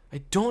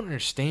 I don't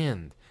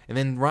understand. And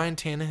then Ryan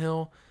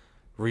Tannehill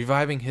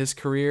reviving his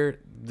career.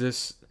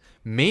 This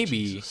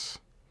maybe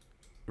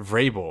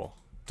Vrabel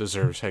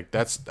deserves heck.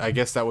 I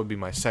guess that would be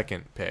my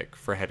second pick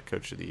for head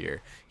coach of the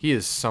year. He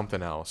is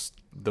something else.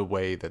 The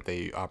way that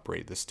they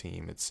operate this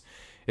team, it's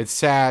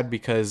sad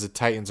because the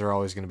Titans are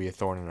always going to be a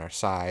thorn in our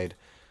side.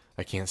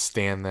 I can't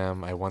stand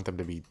them. I want them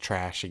to be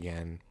trash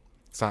again.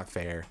 It's not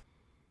fair.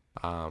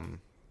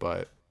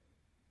 But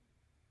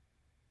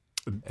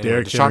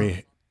Derrick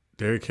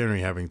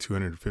Henry having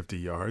 250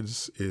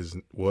 yards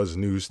was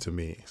news to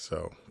me.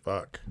 So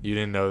fuck. You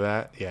didn't know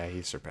that? Yeah,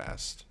 he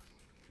surpassed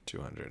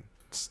 200.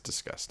 It's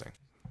disgusting.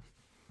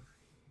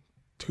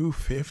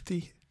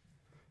 250?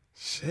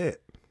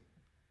 Shit.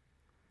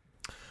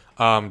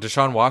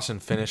 Deshaun Watson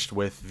finished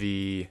with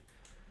the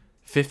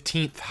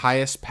 15th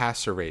highest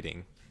passer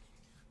rating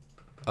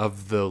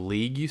of the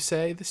league, you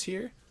say, this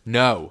year?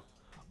 No.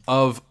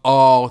 Of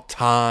all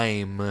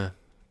time.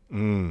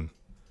 The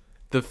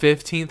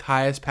 15th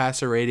highest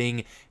passer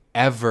rating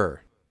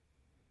ever.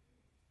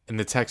 And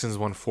the Texans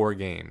won 4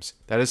 games.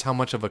 That is how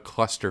much of a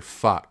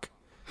clusterfuck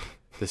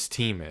this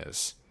team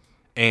is.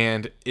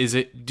 And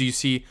do you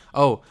see,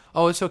 oh,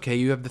 it's okay,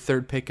 you have the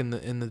 3rd pick in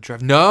the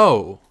draft.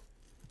 No.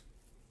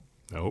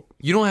 Nope.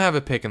 You don't have a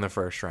pick in the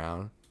first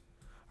round.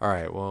 All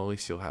right, well, at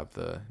least you'll have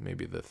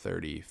maybe the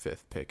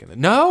 35th pick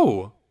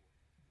No!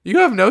 You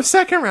have no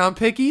second round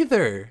pick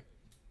either.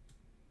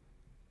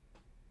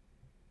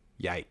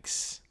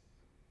 Yikes.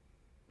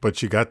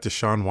 But you got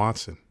Deshaun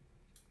Watson,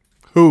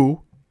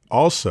 who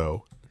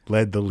also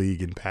led the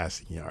league in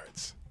passing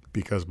yards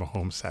because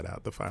Mahomes sat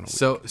out the final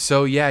week.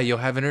 So yeah, you'll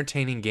have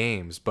entertaining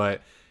games,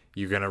 but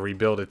you're going to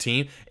rebuild a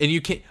team and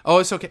you can't. Oh,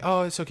 it's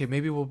okay.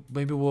 Maybe we'll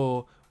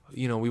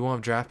we won't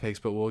have draft picks,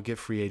 but we'll get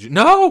free agent.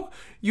 No,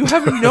 you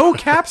have no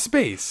cap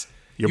space.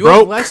 You broke.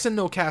 Have less than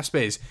no cap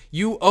space.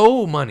 You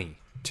owe money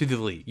to the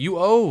league. You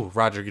owe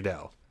Roger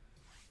Goodell.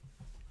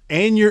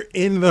 And you're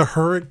in the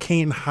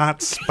hurricane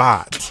hot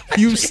spot.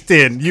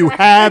 Houston, you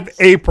have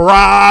a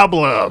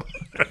problem.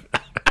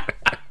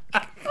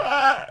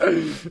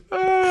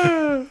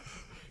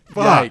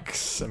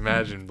 Yikes.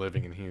 Imagine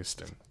living in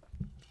Houston.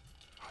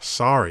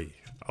 Sorry.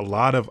 A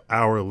lot of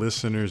our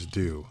listeners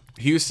do.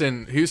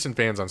 Houston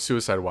fans on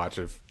suicide watch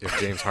if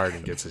James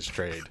Harden gets his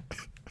trade.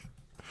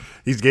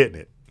 He's getting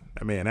it.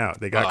 That man out.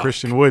 They got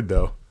Christian Wood,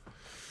 though.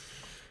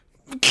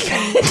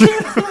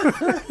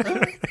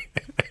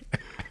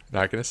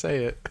 Not going to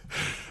say it,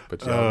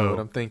 but y'all know what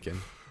I'm thinking.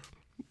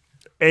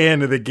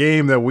 And the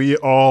game that we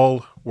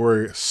all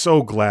were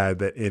so glad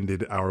that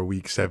ended our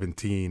Week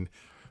 17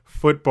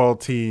 football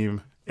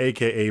team,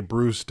 a.k.a.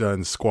 Bruce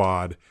Dunn's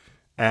squad,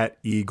 at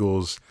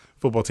Eagles.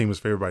 Football team was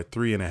favored by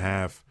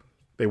 3.5.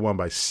 They won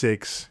by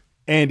 6.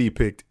 Andy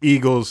picked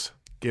Eagles.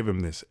 Give him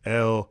this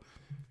L.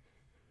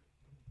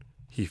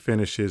 He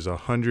finishes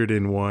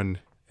 101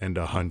 and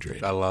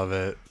 100. I love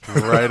it.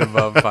 Right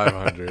above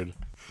 500.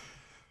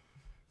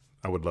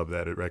 I would love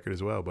that at record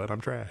as well, but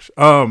I'm trash.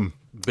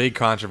 Big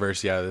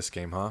controversy out of this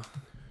game, huh?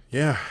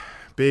 Yeah,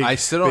 big. I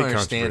still don't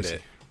understand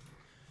it.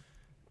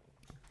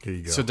 Here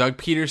you go. So Doug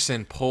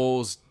Peterson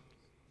pulls.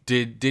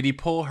 Did he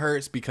pull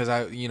Hurts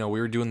because we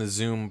were doing the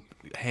Zoom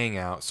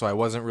hangout, so I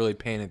wasn't really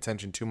paying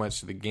attention too much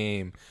to the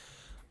game.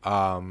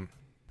 I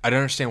don't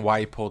understand why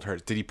he pulled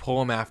Hurts. Did he pull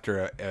him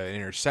after an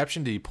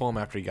interception? Did he pull him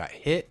after he got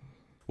hit?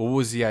 What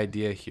was the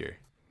idea here,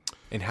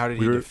 and how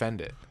did he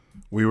defend it?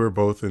 We were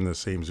both in the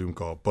same Zoom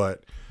call,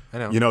 but. I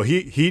know.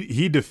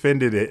 He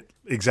defended it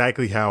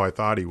exactly how I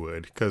thought he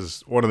would,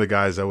 because one of the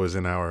guys that was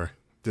in our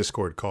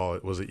Discord call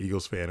was an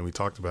Eagles fan, and we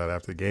talked about it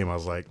after the game. I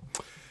was like,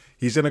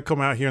 he's going to come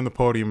out here on the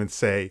podium and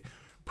say,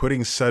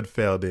 putting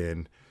Sudfeld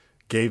in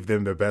gave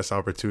them the best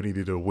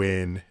opportunity to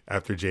win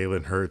after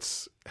Jalen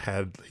Hurts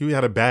had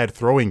a bad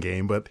throwing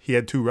game, but he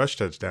had 2 rush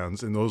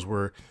touchdowns, and those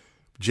were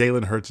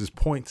Jalen Hurts'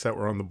 points that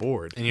were on the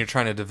board. And you're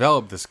trying to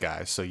develop this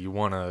guy, so you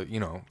want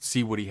to,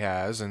 see what he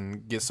has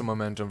and get some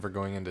momentum for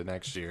going into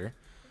next year.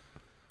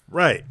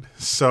 Right.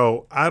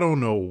 So I don't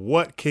know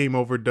what came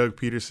over Doug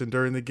Peterson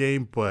during the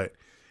game, but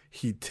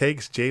he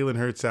takes Jalen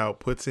Hurts out,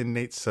 puts in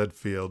Nate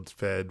Sudfeld,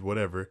 fed,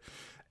 whatever,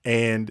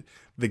 and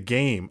the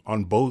game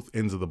on both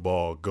ends of the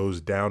ball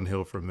goes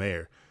downhill from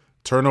there.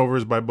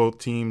 Turnovers by both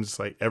teams,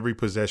 like every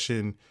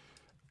possession.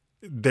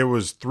 There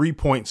was 3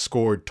 points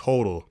scored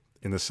total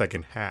in the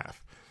second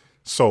half.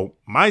 So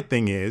my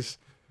thing is,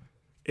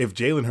 if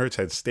Jalen Hurts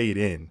had stayed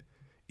in,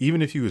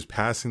 even if he was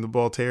passing the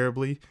ball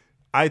terribly,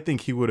 I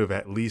think he would have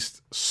at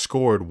least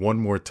scored 1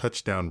 more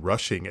touchdown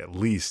rushing at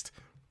least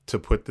to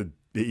put the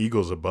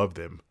Eagles above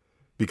them,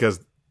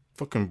 because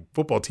fucking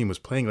football team was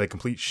playing like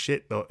complete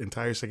shit the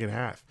entire second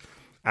half.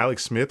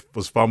 Alex Smith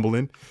was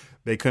fumbling.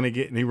 They couldn't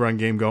get any run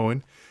game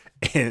going,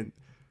 and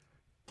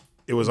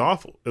it was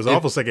awful. It was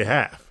awful second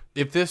half.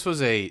 If this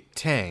was a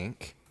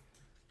tank,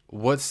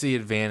 what's the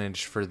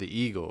advantage for the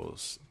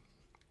Eagles?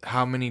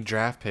 How many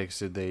draft picks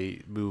did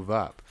they move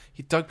up?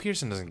 Doug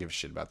Pearson doesn't give a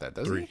shit about that,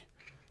 does he?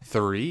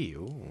 3.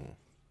 Ooh.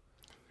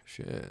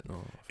 Shit.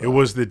 Oh, it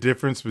was the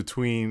difference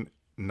between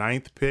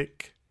 9th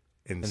pick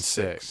and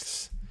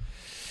 6th.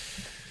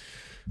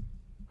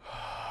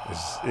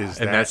 Is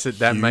and that that's it.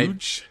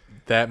 huge?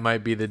 That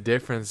might be the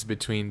difference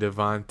between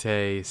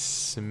Devontae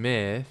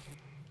Smith,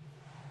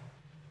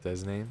 is that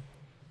his name?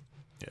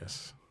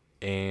 Yes.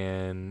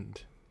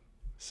 And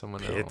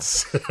someone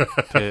Pitts.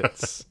 else.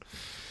 Pitts.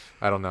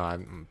 I don't know.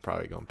 I'm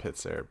probably going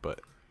Pitts there,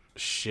 but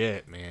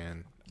shit,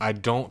 man. I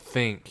don't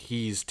think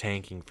he's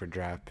tanking for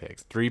draft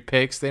picks. 3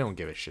 picks, they don't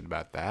give a shit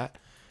about that.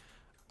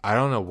 I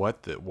don't know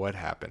what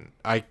happened.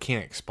 I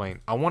can't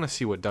explain. I want to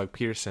see what Doug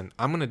Peterson.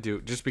 I'm gonna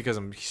do, just because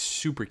I'm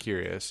super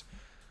curious.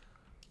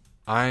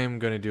 I am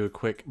gonna do a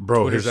quick.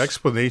 His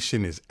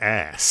explanation is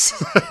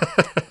ass.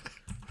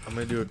 I'm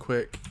gonna do a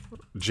quick.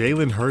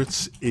 Jalen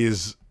Hurts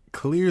is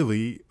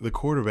clearly the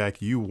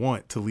quarterback you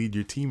want to lead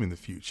your team in the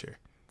future.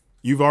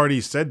 You've already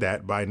said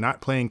that by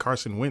not playing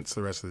Carson Wentz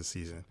the rest of the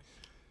season.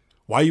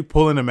 Why are you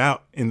pulling him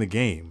out in the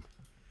game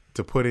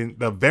to put in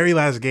the very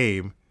last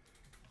game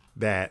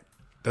that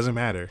doesn't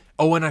matter?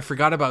 Oh, and I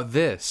forgot about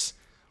this.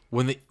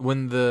 When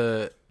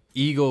the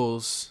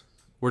Eagles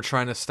were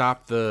trying to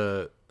stop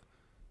the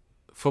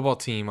football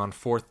team on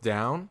 4th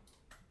down,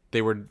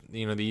 they were,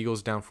 the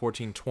Eagles down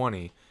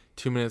 14-20,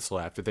 2 minutes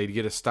left. If they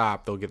get a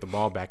stop, they'll get the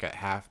ball back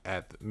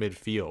at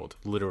midfield,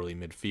 literally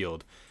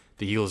midfield.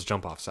 The Eagles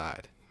jump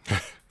offside.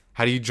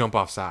 How do you jump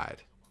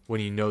offside when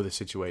you know the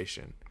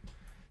situation?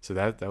 So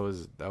that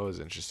was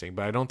interesting,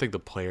 but I don't think the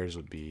players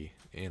would be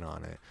in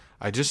on it.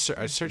 I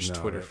searched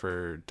Twitter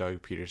for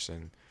Doug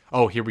Peterson.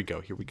 Oh, here we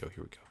go.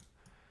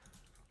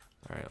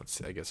 All right, let's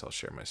see. I guess I'll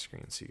share my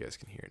screen so you guys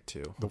can hear it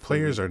too. The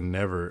players are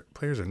never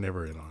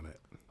in on it.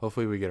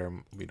 Hopefully we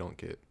don't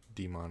get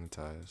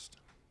demonetized.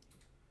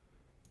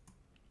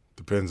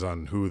 Depends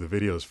on who the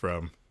video's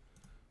from.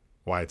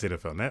 Why it's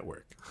NFL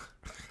Network.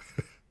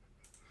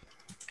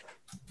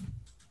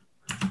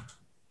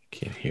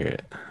 Can't hear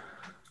it.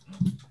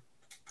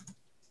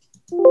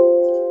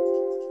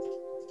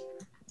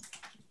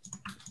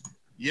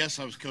 Yes,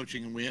 I was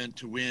coaching and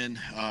to win.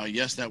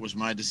 Yes, that was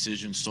my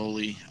decision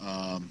solely.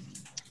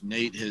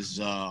 Nate has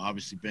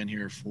obviously been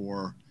here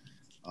for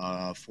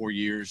 4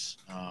 years,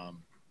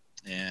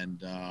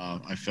 and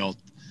I felt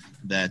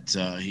that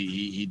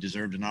he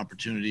deserved an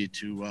opportunity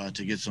to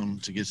get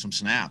some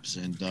snaps.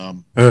 And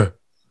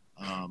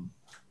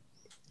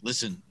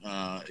listen,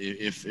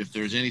 if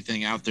there's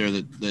anything out there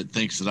that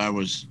thinks that I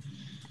was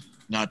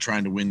not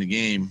trying to win the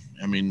game,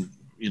 I mean,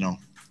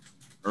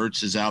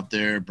 Ertz is out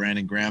there,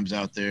 Brandon Graham's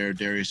out there,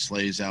 Darius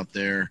Slay's out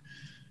there.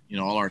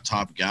 All our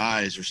top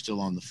guys are still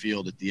on the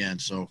field at the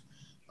end. So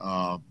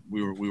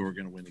we were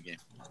going to win the game.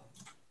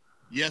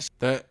 Yes.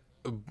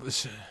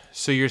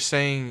 So you're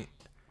saying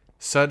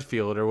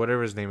Sudfeld or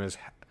whatever his name is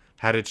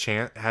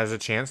has a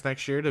chance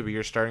next year to be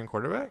your starting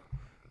quarterback?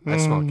 I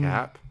smell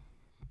cap.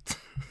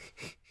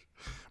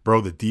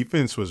 Bro, the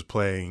defense was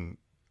playing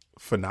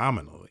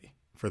phenomenally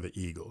for the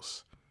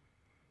Eagles.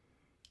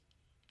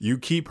 You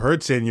keep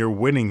Hurts in, you're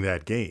winning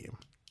that game.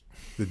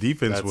 The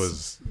defense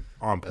was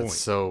on point. That's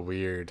so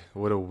weird.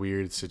 What a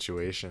weird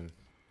situation.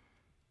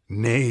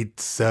 Nate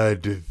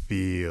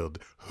Sudfeld,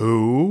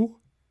 who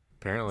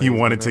apparently he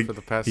wanted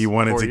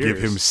to give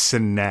him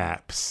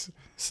snaps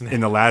in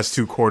the last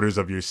 2 quarters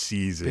of your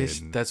season.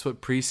 Bitch, that's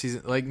what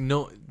preseason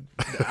no.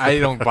 I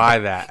don't buy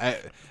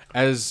that.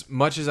 As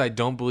much as I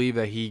don't believe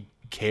that he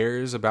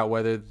cares about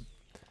whether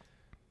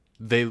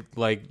they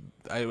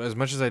as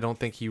much as I don't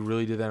think he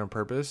really did that on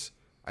purpose.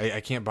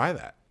 I can't buy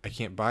that. I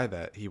can't buy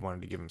that he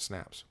wanted to give him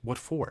snaps. What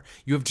for?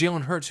 You have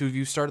Jalen Hurts, who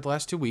you started the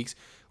last 3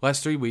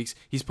 weeks.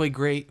 He's played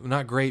great.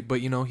 Not great, but,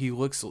 he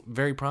looks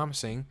very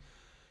promising.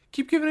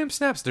 Keep giving him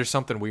snaps. There's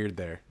something weird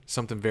there.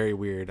 Something very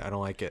weird. I don't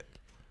like it.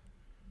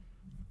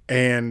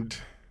 And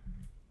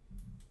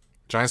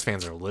Giants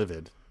fans are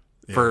livid.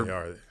 For they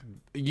are.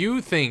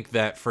 You think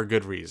that for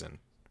good reason.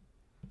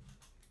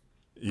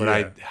 But Yeah.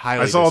 I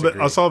highly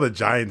I saw the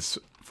Giants,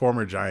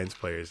 former Giants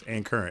players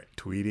and current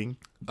tweeting.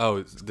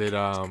 Oh, did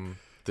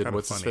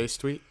what's his funny. face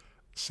tweet?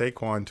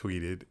 Saquon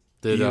tweeted.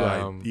 Did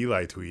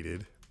Eli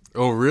tweeted.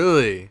 Oh,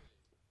 really?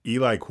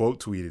 Eli quote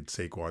tweeted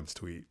Saquon's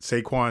tweet.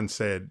 Saquon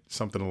said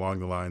something along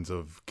the lines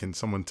of, "Can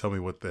someone tell me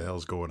what the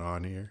hell's going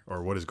on here,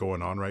 or what is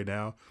going on right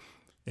now?"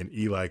 And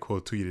Eli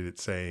quote tweeted it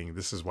saying,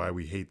 "This is why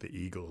we hate the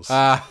Eagles."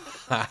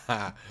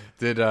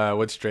 Did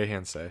what's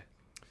Strahan say?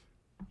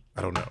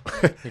 I don't know.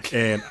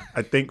 And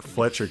I think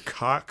Fletcher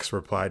Cox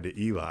replied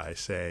to Eli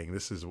saying,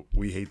 "This is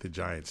we hate the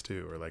Giants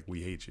too," or like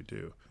we hate you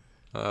too.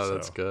 Oh,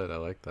 that's good. I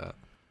like that.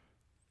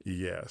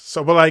 Yeah.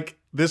 So, but like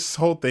this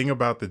whole thing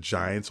about the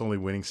Giants only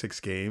winning 6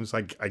 games,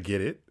 like I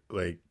get it.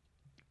 Like,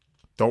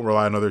 don't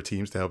rely on other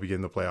teams to help you get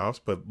in the playoffs,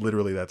 but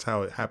literally that's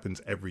how it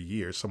happens every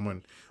year.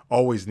 Someone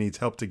always needs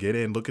help to get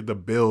in. Look at the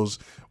Bills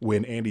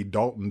when Andy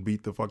Dalton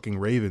beat the fucking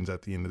Ravens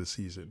at the end of the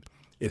season.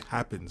 It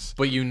happens.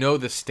 But you know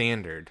the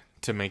standard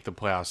to make the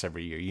playoffs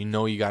every year. You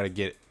know you got to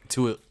get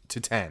to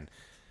 10.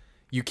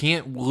 You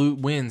can't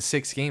win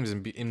 6 games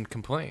and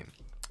complain.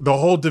 The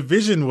whole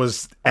division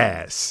was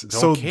ass.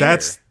 Don't care.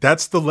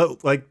 That's the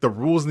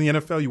rules in the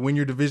NFL. You win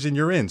your division,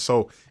 you're in.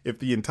 So if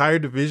the entire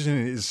division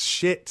is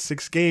shit,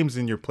 6 games,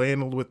 and you're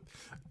playing with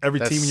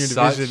every team in your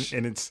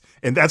division,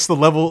 and that's the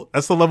level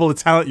of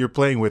talent you're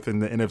playing with in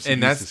the NFC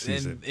and East this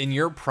season. And in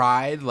your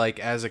pride, like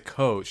as a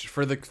coach,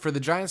 for the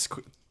Giants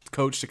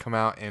coach to come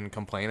out and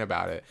complain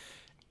about it.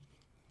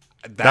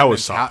 That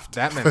was soft.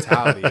 That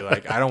mentality,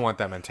 like I don't want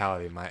that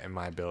mentality in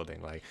my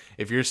building. Like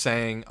if you're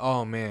saying,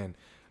 "Oh man,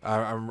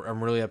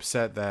 I'm really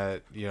upset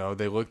that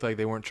they looked like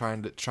they weren't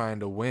trying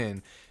to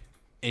win,"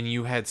 and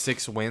you had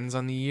 6 wins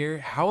on the year,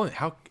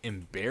 how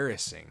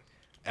embarrassing!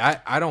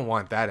 I don't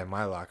want that in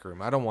my locker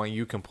room. I don't want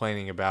you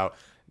complaining about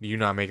you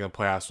not making the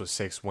playoffs with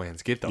 6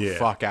 wins. Get the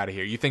fuck out of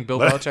here. You think Bill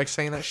Belichick's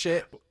saying that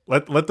shit?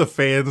 Let the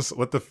podcast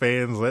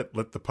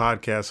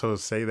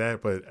host say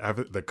that,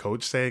 but the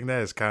coach saying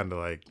that is kind of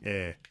like,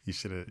 you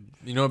should have.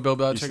 You know what Bill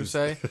Belichick would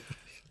say?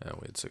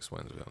 We had 6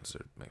 wins. We don't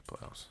deserve to make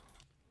playoffs.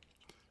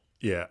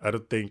 Yeah, I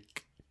don't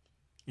think.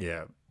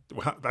 Yeah,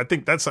 I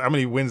think that's how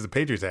many wins the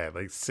Patriots had,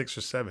 like 6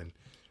 or 7.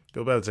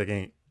 Bill Belichick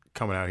ain't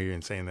coming out here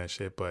and saying that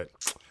shit, but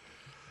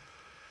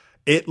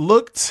it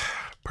looked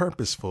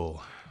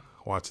purposeful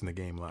watching the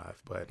game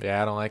live. But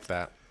yeah, I don't like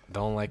that.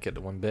 Don't like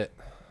it one bit.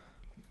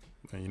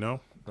 And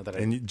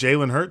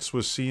Jalen Hurts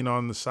was seen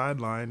on the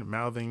sideline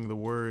mouthing the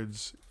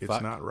words,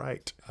 "It's not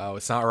right." Oh,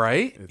 it's not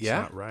right? It's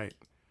not right.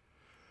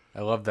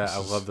 I love that. I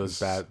love those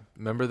bad.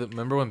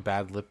 Remember when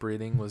bad lip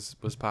reading was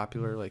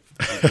popular like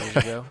 3 years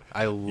ago?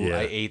 I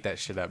ate that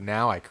shit up.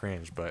 Now I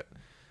cringe, but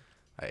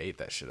I ate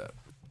that shit up.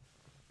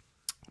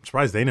 I'm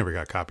surprised they never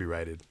got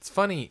copyrighted. It's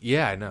funny.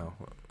 Yeah, I know.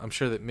 I'm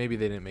sure that maybe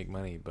they didn't make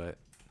money, but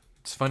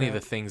it's funny the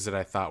things that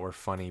I thought were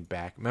funny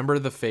back. Remember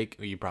the fake?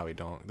 You probably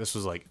don't. This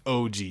was like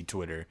OG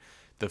Twitter.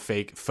 The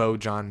fake faux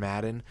John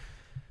Madden.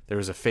 There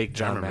was a fake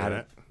John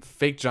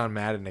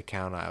Madden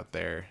account out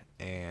there,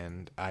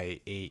 and I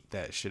ate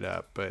that shit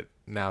up. But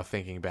now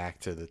thinking back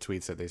to the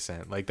tweets that they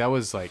sent, like that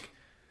was like,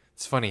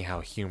 it's funny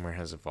how humor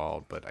has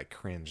evolved, but I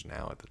cringe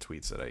now at the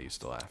tweets that I used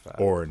to laugh at.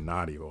 Or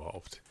not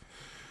evolved.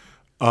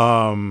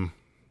 All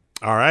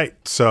right,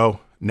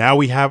 so now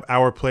we have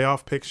our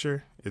playoff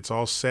picture. It's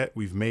all set.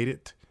 We've made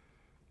it,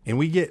 and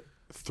we get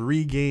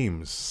 3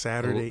 games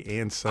Saturday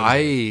and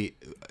Sunday.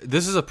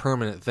 This is a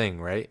permanent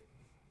thing, right?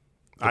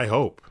 I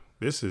hope.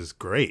 This is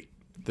great.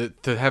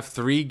 To have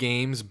 3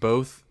 games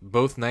both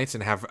nights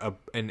and have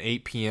an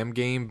 8 p.m.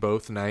 game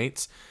both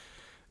nights.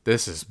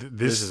 This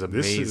is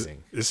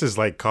amazing. This is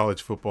like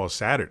college football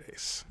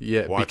Saturdays.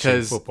 Yeah,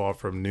 watching football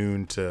from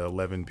noon to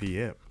 11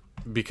 p.m.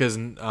 Because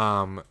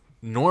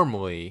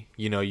normally,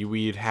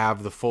 we'd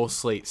have the full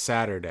slate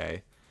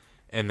Saturday,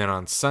 and then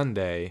on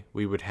Sunday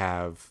we would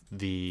have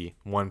the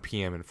 1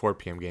 p.m. and 4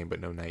 p.m. game, but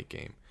no night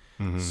game.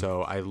 Mm-hmm.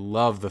 So I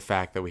love the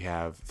fact that we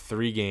have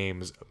 3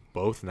 games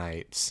both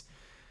nights.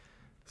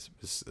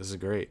 This is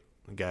great.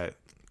 It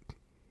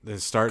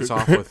starts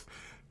off with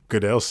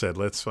Goodell said,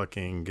 "Let's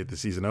fucking get the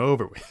season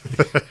over with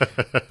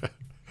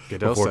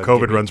before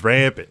COVID runs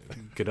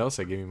rampant." Goodell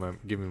said, "Give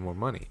me more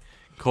money."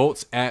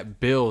 Colts at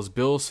Bills.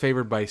 Bills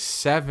favored by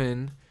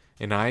 7,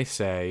 and I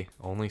say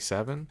only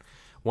 7.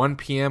 1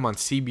 p.m. on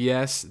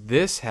CBS.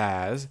 This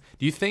has.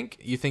 Do you think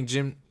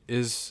Jim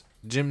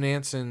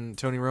Nantz and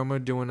Tony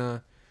Romo doing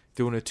a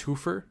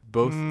twofer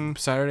both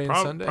Saturday and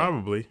Sunday?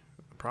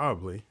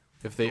 Probably.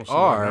 If they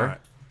are,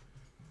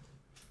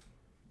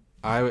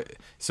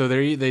 so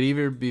they'd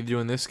either be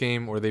doing this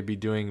game or they'd be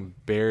doing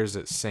Bears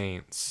at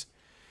Saints.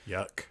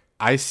 Yuck.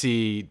 I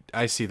see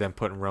them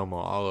putting Romo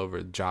all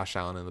over Josh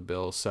Allen and the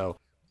Bills. So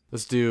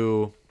let's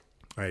do.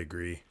 I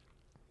agree.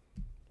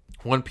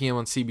 1 p.m.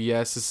 on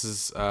CBS. This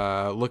is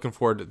looking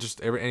forward to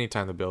just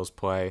anytime the Bills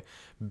play.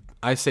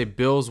 I say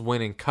Bills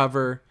win and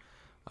cover,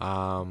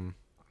 and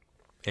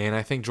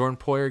I think Jordan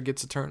Poyer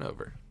gets a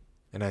turnover,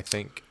 and I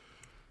think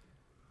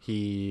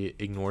he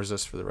ignores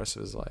us for the rest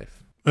of his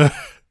life.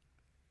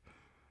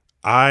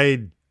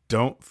 I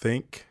don't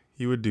think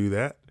he would do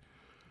that.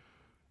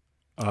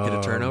 Get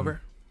a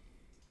turnover?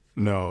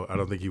 No, I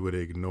don't think he would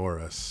ignore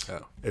us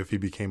Oh. if he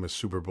became a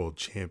Super Bowl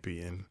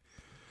champion.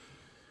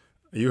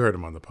 You heard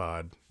him on the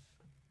pod.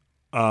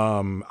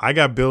 I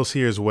got Bills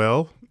here as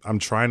well. I'm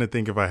trying to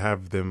think if I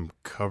have them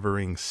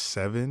covering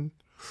 7.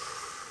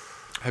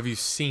 Have you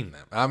seen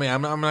them? I mean,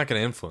 I'm not going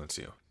to influence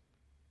you.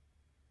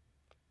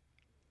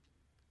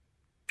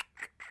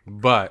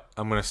 But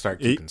I'm going to start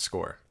keeping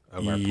score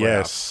of our playoffs.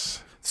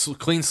 Yes.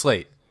 Clean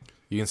slate.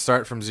 You can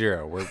start from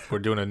 0. We're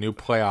doing a new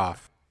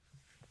playoff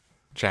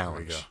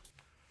challenge. There we go.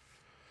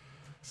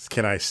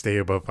 Can I stay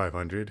above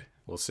 500?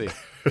 We'll see.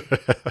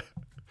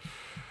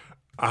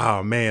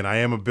 Oh man, I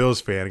am a Bills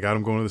fan. I got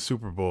him going to the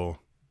Super Bowl.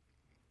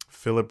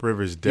 Phillip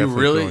Rivers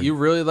definitely. You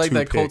really like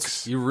that picks.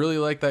 Colts. You really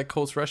like that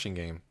Colts rushing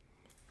game.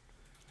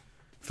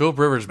 Phillip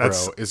Rivers, bro,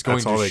 is going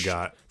that's to. all they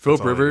got.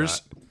 Phillip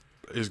Rivers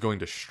is going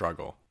to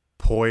struggle.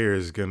 Poyer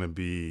is going to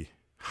be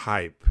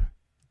hype.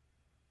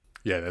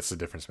 Yeah, that's the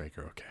difference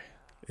maker. Okay.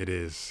 It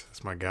is.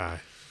 That's my guy.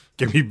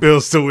 Give me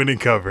Bills to win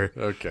and cover.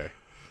 Okay.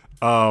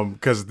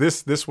 Because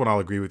this one I'll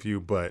agree with you,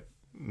 but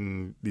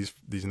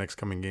these next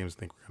coming games, I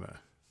think we're gonna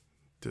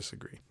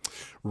disagree.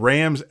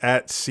 Rams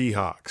at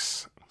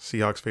Seahawks.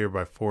 Seahawks favored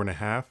by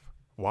 4.5.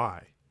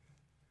 Why?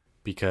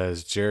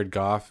 Because Jared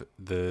Goff,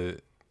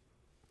 the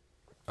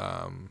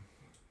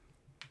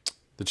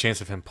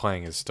chance of him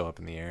playing is still up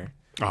in the air.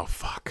 Oh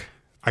fuck!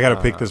 I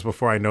gotta pick this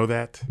before I know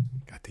that.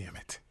 God damn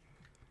it!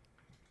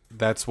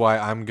 That's why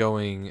I'm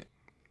going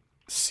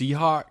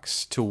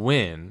Seahawks to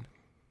win.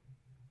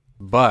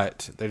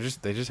 But they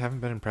just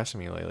haven't been impressing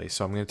me lately,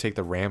 so I'm going to take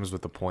the Rams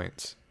with the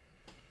points.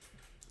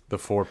 The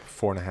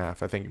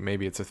 4.5. I think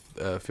maybe it's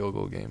a field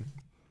goal game.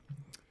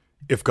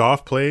 If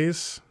Goff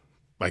plays,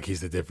 like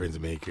he's the difference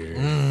maker.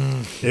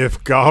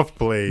 If Goff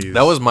plays,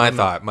 that was my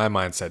thought, my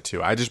mindset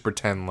too. I just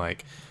pretend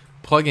like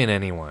plug in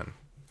anyone.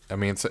 I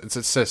mean, it's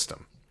a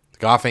system.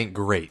 Goff ain't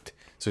great,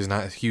 so he's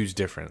not a huge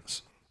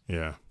difference.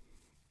 Yeah.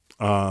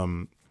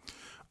 I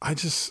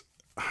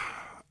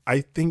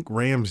think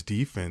Rams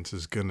defense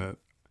is gonna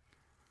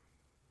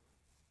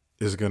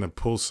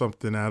pull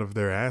something out of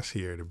their ass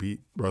here to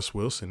beat Russ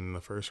Wilson in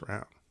the first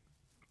round.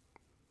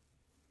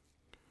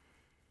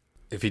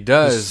 If he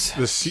does,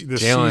 the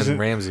Jalen season,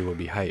 Ramsey will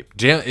be hype.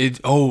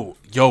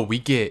 We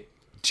get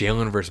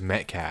Jalen versus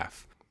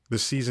Metcalf. The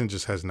season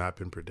just has not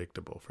been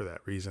predictable. For that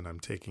reason, I'm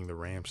taking the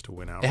Rams to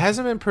win out. It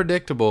hasn't been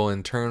predictable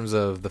in terms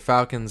of the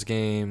Falcons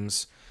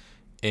games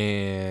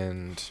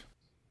and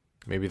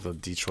maybe the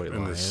Detroit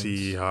and Lions.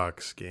 The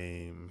Seahawks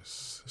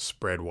games,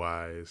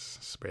 spread-wise,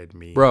 spread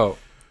me. Bro,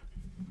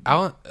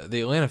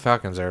 the Atlanta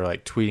Falcons are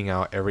like tweeting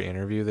out every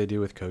interview they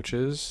do with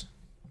coaches.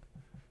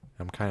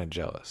 I'm kind of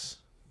jealous.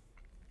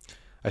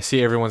 I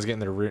see everyone's getting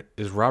their.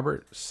 Is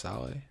Robert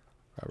Saleh?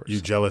 You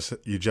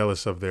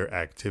jealous of their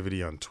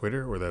activity on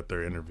Twitter, or that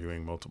they're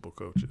interviewing multiple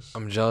coaches?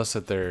 I'm jealous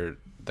that they're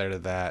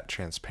that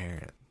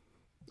transparent.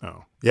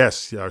 Oh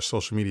yes, our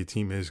social media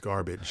team is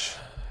garbage.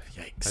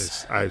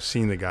 Yikes! I've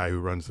seen the guy who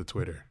runs the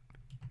Twitter.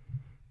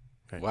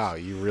 Thanks. Wow,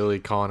 you really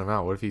calling him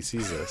out? What if he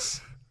sees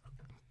this?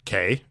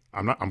 Okay,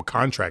 I'm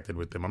contracted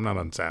with them. I'm not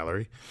on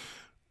salary.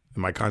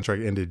 And my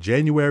contract ended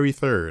January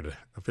 3rd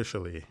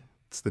officially.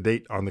 It's the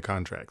date on the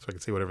contract, so I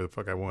can say whatever the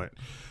fuck I want.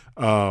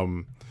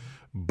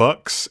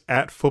 Bucks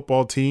at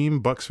football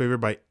team. Bucks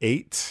favored by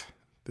 8.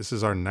 This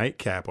is our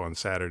nightcap on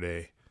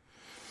Saturday.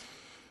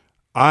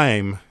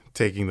 I'm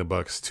taking the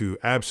Bucks to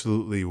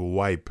absolutely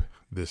wipe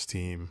this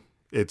team.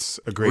 It's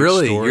a great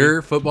story. Really?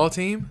 Your football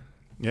team?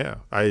 Yeah.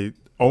 I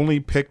only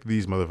picked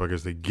these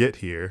motherfuckers to get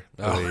here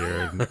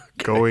earlier,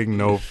 going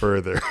no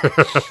further.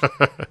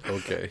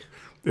 Okay.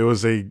 It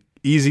was a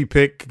easy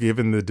pick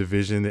given the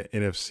division the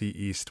NFC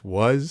East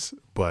was,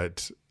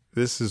 but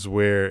this is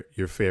where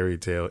your fairy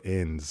tale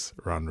ends,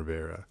 Ron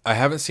Rivera. I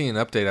haven't seen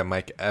an update on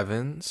Mike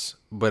Evans,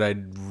 but I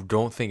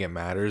don't think it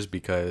matters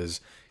because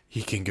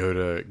he can go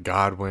to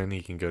Godwin,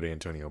 he can go to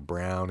Antonio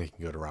Brown, he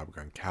can go to Rob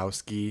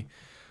Gronkowski.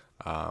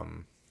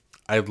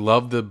 I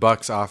love the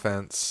Bucs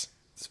offense.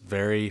 It's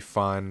very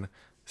fun,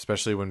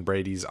 especially when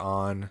Brady's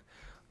on.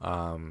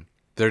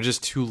 They're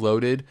just too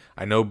loaded.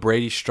 I know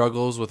Brady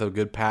struggles with a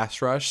good pass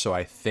rush, so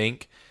I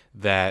think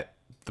that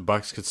the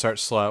Bucs could start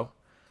slow.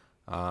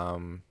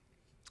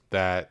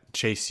 That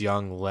Chase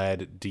Young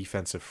led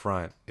defensive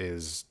front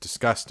is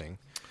disgusting,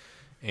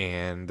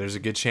 and there's a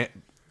good chance.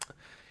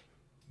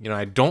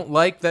 I don't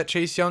like that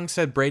Chase Young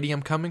said, "Brady,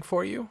 I'm coming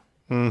for you,"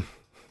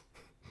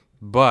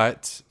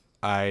 but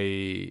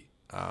I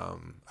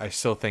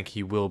still think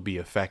he will be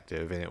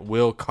effective, and it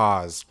will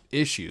cause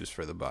issues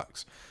for the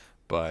Bucs.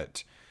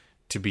 But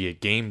to be a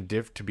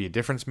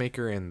difference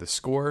maker in the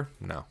score,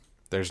 no.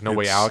 There's no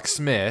way Alex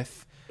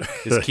Smith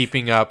is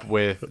keeping up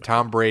with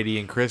Tom Brady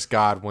and Chris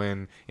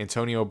Godwin,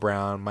 Antonio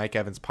Brown, Mike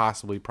Evans,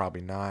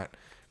 probably not,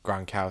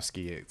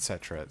 Gronkowski,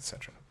 etc.,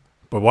 etc.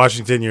 But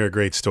Washington, you're a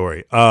great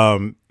story.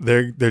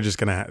 They're just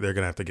gonna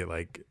have to get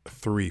like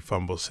 3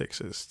 fumble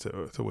sixes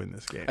to win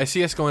this game. I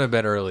see us going to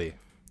bed early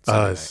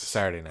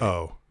Saturday night.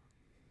 Oh,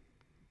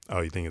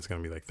 you think it's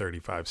gonna be like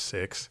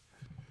 35-6?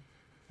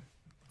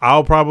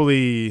 I'll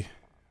probably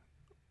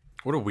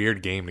What a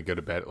weird game to go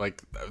to bed.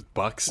 Like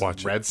Bucks,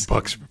 watch Reds,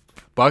 Bucks.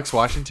 Bucks,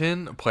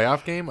 Washington, a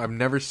playoff game. I've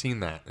never seen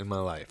that in my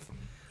life.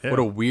 Yeah. What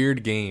a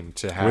weird game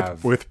to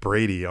have. with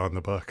Brady on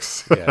the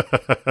Bucks. Yeah.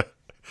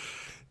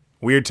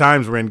 Weird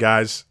times we're in,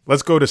 guys.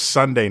 Let's go to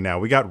Sunday now.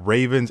 We got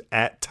Ravens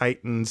at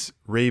Titans.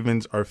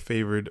 Ravens are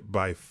favored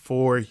by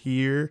 4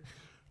 here.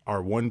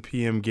 Our 1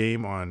 p.m.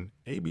 game on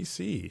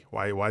ABC.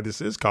 Why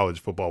this is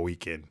college football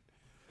weekend.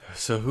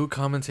 So who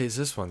commentates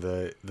this one?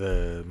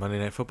 The Monday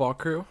Night Football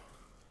crew,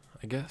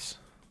 I guess.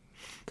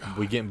 God.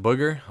 We getting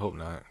Booger? Hope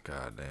not.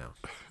 God damn.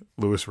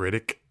 Louis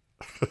Riddick.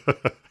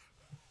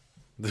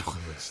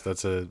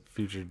 That's a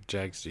future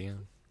Jags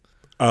GM.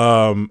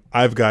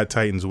 I've got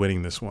Titans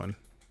winning this one.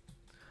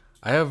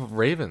 I have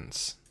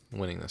Ravens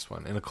winning this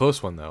one. In a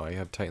close one, though. I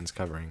have Titans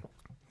covering.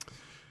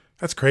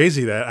 That's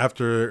crazy that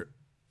after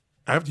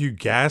you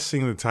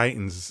gassing the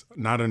Titans,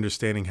 not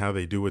understanding how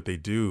they do what they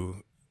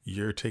do,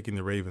 you're taking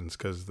the Ravens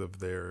because of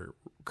their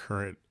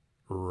current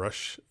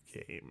rush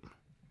game.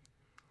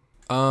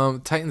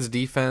 Titans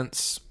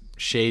defense,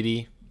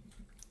 shady.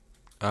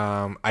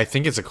 I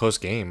think it's a close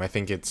game. I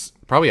think it's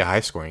probably a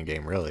high-scoring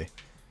game, really.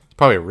 It's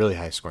probably a really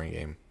high-scoring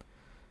game.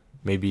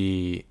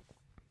 Maybe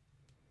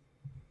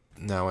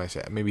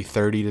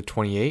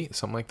 30-28,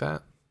 something like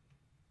that.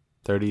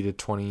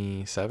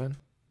 30-27.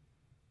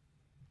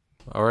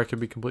 Or I could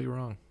be completely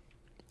wrong.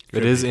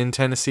 It is in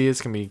Tennessee.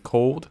 It's going to be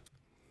cold.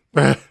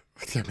 That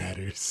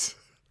matters.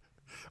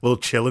 A little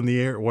chill in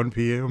the air at 1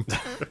 p.m.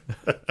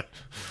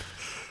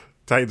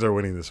 Titans are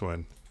winning this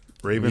one.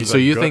 Ravens. So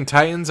you think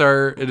Titans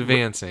are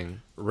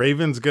advancing?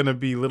 Ravens gonna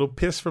be a little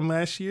pissed from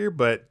last year,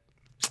 but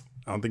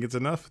I don't think it's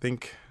enough. I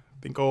think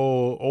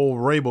old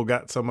Rabel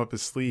got some up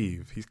his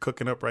sleeve. He's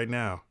cooking up right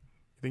now.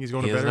 You think he's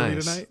going to bed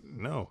early tonight?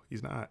 No,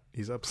 he's not.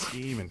 He's up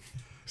scheming.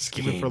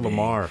 Scheming for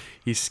Lamar.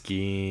 He's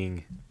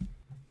skiing.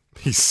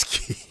 He's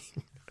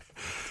skiing.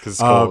 Because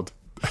it's cold.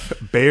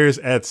 Bears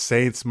at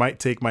Saints. Might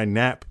take my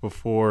nap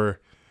before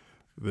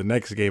the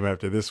next game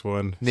after this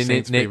one.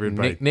 Saints favored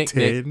by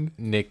 10.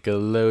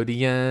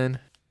 Nickelodeon.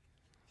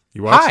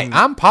 You watching?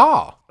 Hi, I'm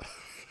Paul.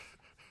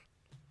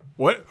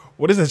 What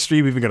is that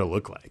stream even going to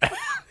look like?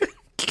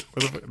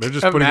 They're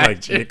just putting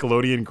like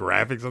Nickelodeon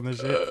graphics on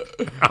this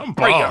shit. I'm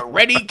Paul. Are you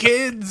ready,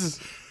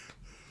 kids?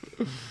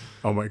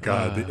 Oh my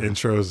god, the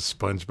intro is a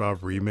SpongeBob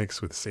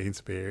remix with Saints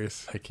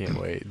Bears. I can't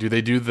wait. Do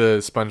they do the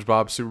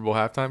SpongeBob Super Bowl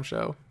halftime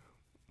show?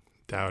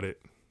 Doubt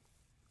it.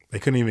 They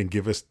couldn't even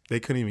give us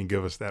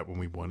that when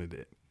we wanted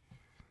it.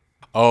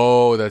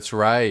 Oh, that's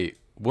right.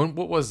 What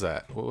was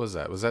that? Was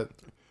that It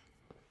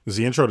was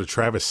the intro to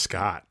Travis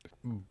Scott.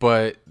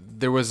 But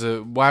there was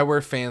why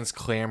were fans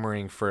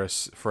clamoring for a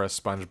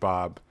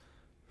SpongeBob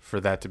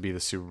for that to be the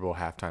Super Bowl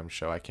halftime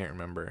show? I can't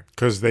remember.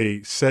 Because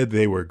they said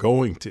they were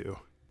going to.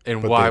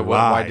 And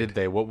why did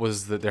they? What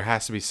was there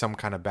has to be some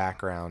kind of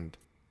background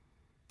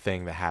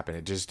thing that happened.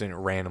 It just didn't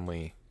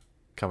randomly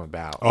come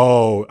about.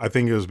 Oh, I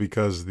think it was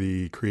because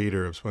the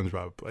creator of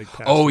SpongeBob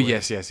passed away.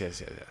 Yes.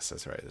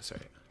 That's right.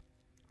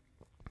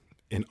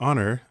 In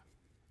honor,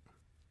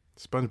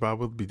 SpongeBob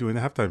will be doing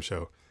the halftime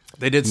show.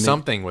 They did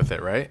something with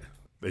it, right?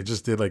 They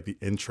just did the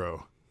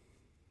intro.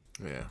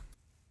 Yeah.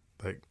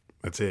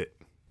 That's it.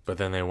 But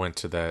then they went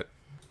to that.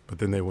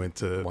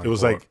 It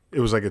was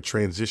like a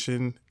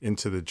transition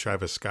into the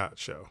Travis Scott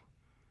show.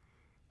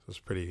 It was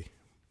pretty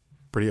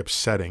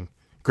upsetting.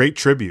 Great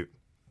tribute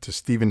to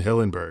Steven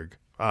Hillenberg.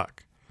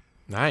 Fuck.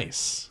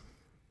 Nice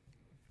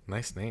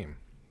name.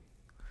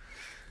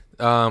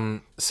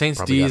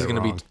 Saints D is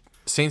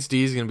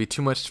gonna be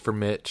too much for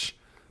Mitch.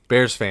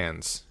 Bears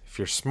fans, if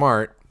you're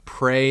smart,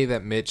 pray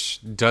that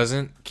Mitch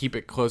doesn't keep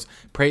it close.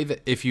 Pray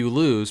that if you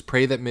lose,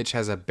 pray that Mitch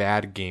has a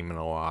bad game and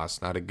a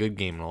loss, not a good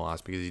game and a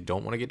loss, because you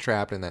don't want to get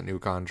trapped in that new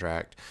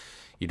contract.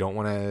 You don't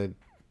want to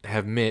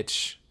have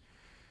Mitch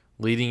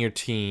leading your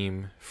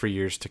team for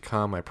years to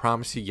come. I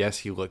promise you, yes,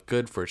 he looked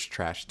good for his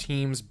trash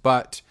teams,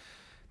 but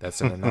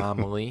that's an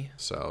anomaly.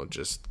 So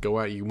just go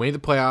out. You made the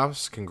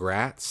playoffs.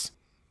 Congrats.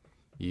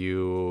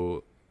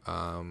 You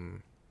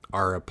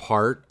are a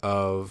part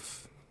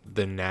of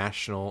the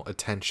national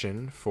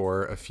attention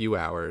for a few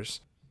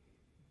hours.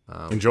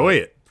 Enjoy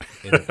it.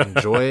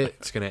 Enjoy it.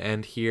 It's going to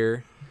end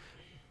here.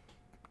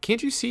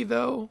 Can't you see,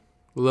 though,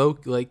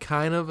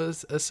 kind of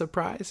a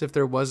surprise? If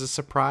there was a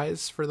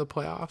surprise for the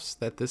playoffs,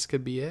 that this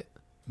could be it?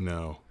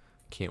 No.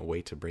 Can't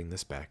wait to bring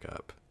this back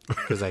up.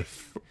 Because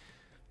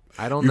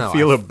I don't know. You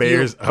feel a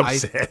Bears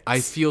upset. I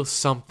feel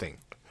something.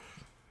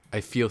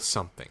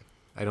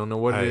 I don't know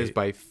what it is,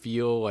 but I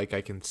feel like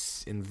I can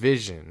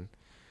envision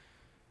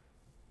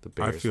the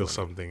Bears. I feel winning.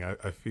 something.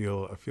 I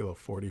feel a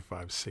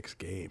 45-6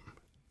 game.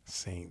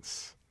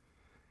 Saints.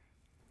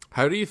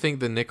 How do you think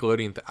the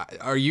Nickelodeon...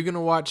 are you going to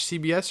watch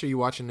CBS or are you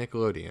watching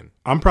Nickelodeon?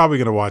 I'm probably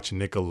going to watch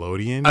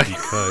Nickelodeon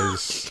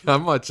because...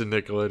 I'm watching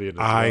Nickelodeon as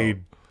well. I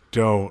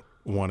don't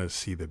want to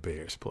see the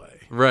Bears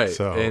play. Right.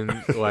 So and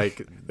it'll why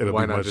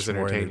be not much just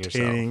more entertain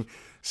entertaining yourself?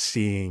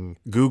 Seeing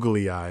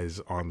googly eyes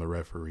on the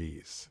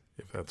referees.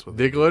 If that's what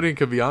Nickelodeon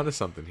could be onto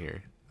something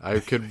here. I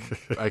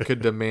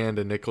could demand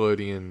a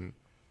Nickelodeon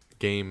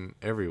game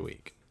every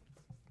week.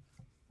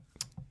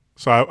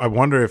 So I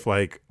wonder if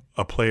like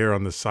a player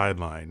on the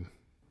sideline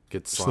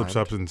Gets slips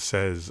slimed. up and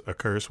says a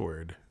curse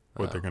word,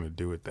 what they're going to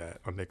do with that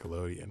on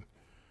Nickelodeon.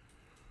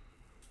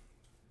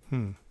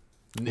 We'll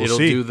It'll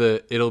see.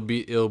 it'll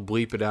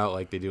bleep it out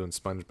like they do in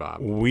SpongeBob.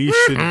 We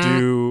should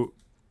do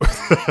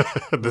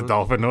the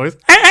dolphin noise.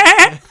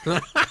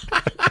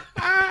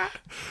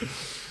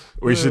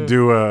 We should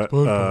do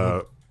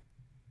a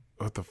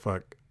what the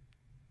fuck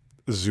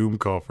Zoom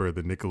call for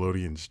the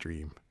Nickelodeon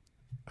stream.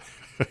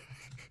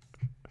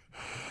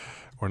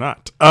 Or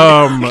not.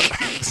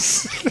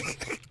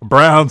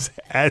 Browns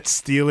at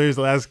Steelers,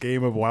 last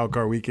game of Wild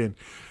Card Weekend.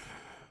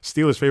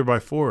 Steelers favored by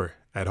 4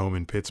 at home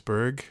in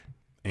Pittsburgh,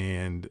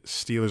 and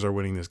Steelers are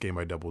winning this game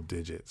by double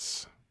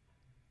digits.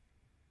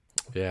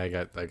 Yeah, I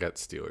got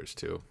Steelers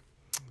too.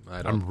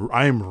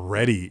 I am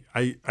ready.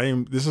 I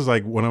am. This is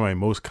like one of my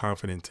most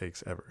confident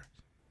takes ever.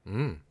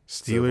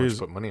 Steelers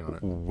put money on it.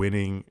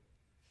 Winning.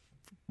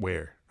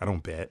 Where? I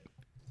don't bet.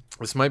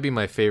 This might be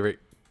my favorite.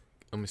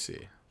 Let me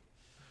see.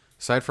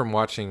 Aside from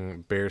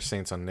watching Bears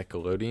Saints on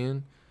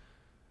Nickelodeon,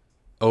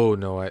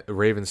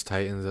 Ravens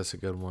Titans. That's a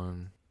good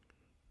one.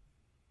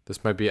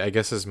 This might be. I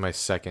guess this is my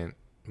second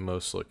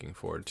most looking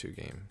forward to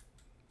game.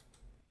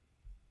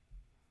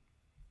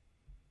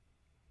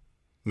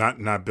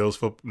 Not Bills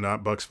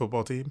not Bucks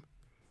football team.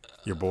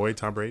 Your boy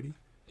Tom Brady.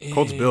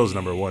 Colts Bills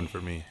number 1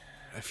 for me.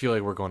 I feel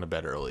like we're going to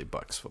bed early.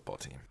 Bucks football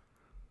team.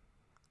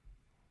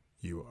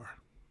 You are.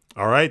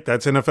 All right,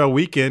 that's NFL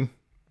weekend.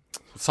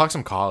 Let's talk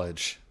some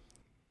college.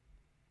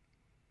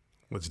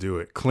 Let's do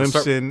it.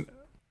 Clemson,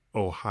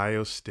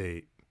 Ohio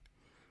State.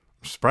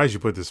 I'm surprised you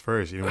put this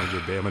first. You don't want to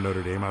get Bama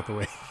Notre Dame out the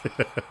way.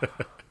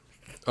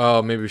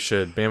 Oh, maybe we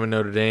should. Bama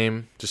Notre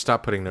Dame. Just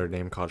stop putting Notre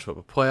Dame college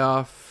football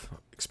playoff.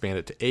 Expand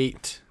it to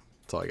 8.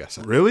 That's all I got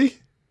to say. Really?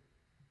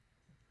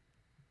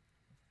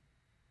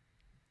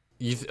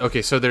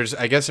 Okay, so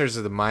I guess there's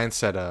the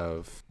mindset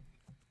of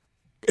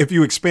If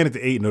you expand it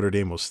to 8, Notre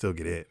Dame will still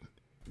get in.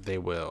 they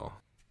will.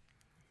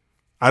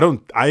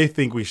 I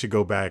think we should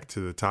go back to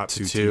the top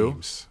two two?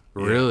 teams.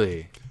 Really?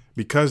 Yeah.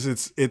 Because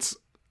it's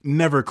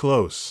never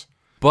close.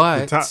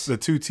 But There's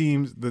two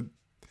teams in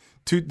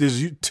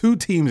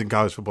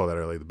college football that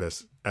are like the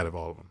best out of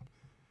all of them.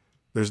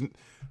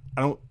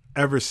 I don't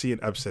ever see an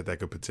upset that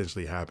could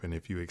potentially happen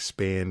if you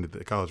expand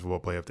the college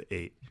football playoff to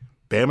 8.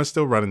 Bama's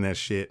still running that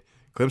shit.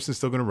 Clemson's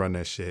still going to run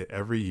that shit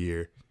every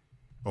year.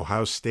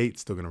 Ohio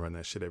State's still going to run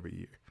that shit every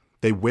year.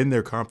 They win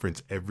their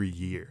conference every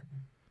year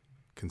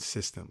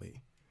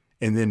consistently.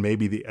 And then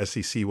maybe the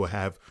SEC will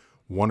have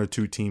 1 or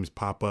 2 teams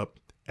pop up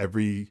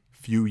every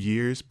few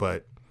years,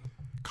 but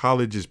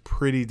college is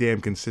pretty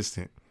damn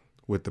consistent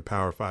with the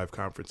Power 5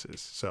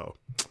 conferences. So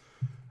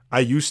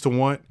I used to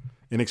want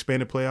an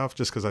expanded playoff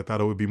just because I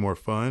thought it would be more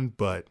fun,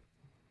 but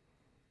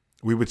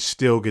we would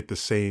still get the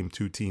same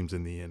 2 teams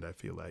in the end, I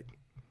feel like,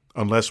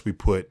 unless we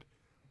put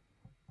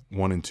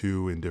 1 and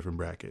 2 in different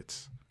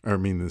brackets, or I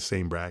mean the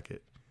same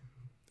bracket,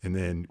 and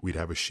then we'd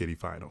have a shitty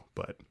final.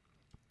 But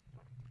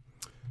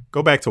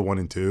go back to 1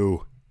 and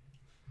 2.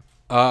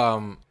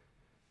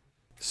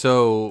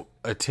 So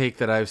a take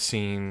that I've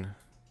seen,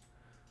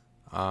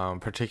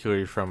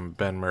 particularly from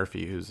Ben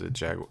Murphy, who's a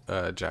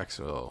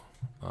Jacksonville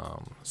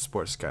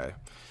sports guy,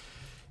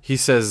 he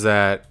says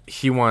that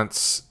he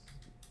wants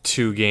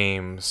 2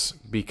 games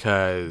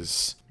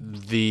because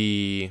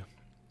the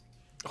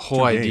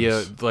whole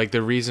idea, like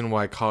the reason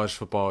why college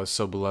football is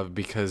so beloved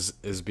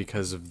is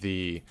because of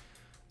the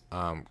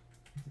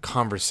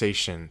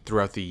conversation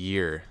throughout the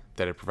year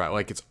that it provides.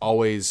 Like it's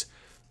always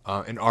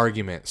an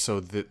argument.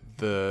 So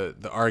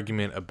the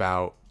argument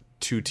about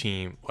 2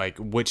 team, like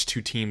which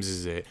 2 teams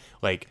is it,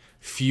 like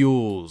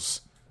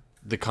fuels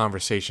the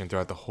conversation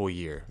throughout the whole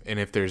year. And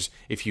if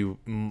you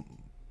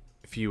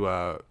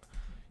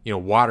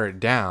water it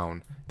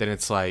down, then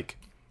it's like,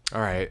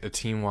 all right, a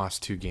team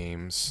lost 2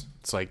 games.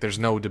 It's like there's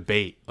no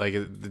debate. Like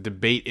the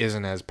debate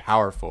isn't as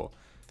powerful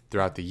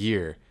throughout the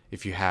year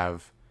if you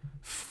have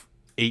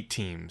 8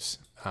 teams,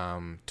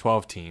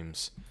 12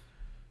 teams.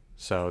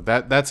 So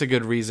that's a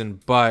good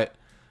reason. But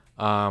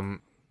you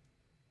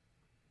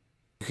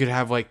could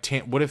have like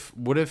what if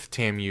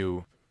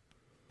TAMU?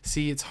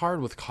 See, it's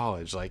hard with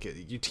college. Like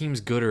your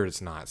team's good or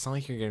it's not. It's not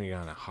like you're gonna get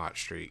on a hot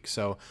streak.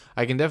 So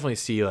I can definitely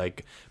see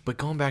like, but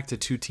going back to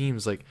 2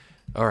 teams, like,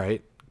 all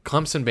right,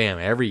 Clemson,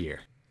 Bama every year.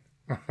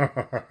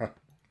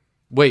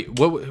 Wait,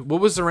 what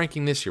was the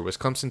ranking this year? Was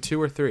Clemson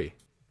 2 or 3?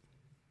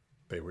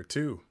 They were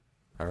 2.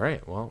 All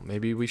right, well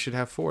maybe we should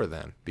have 4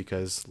 then,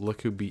 because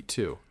look who beat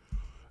 2.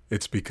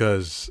 It's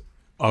because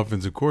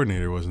offensive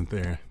coordinator wasn't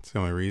there. It's the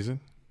only reason.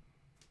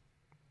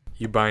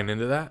 You buying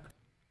into that?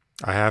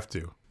 I have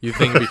to. You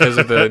think because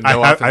of the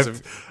no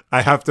offensive?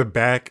 I have to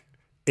back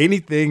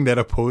anything that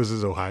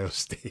opposes Ohio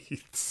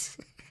State.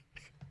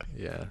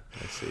 Yeah,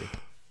 I see.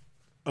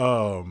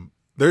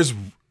 There's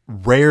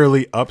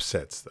rarely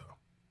upsets though.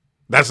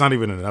 That's not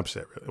even an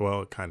upset, really.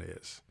 Well, it kind of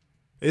is.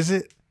 Is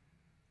it?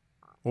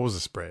 What was the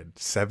spread?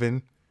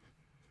 7?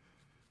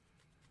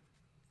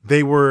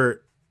 They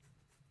were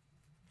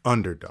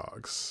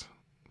underdogs,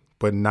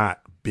 but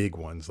not big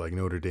ones like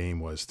Notre Dame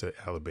was to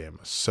Alabama.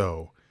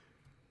 So,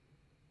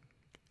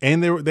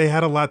 and they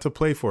had a lot to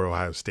play for.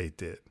 Ohio State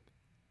did.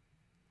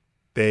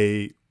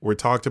 They were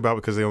talked about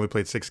because they only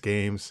played 6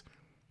 games.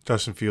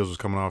 Justin Fields was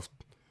coming off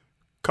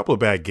a couple of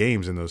bad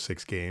games in those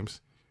 6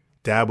 games.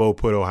 Dabo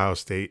put Ohio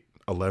State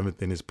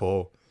 11th in his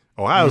poll.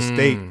 Ohio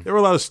State, there were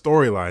a lot of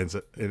storylines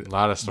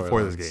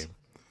before this game.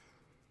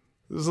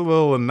 This is a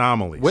little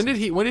anomaly. When did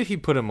he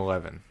put him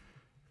 11?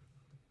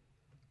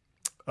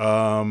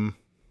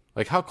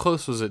 Like, how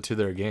close was it to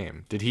their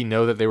game? Did he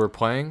know that they were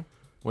playing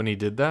when he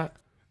did that?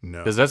 No.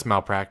 Because that's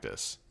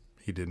malpractice.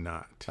 He did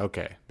not.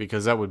 Okay,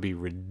 because that would be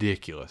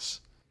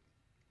ridiculous.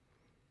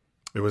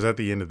 It was at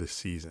the end of the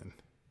season.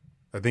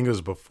 I think it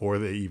was before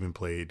they even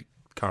played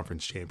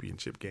conference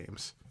championship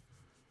games.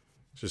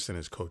 Just in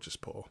his coach's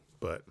poll.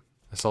 But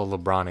I saw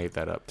LeBron ate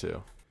that up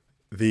too.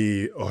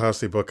 The Ohio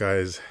State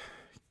Buckeyes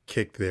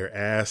kicked their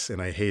ass,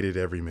 and I hated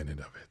every minute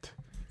of it.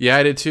 Yeah,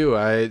 I did too.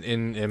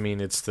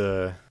 It's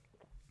the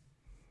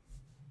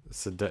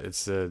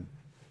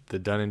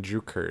Dunn and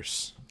Drew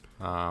curse.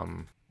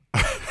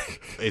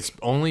 It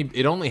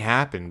only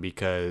happened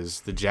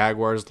because the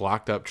Jaguars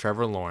locked up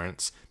Trevor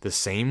Lawrence the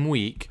same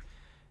week,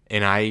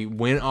 and I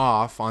went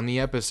off on the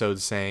episode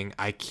saying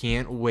I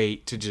can't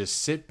wait to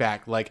just sit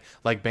back like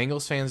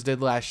Bengals fans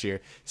did last year.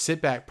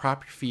 Sit back,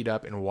 prop your feet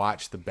up, and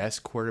watch the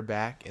best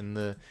quarterback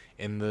in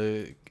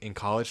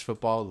college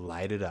football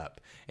light it up.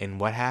 And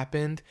what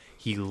happened?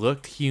 He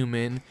looked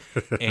human,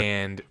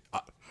 and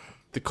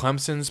the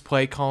Clemson's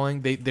play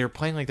calling, they're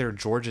playing like they're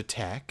Georgia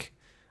Tech.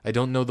 I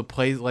don't know the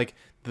plays, like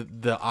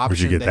the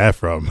option. Where'd you get that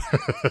from?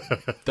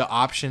 The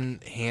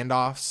option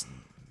handoffs,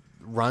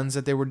 runs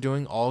that they were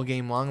doing all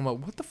game long. I'm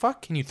like, what the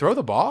fuck? Can you throw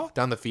the ball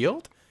down the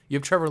field? You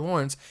have Trevor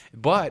Lawrence,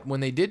 but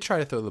when they did try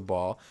to throw the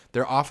ball,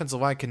 their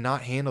offensive line could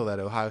not handle that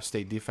Ohio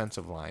State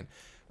defensive line.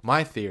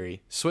 My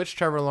theory, switch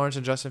Trevor Lawrence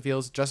and Justin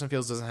Fields. Justin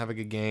Fields doesn't have a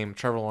good game.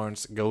 Trevor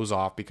Lawrence goes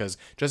off because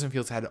Justin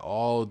Fields had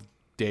all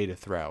day to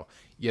throw.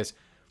 Yes,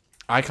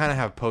 I kind of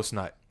have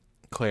post-nut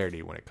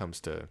clarity when it comes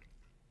to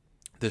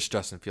this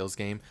Justin Fields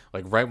game.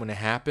 Like, right when it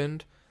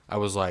happened, I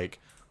was like,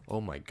 oh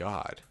my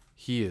God.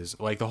 He is,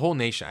 like, the whole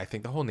nation, I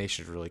think the whole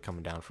nation is really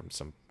coming down from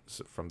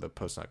the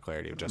post-nut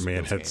clarity of Justin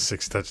Fields' Man had game.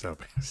 6 touchdown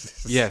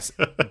passes. Yes,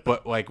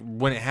 but like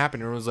when it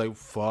happened, everyone was like,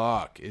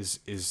 "Fuck,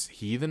 is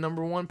he the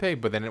number 1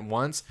 pick?" But then at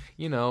once,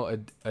 a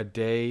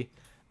day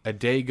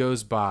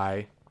goes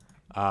by.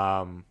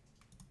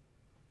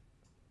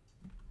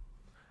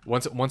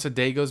 Once a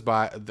day goes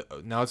by,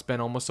 now it's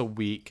been almost a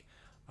week.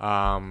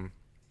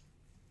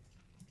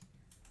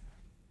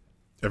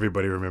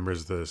 Everybody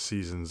remembers the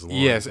season's long.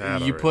 Yes,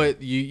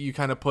 you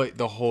kind of put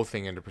the whole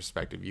thing into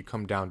perspective. You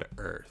come down to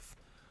earth.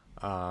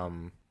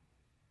 The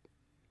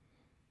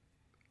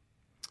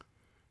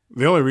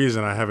only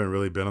reason I haven't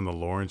really been on the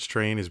Lawrence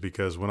train is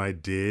because when I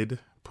did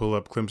pull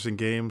up Clemson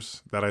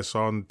games that I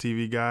saw on the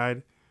TV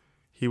guide,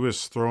 he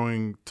was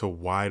throwing to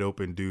wide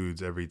open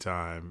dudes every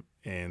time,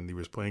 and he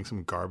was playing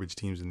some garbage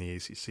teams in the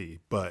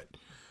ACC. But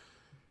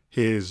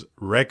his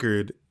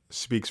record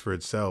speaks for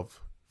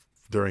itself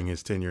during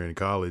his tenure in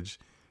college.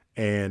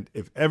 And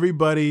if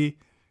everybody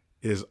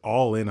is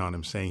all in on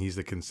him saying he's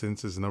the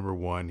consensus number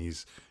 1,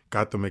 he's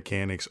got the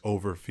mechanics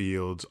over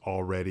Fields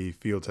already,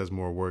 Fields has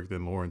more work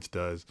than Lawrence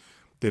does,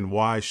 then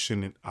why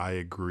shouldn't I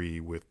agree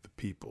with the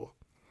people?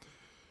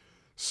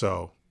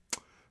 So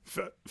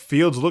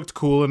Fields looked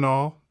cool and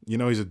all.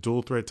 He's a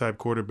dual threat type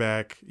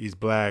quarterback. He's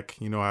black.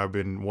 I've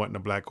been wanting a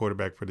black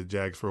quarterback for the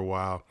Jags for a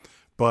while.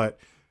 But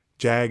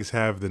Jags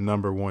have the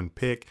number 1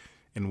 pick.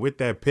 And with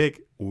that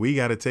pick, we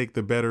got to take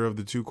the better of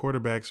the 2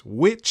 quarterbacks,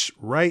 which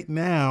right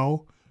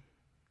now,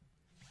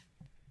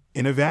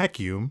 in a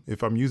vacuum,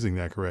 if I'm using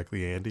that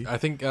correctly, Andy. I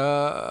think,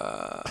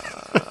 no,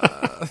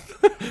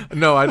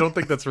 I don't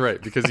think that's right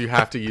because you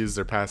have to use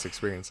their past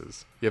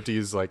experiences. You have to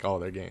use like all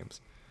their games.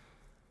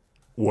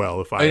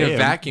 Well, if in a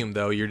vacuum,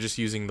 though, you're just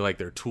using like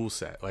their tool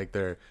set, like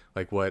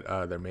what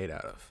they're made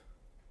out of.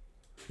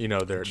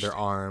 Their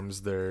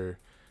arms, their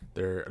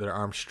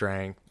arm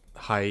strength,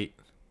 height,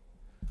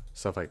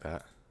 stuff like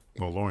that.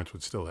 Well, Lawrence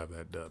would still have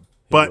that dub,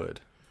 Would.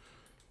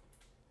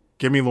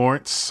 Give me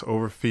Lawrence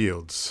over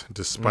Fields.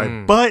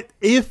 But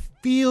if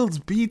Fields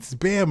beats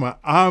Bama,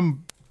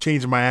 I'm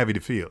changing my Abby to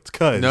Fields.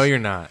 No, you're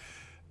not.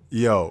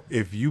 Yo,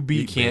 if you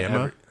beat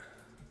Bama,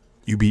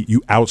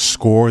 you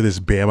outscore this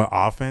Bama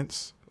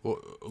offense. Well,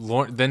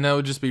 then that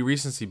would just be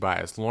recency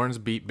bias. Lawrence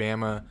beat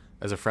Bama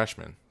as a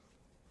freshman.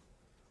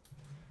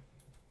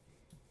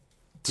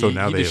 So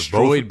now they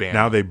destroyed Bama.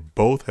 Now they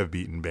both have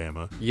beaten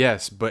Bama.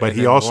 Yes, but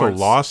he also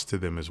lost to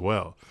them as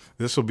well.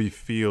 This will be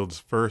Fields'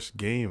 first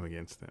game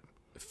against them.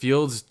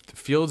 Fields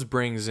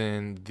brings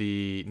in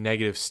the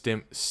negative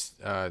stigma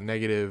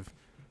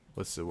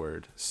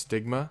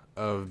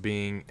of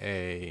being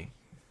a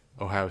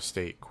Ohio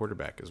State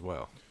quarterback as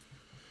well.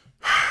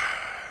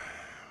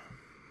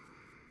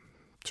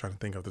 Trying to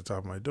think off the top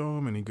of my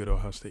dome, any good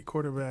Ohio State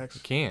quarterbacks?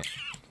 You can't.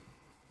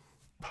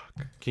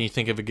 Fuck. Can you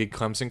think of a good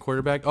Clemson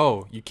quarterback?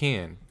 Oh, you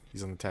can.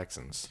 He's on the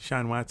Texans.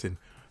 Deshaun Watson.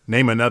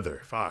 Name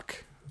another.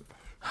 Fuck.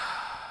 Let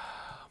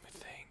me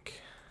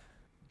think.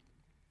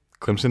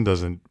 Clemson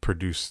doesn't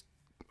produce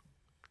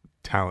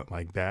talent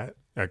like that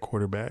at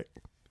quarterback.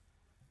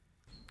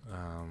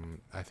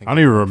 I think I don't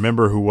even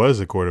remember who was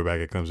the quarterback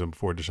at Clemson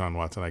before Deshaun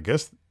Watson. I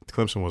guess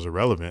Clemson was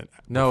irrelevant.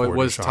 No, it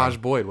was Deshaun. Taj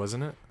Boyd,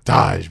 wasn't it?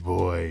 Taj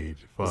Boyd.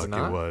 Was Fuck, it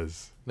not? it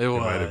was. It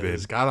might have been.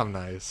 Got him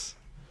nice.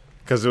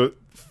 Because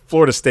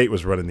Florida State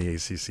was running the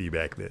ACC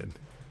back then.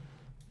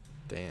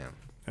 Damn.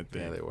 I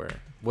think. Yeah, they were.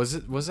 Was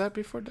that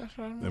before Deshaun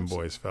Watson? Them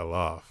boys fell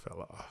off.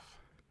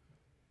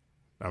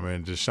 I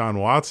mean, Deshaun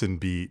Watson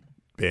beat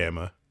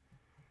Bama. I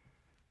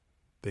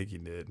think he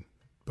did.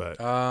 But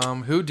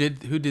who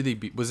did he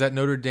beat? Was that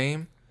Notre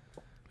Dame?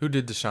 Who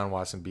did Deshaun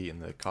Watson beat in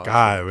the college?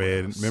 God, football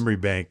man, playoffs? memory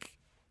bank.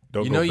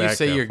 Don't You go know, you back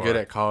say that you're far. good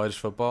at college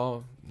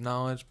football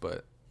knowledge,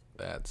 but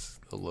that's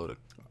a load of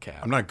cap.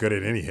 I'm not good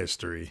at any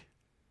history.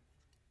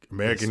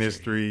 American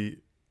history,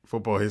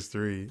 football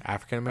history.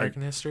 African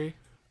American history.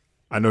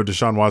 I know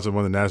Deshaun Watson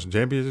won the national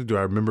championship. Do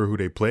I remember who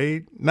they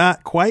played?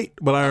 Not quite,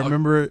 but I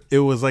remember it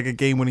was like a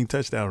game-winning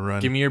touchdown run.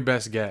 Give me your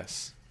best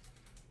guess.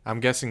 I'm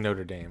guessing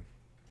Notre Dame.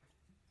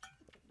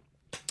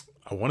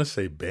 I want to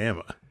say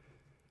Bama.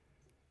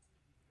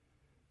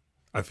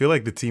 I feel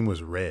like the team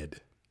was red.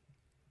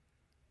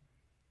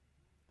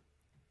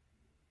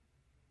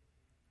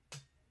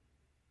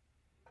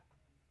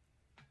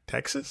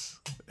 Texas?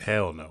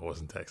 Hell no, it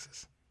wasn't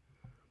Texas.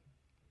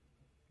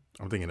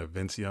 I'm thinking of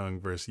Vince Young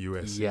versus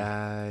USC.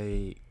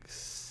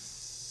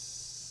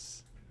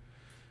 Yikes.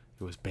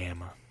 It was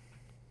Bama.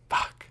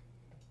 Fuck.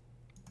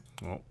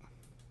 Well,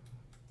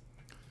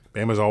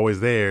 Bama's always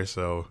there,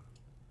 so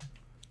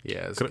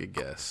Yeah, it's a good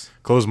guess.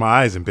 close my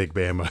eyes and pick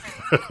Bama.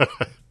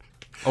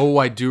 Oh,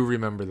 I do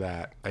remember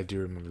that.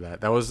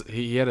 That was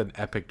he had an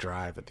epic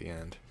drive at the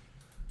end.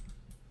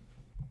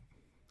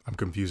 I'm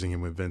confusing him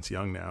with Vince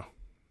Young now.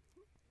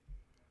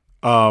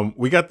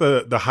 We got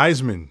the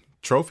Heisman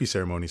Trophy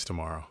ceremonies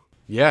tomorrow.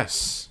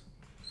 Yes.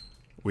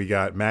 We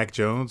got Mac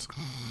Jones,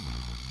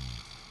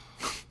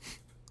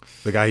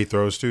 the guy he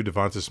throws to,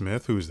 Devonta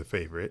Smith, who's the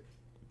favorite.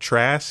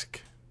 Trask,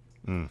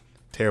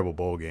 terrible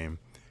bowl game,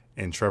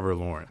 and Trevor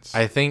Lawrence.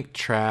 I think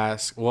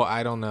Trask. Well,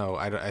 I don't know.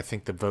 I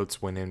think the votes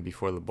went in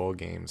before the bowl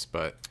games,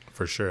 but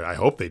For sure. I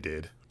hope they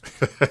did.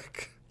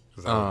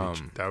 'Cause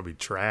that would be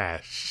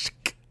trash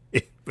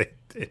if they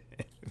did.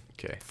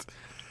 okay.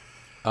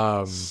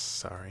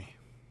 Sorry.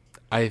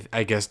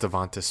 I guess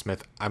Devonta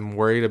Smith. I'm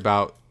worried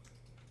about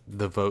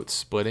the votes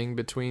splitting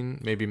between.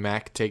 Maybe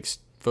Mac takes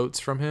votes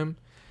from him,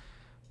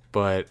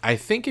 but I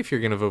think if you're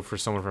gonna vote for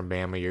someone from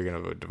Bama, you're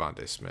gonna vote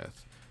Devonta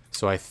Smith.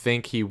 So I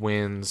think he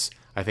wins.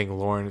 I think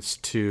Lawrence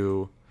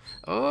 2.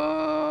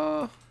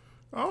 Oh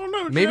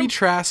no, Maybe Jim.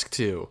 Trask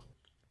 2.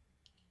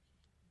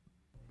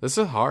 This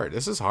is hard.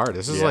 This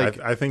is like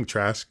I think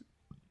Trask.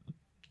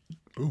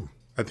 Ooh,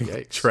 I think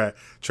Yikes.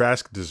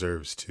 Trask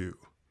deserves 2.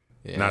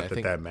 yeah, Not I that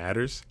think that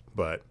matters,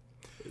 but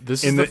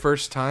this is the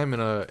first time in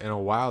a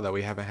while that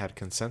we haven't had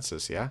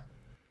consensus. Yeah.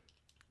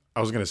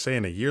 I was gonna say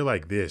in a year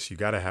like this, you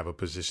got to have a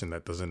position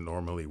that doesn't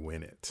normally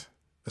win it,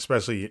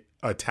 especially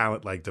a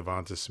talent like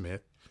Devonta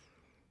Smith,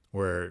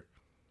 where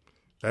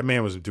that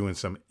man was doing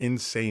some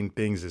insane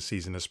things this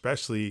season,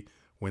 especially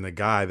when the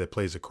guy that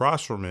plays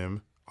across from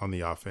him on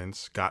the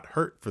offense got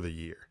hurt for the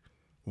year.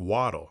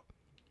 Waddle.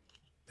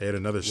 They had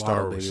another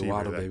star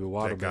receiver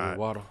that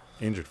got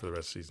injured for the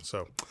rest of the season.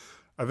 So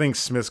I think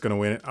Smith's going to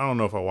win it. I don't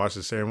know if I watch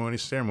the ceremony.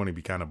 Ceremony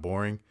be kind of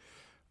boring.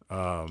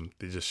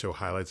 They just show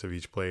highlights of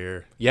each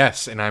player.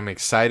 Yes, and I'm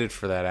excited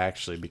for that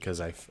actually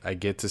because I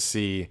get to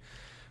see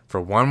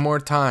for one more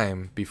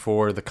time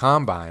before the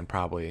combine,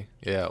 probably.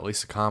 Yeah, at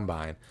least the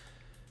combine.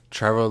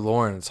 Trevor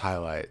Lawrence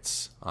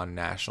highlights on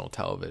national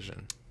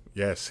television.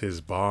 Yes, his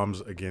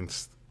bombs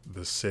against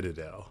the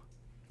Citadel.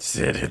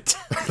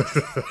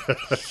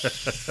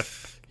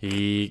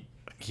 He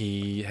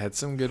had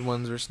some good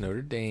ones versus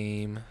Notre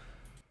Dame.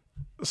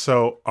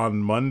 So on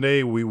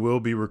Monday, we will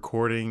be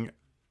recording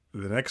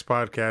the next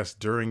podcast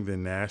during the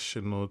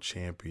national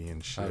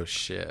championship Oh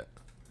shit!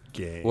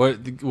 game.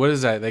 What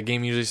is that? That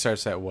game usually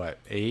starts at what,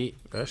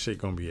 8? That shit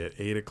gonna be at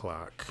 8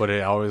 o'clock. But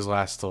it always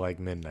lasts till like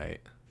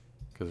midnight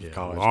because of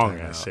college long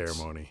turnouts. ass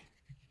ceremony.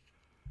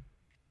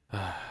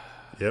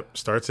 Yep,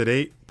 starts at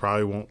 8.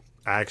 Probably won't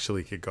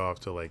actually kick off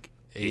till like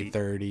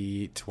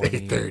 8:30,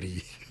 20.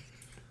 8:30.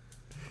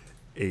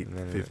 And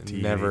then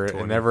 8:15.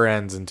 it never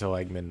ends until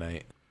like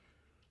midnight.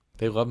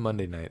 They love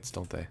Monday nights,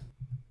 don't they?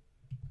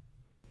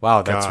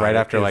 Wow, that's God, right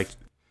after it's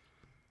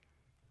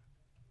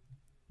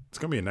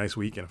gonna be a nice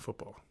weekend of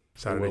football.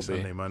 Saturday, will be.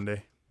 Sunday,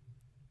 Monday.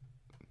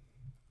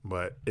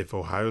 But if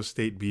Ohio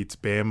State beats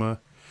Bama,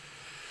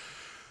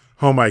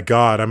 oh my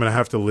God, I'm gonna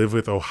have to live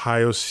with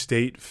Ohio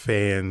State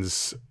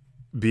fans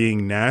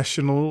being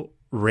national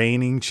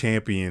reigning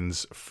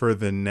champions for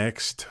the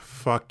next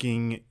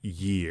fucking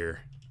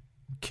year.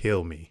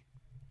 Kill me.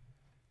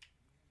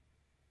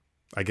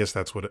 I guess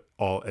that's what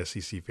all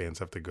SEC fans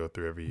have to go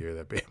through every year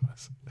that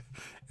Bama's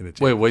in the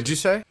championship. Wait, what'd you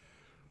say?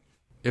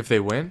 If they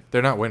win,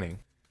 they're not winning.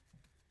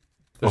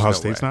 There's Ohio no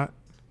State's way. not?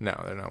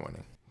 No, they're not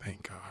winning.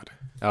 Thank God.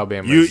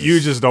 Alabama. You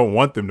just don't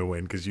want them to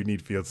win because you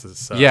need Fields to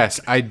suck. Yes,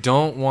 I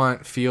don't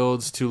want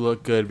Fields to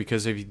look good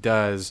because if he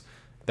does,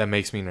 that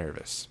makes me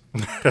nervous.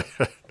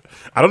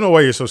 I don't know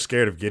why you're so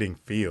scared of getting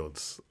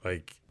Fields.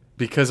 Like,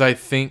 because I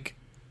think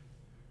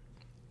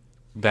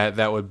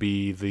that would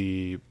be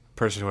the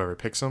person whoever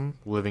picks him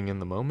living in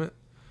the moment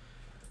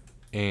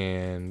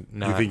and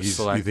not you think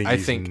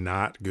he's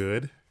not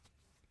good?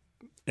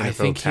 NFL I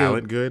think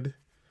talent good?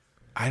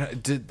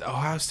 Did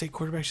Ohio State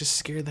quarterbacks just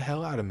scared the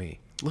hell out of me?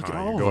 Look at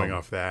all you're of going them.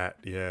 off that,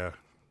 yeah.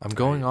 I'm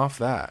going off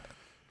that.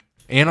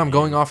 And I'm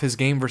going off his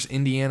game versus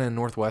Indiana and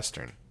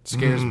Northwestern.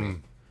 Scares me.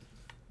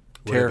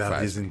 What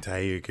about his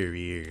entire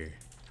career?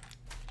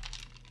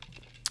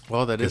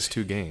 Well, that is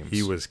 2 games.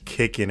 He was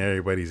kicking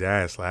everybody's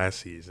ass last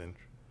season.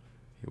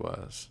 He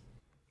was.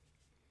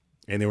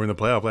 And they were in the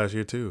playoff last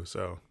year, too.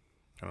 So,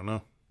 I don't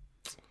know.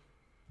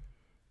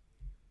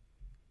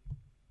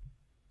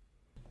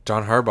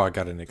 John Harbaugh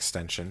got an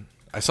extension.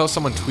 I saw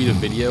someone tweet a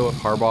video of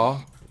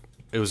Harbaugh.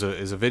 It was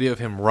a video of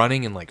him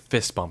running and like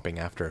fist bumping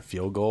after a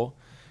field goal.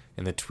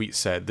 And the tweet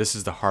said, "This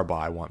is the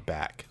Harbaugh I want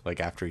back." Like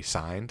after he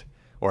signed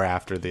or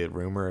after the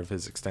rumor of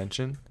his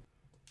extension.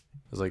 I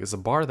was like, is the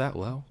bar that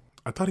low?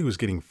 I thought he was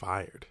getting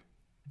fired.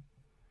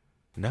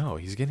 No,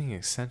 he's getting an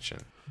extension.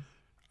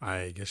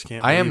 I guess you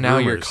can't. I am now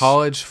rumors. your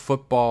college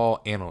football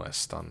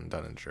analyst on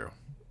Dunn and Drew.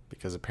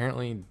 Because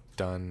apparently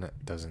Dunn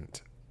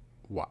doesn't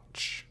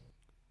watch.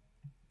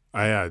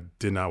 I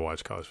did not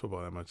watch college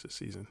football that much this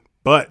season.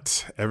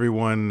 But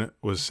everyone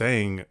was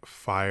saying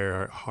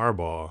fire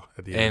Harbaugh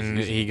at the end of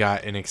the season. And he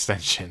got an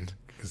extension.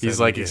 He's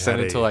like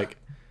extended to like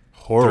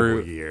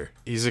horrible year.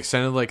 He's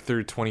extended like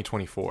through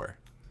 2024.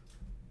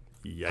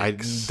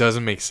 Yikes.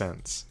 Doesn't make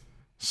sense.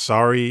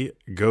 Sorry,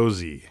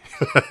 Gozy.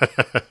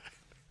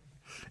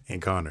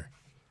 And Connor.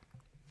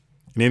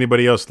 And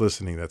anybody else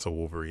listening that's a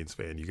Wolverines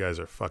fan, you guys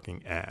are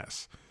fucking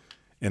ass.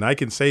 And I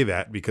can say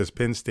that because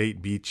Penn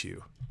State beat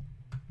you.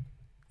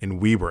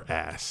 And we were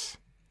ass.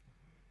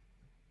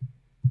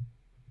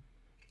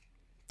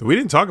 We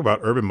didn't talk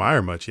about Urban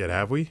Meyer much yet,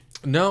 have we?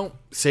 No,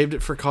 saved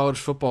it for college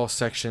football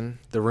section.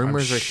 The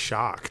rumors I'm are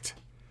shocked.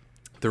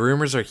 The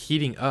rumors are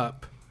heating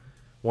up.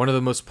 One of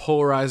the most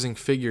polarizing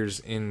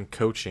figures in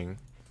coaching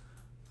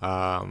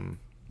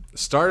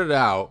started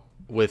out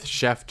with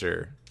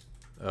Schefter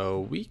a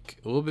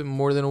little bit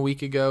more than a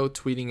week ago,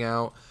 tweeting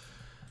out.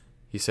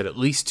 He said at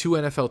least 2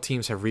 NFL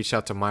teams have reached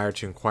out to Meyer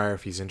to inquire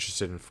if he's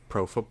interested in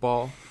pro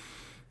football.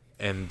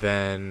 And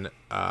then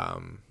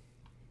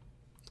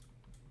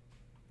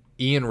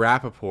Ian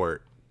Rappaport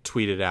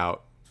tweeted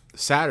out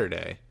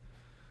Saturday.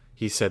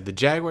 He said the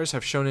Jaguars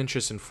have shown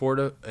interest in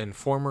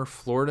former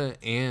Florida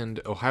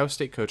and Ohio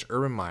State coach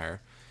Urban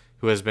Meyer,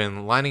 who has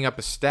been lining up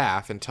a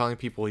staff and telling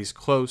people he's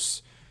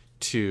close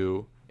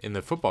to in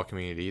the football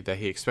community that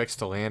he expects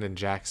to land in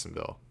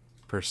Jacksonville,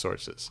 per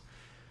sources.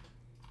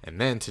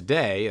 And then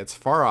today, it's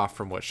far off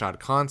from what Shad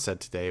Khan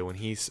said today when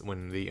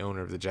the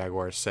owner of the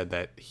Jaguars said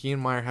that he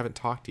and Meyer haven't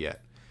talked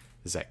yet.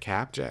 Is that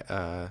cap,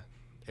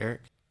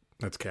 Eric?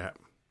 That's cap.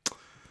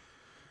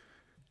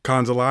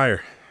 Khan's a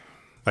liar.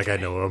 Like I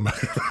know him.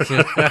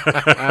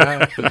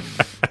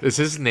 Is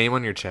his name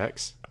on your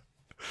checks?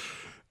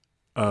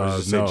 Or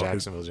does it No, say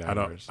Jacksonville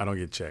Jaguars? I don't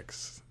get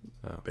checks.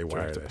 Oh, They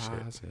wire that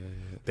deposit.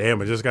 shit.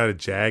 Damn, I just got a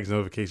Jags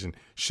notification.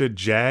 Should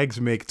Jags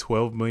make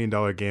 $12 million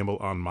gamble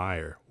on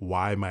Meyer?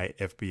 Why my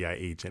FBI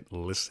agent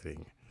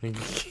listening?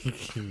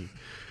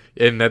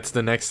 And that's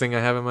the next thing I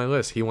have on my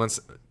list.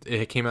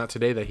 It came out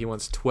today that he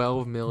wants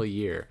 $12 million a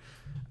year.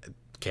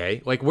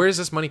 Okay, like where does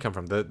this money come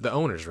from? The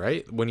owners,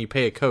 right? When you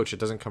pay a coach, it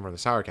doesn't come from the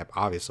salary cap.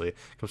 Obviously, it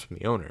comes from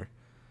the owner.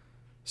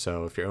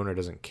 So if your owner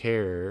doesn't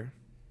care,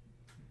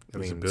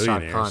 He's a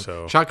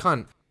billionaire. Shad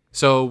Khan.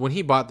 So when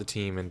he bought the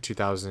team in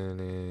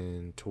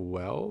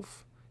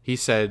 2012, he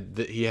said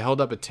that he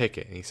held up a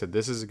ticket and he said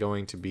this is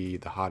going to be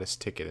the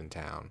hottest ticket in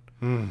town.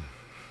 And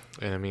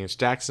I mean it's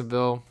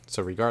Jacksonville,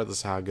 so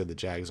regardless of how good the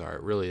Jags are,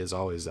 it really is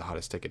always the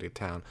hottest ticket in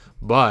town.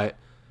 But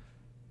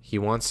he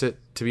wants it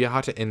to be a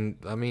hot ticket. And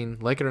I mean,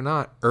 like it or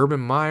not,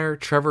 Urban Meyer,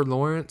 Trevor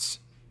Lawrence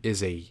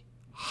is a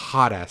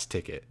hot ass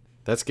ticket.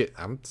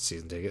 I'm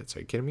season tickets.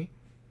 Are you kidding me?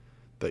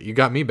 That you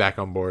got me back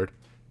on board.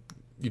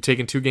 You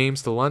taking 2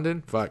 games to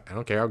London? Fuck, I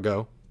don't care. I'll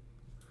go.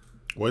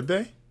 Would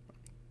they?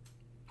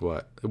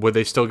 What? Would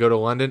they still go to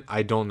London?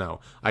 I don't know.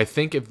 I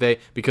think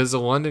because the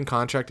London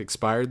contract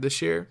expired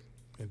this year.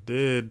 It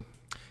did.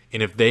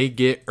 And if they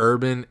get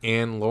Urban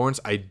and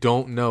Lawrence, I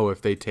don't know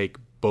if they take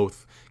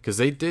both. Because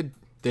they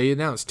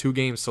announced 2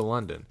 games to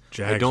London.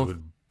 Jags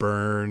would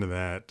burn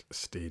that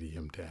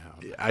stadium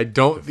down. I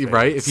don't,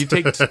 right? If you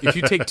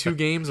take 2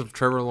 games of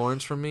Trevor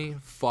Lawrence from me,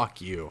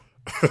 fuck you.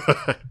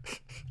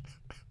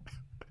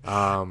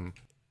 That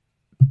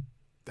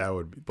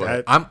would be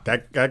But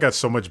that got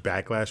so much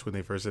backlash when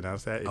they first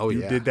announced that. If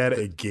you did that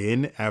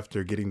again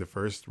after getting the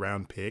first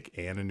round pick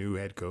and a new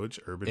head coach,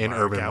 Urban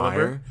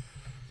Meyer,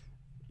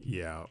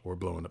 yeah, we're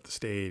blowing up the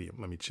stadium.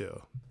 Let me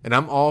chill. And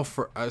I'm all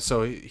for.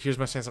 So here's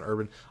my stance on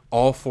Urban.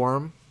 All for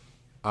him.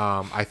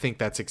 I think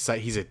that's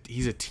exciting.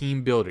 He's a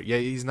team builder. Yeah,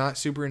 he's not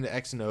super into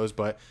X and O's,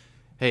 but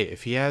hey,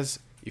 if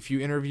you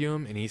interview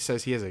him and he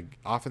says he has an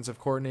offensive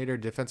coordinator,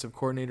 defensive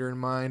coordinator in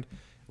mind,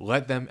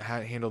 let them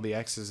handle the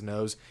X's and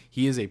O's.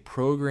 He is a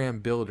program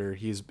builder.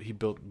 He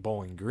built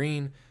Bowling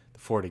Green, the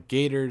Florida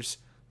Gators,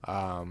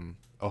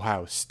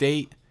 Ohio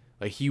State.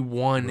 Like, he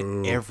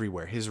won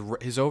everywhere.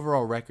 His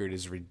overall record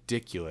is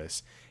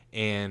ridiculous,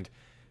 and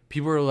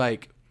people are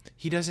like,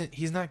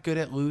 he's not good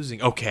at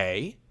losing.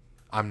 Okay,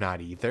 I'm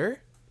not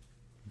either.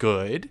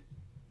 Good.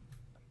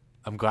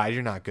 I'm glad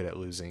you're not good at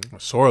losing. A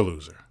sore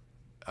loser.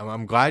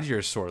 I'm glad you're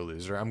a sore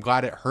loser. I'm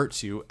glad it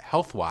hurts you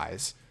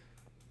health-wise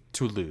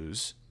to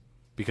lose,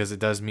 because it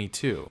does me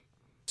too.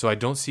 So I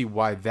don't see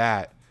why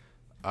that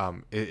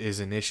is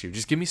an issue.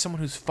 Just give me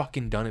someone who's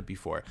fucking done it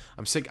before.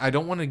 I'm sick. I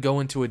don't want to go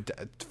into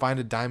find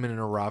a diamond in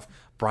a rough.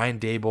 Brian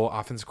Daboll,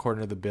 offensive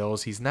coordinator of the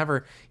Bills. He's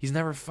not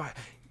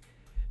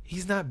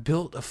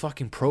built a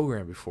fucking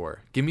program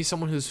before. Give me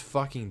someone who's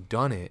fucking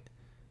done it,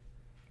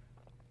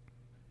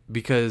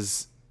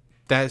 because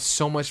that's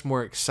so much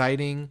more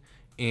exciting,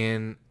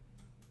 and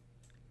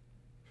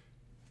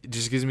it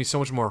just gives me so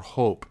much more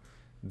hope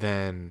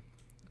than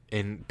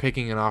in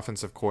picking an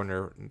offensive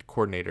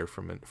coordinator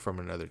from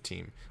another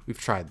team. We've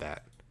tried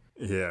that.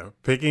 Yeah,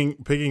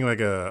 picking like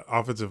a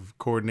offensive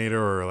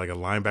coordinator or like a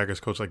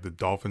linebackers coach like the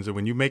Dolphins, and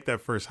when you make that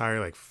first hire,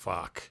 like,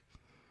 fuck,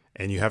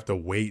 and you have to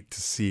wait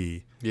to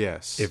see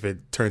if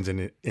it turns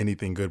into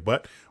anything good.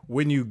 But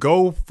when you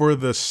go for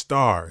the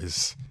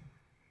stars,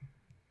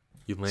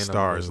 you land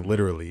stars, on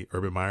literally,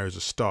 Urban Meyer is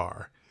a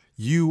star.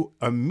 You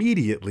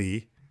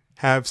immediately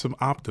have some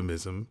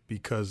optimism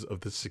because of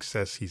the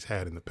success he's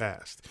had in the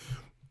past.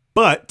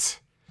 But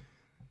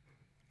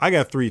I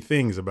got 3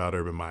 things about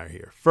Urban Meyer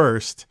here.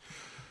 First,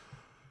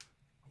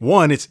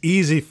 one, it's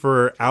easy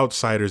for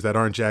outsiders that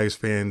aren't Jags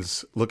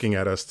fans looking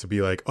at us to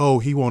be like, "Oh,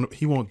 he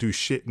won't do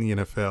shit in the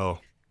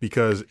NFL,"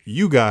 because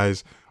you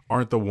guys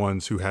aren't the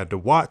ones who had to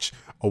watch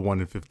a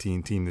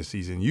 1-15 team this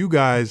season. You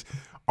guys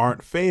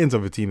aren't fans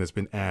of a team that's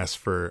been ass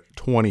for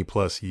 20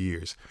 plus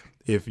years.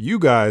 If you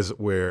guys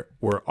were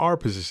our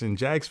position,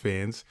 Jags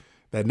fans,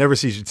 that never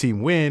sees your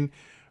team win,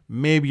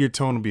 maybe your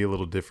tone will be a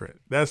little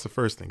different. That's the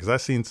first thing. Because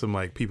I've seen some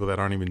like people that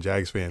aren't even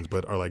Jags fans,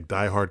 but are like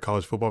diehard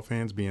college football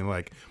fans being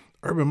like,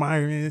 Urban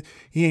Meyer, man,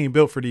 he ain't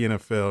built for the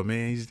NFL,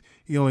 man.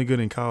 He's only good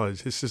in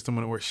college. His system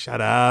wouldn't work.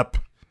 Shut up.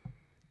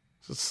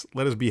 Just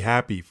let us be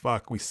happy.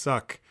 Fuck, we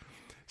suck.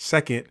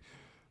 Second,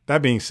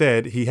 that being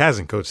said, he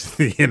hasn't coached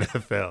the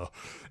NFL.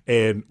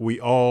 And we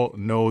all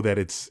know that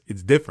it's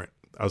different.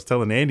 I was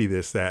telling Andy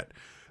this, that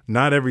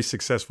not every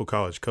successful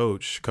college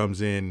coach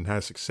comes in and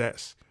has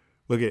success.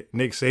 Look at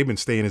Nick Saban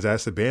staying his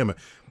ass at Bama.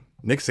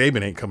 Nick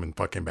Saban ain't coming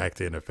fucking back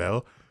to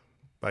NFL.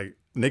 Like,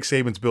 Nick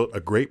Saban's built a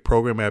great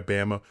program at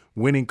Bama,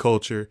 winning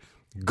culture,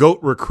 GOAT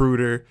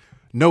recruiter,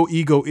 no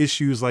ego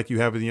issues like you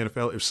have in the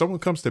NFL. If someone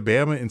comes to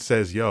Bama and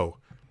says, "Yo,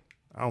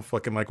 I don't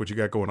fucking like what you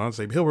got going on,"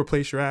 say, he'll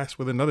replace your ass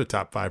with another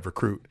top 5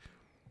 recruit.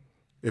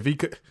 If he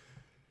could,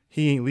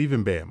 he ain't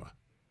leaving Bama.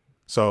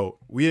 So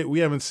we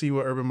haven't seen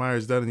what Urban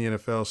Meyer's done in the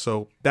NFL.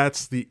 So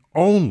that's the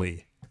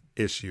only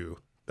issue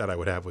that I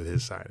would have with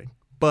his signing.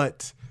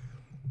 But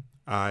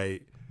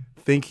I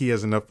think he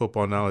has enough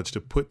football knowledge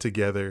to put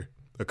together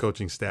a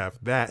coaching staff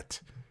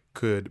that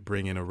could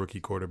bring in a rookie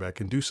quarterback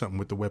and do something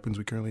with the weapons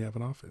we currently have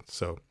in offense.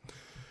 So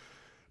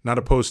not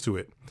opposed to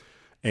it.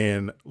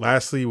 And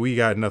lastly, we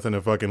got nothing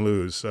to fucking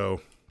lose.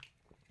 So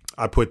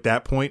I put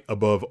that point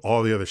above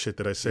all the other shit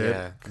that I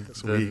said.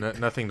 Yeah,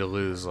 nothing to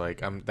lose.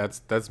 Like,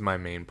 that's my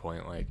main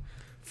point. Like,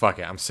 fuck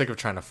it. I'm sick of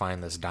trying to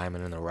find this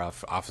diamond in the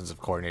rough offensive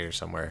coordinator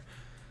somewhere.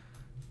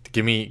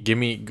 Give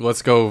me.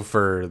 Let's go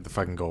for the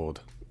fucking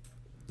gold.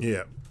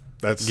 Yeah,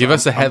 give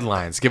us the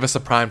headlines. Give us the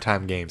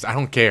primetime games. I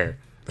don't care.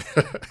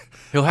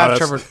 He'll have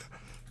Trevor.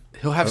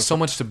 He'll have so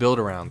much to build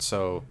around.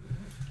 So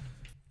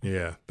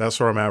yeah, that's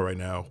where I'm at right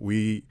now.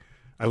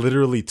 I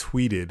literally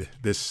tweeted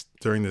this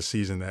during the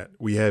season that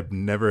we have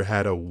never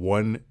had a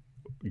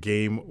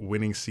 1-game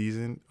winning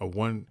season.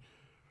 One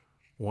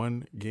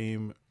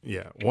game.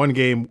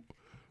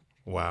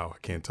 Wow, I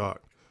can't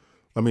talk.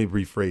 Let me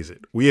rephrase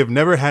it. We have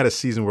never had a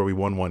season where we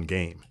won 1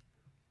 game,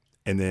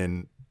 and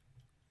then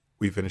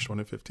we finished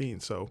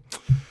 1-15. So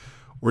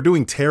we're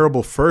doing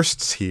terrible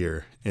firsts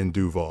here in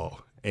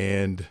Duval,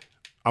 and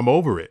I'm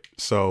over it.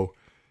 So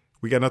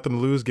we got nothing to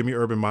lose. Give me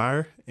Urban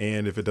Meyer,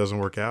 and if it doesn't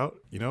work out,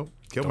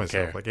 kill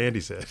myself, like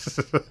Andy said.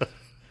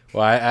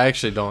 Well, I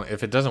actually don't.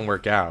 If it doesn't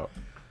work out,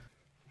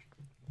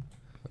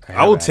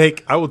 I will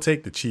take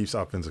the Chiefs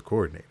offensive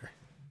coordinator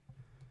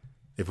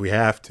if we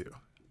have to.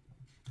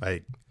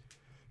 Like,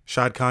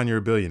 Shad Khan, you're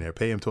a billionaire.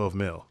 Pay him $12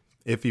 million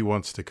if he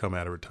wants to come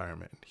out of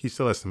retirement. He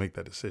still has to make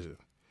that decision.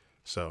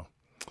 So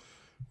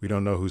we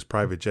don't know whose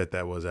private jet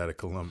that was out of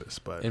Columbus,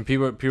 but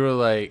people are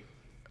like,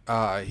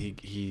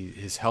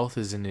 his health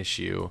is an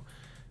issue.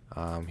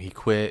 He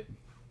quit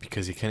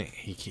because he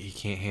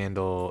can't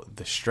handle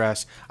the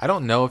stress. I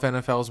don't know if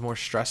NFL is more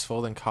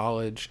stressful than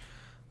college.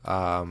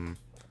 I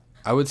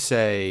would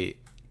say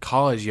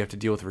college, you have to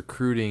deal with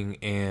recruiting,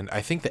 and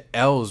I think the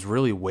L's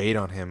really weighed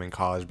on him in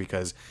college,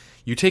 because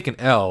you take an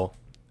L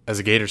as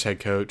a Gators head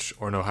coach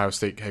or an Ohio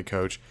State head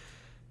coach,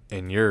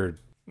 and your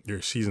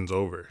season's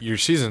over. Your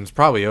season's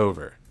probably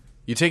over.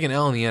 You take an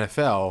L in the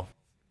NFL,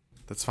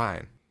 that's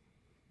fine.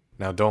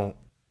 Now don't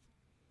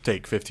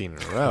take 15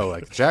 in a row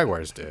like the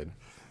Jaguars did.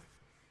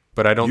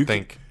 But I don't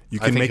think you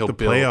can make the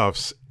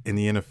playoffs in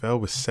the NFL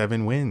with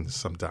 7 wins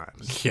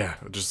sometimes. Yeah,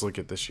 just look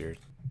at this year.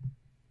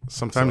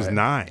 Sometimes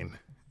 9.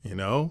 You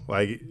know,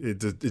 like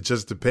it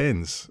just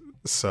depends.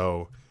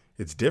 So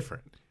it's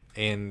different.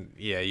 And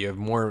yeah,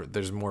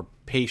 there's more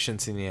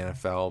patience in the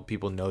NFL.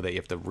 People know that you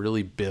have to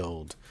really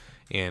build.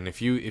 And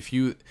if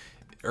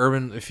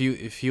Urban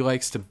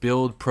likes to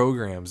build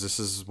programs, this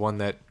is one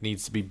that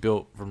needs to be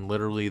built from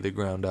literally the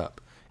ground up.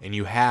 And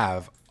you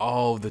have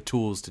all the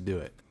tools to do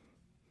it.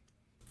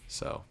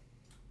 So,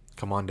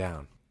 come on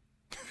down.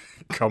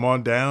 Come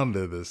on down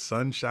to the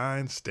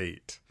Sunshine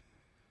State.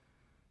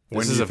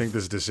 When do you think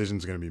this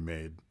decision's going to be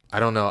made? I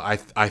don't know.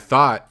 I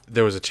thought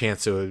there was a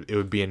chance it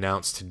would be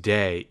announced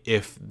today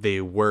if they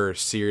were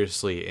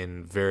seriously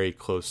in very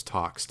close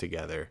talks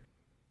together.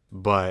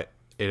 But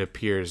it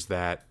appears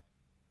that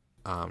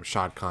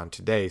Shad Khan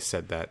today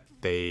said that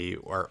they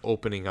are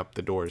opening up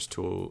the doors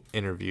to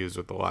interviews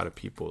with a lot of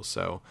people.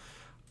 So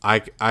I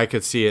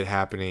could see it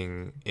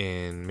happening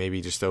in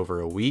maybe just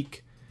over a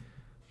week.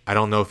 I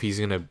don't know if he's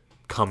going to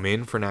come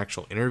in for an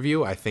actual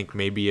interview. I think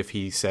maybe if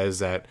he says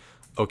that,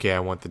 okay, I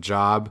want the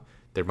job,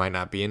 there might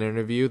not be an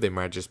interview. They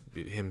might just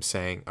be him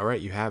saying, all right,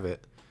 you have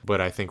it.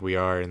 But I think we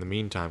are, in the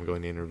meantime,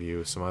 going to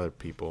interview some other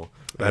people.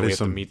 That is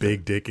some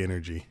big dick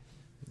energy.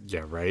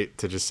 Yeah, right?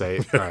 To just say,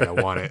 all right, I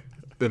want it.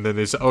 And then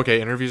they say,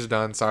 okay, interview's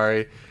done.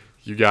 Sorry,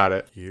 you got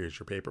it. Here's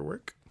your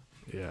paperwork.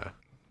 Yeah.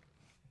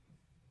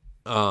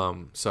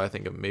 So I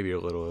think maybe a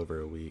little over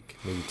a week,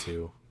 maybe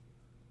 2.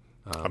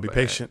 I'll be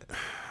patient.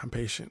 I'm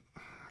patient.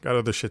 Got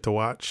other shit to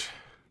watch.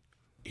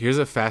 Here's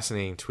a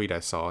fascinating tweet I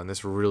saw, and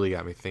this really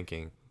got me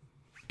thinking.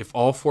 If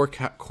all 4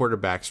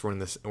 quarterbacks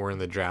were in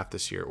the draft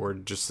this year, or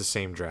just the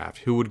same draft,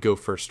 who would go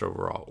first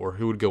overall, or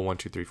who would go 1,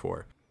 2, 3,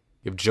 4?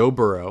 You have Joe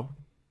Burrow,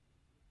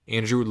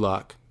 Andrew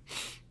Luck,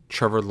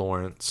 Trevor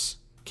Lawrence,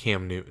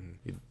 Cam Newton.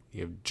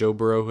 You have Joe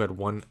Burrow, who had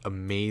one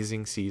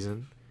amazing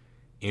season.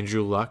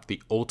 Andrew Luck,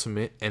 the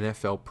ultimate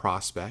NFL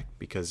prospect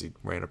because he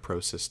ran a pro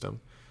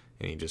system,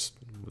 and he just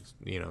was,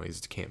 he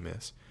just can't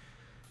miss.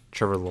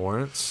 Trevor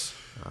Lawrence.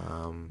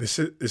 This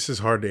is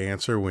hard to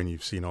answer when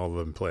you've seen all of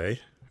them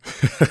play.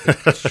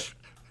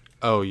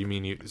 Oh, you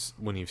mean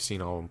when you've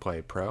seen all of them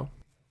play pro?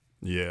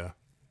 Yeah.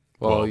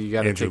 Well, you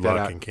got to Andrew take that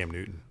Luck out. and Cam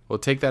Newton. Well,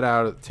 take that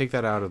out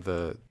of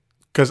the.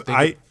 Because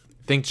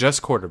think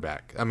just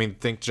quarterback. I mean,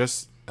 think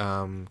just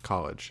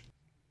college.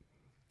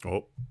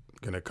 Oh,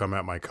 gonna come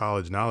at my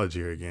college knowledge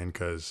here again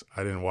because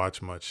I didn't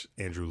watch much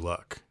Andrew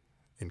Luck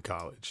in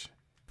college.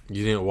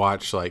 You didn't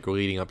watch like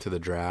leading up to the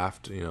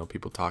draft,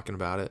 people talking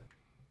about it?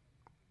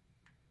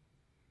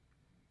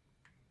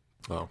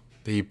 Well,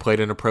 he played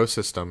in a pro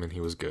system and he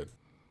was good.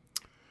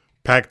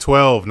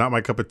 Pac-12, not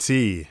my cup of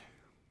tea.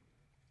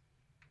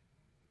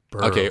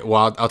 Burrow. Okay,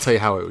 well, I'll tell you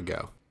how it would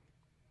go.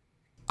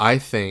 I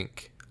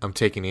think I'm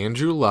taking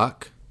Andrew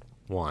Luck,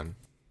 1.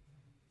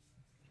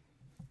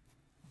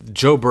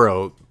 Joe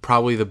Burrow,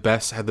 probably had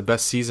the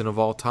best season of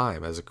all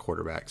time as a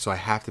quarterback, so I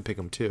have to pick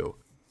him 2.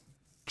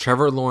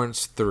 Trevor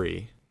Lawrence,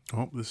 3.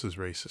 Oh, this is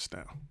racist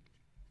now.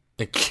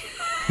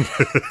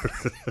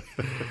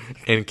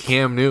 And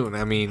Cam Newton,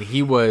 I mean,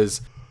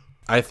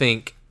 I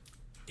think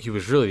he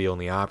was really the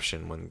only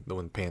option when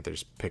the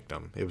Panthers picked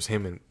him. It was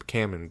him and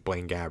Cam and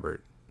Blaine Gabbert.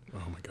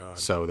 Oh, my God.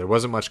 So there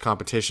wasn't much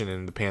competition,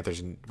 and the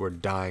Panthers were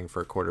dying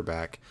for a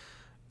quarterback.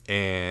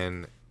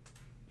 And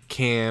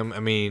Cam, I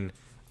mean,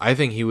 I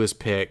think he was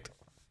picked.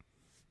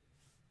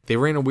 They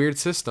ran a weird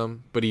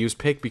system, but he was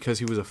picked because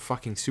he was a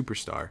fucking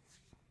superstar.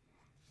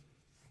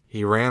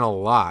 He ran a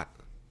lot.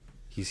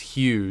 He's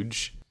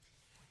huge.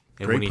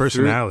 And great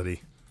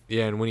personality.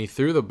 And when he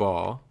threw the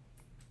ball,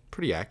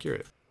 pretty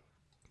accurate.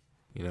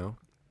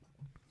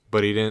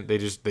 But he didn't. They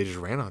just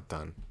ran a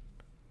ton.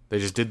 They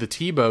just did the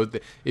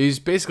Tebow. He's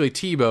basically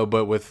Tebow,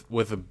 but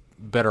with a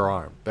better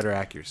arm, better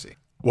accuracy.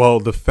 Well,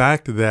 the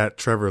fact that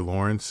Trevor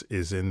Lawrence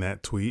is in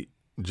that tweet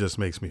just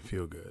makes me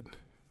feel good.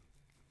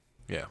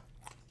 Yeah.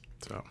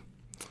 So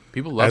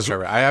people love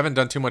Trevor. I haven't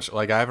done too much.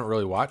 Like I haven't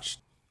really watched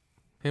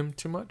him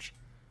too much,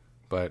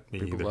 but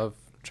people love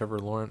Trevor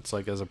Lawrence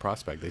like as a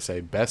prospect. They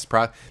say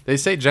they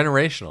say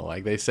generational.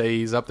 Like they say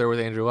he's up there with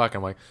Andrew Luck.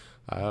 I'm like,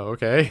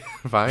 okay,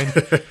 fine.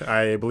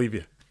 I believe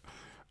you.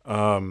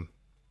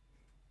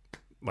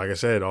 Like I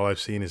said, all I've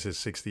seen is his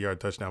 60-yard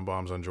touchdown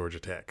bombs on Georgia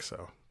Tech.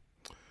 So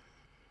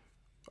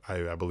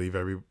I believe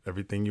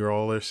everything you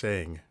all are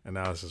saying.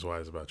 Analysis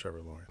wise about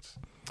Trevor Lawrence.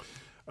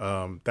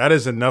 That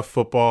is enough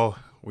football.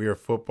 We are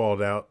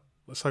footballed out.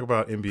 Let's talk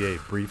about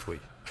NBA briefly.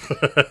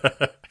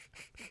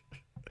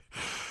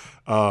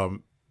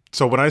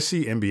 So when I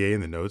see NBA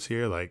in the notes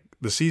here, like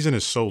the season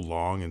is so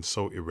long and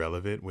so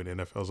irrelevant when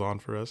NFL's on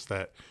for us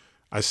that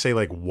I say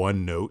like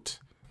one note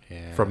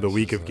from the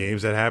week of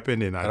games that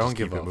happened, and I don't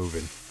keep it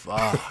moving.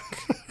 Fuck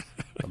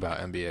about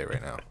NBA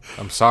right now.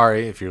 I'm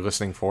sorry if you're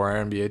listening for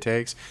our NBA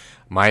takes.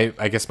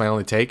 I guess my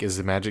only take is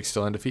the Magic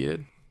still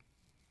undefeated.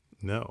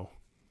 No.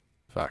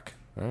 Fuck.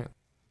 All right.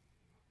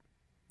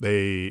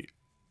 They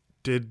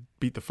did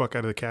beat the fuck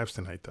out of the Cavs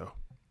tonight, though.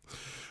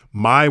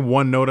 My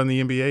one note on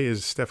the NBA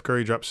is Steph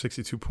Curry dropped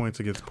 62 points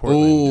against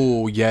Portland.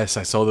 Oh, yes.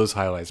 I saw those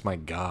highlights. My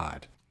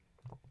God.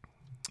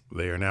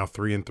 They are now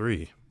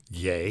 3-3.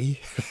 Yay.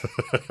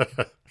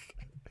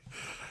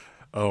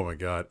 Oh, my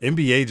God.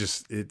 NBA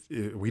just,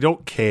 we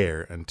don't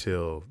care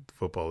until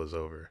football is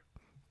over.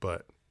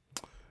 But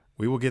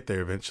we will get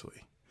there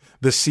eventually.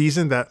 The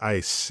season that I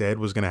said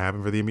was going to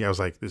happen for the NBA, I was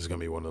like, this is going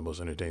to be one of the most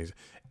entertaining.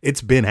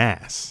 It's been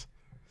ass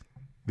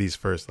these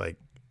first,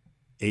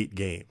 8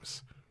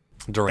 games.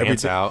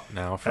 Durant's out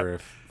now for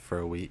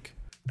a week.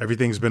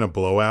 Everything's been a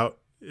blowout.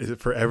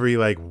 For every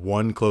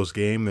one close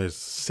game, there's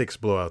 6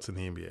 blowouts in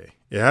the NBA.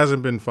 It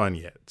hasn't been fun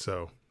yet,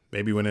 so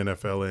maybe when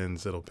NFL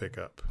ends, it'll pick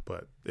up.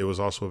 But it was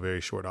also a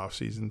very short off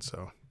season,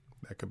 so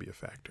that could be a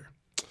factor.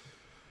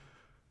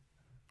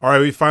 All right,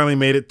 we finally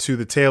made it to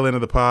the tail end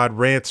of the pod.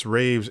 Rants,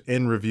 raves,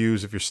 and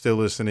reviews. If you're still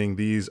listening,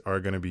 these are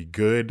going to be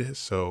good,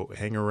 so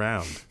hang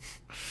around.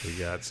 We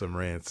got some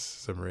rants,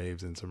 some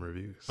raves, and some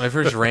reviews. My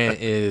first rant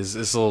is,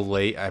 it's a little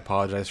late. I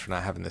apologize for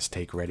not having this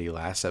take ready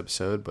last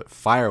episode, but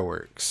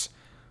fireworks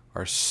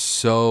are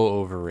so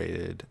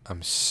overrated.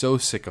 I'm so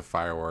sick of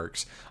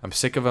fireworks. I'm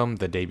sick of them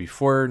the day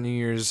before New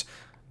Year's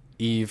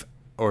Eve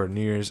or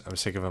New Year's. I'm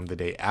sick of them the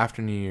day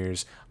after New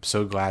Year's. I'm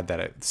so glad that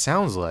it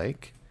sounds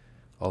like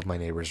all of my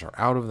neighbors are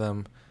out of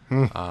them.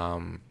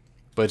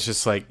 But it's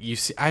just I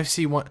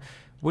see one.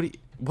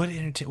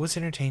 What's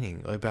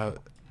entertaining about?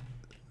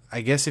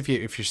 I guess if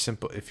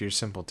you're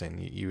simpleton,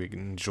 you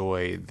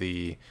enjoy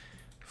the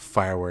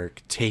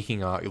firework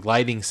taking off,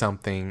 lighting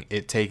something,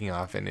 it taking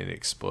off, and it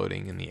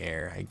exploding in the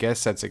air. I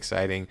guess that's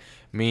exciting.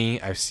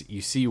 Me,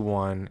 you see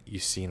one,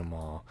 you've seen them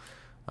all.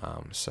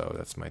 So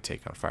that's my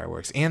take on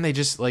fireworks. And they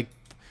just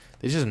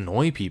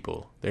annoy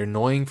people. They're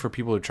annoying for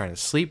people who are trying to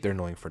sleep. They're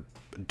annoying for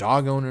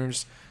dog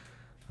owners.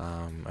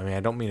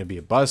 I don't mean to be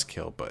a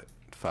buzzkill, but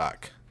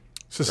fuck.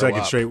 It's the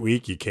second straight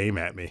week you came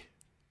at me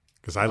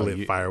because I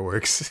lit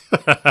fireworks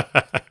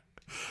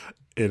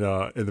in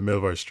the middle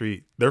of our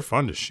street. They're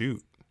fun to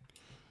shoot.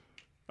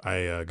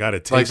 I got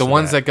a taste like the of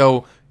ones that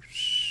go.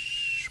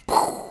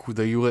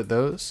 You lit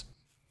those,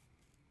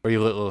 or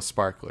you lit little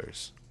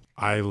sparklers?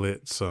 I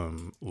lit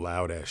some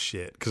loud ass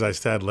shit because I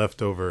still had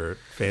leftover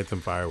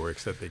Phantom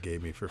fireworks that they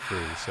gave me for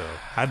free, so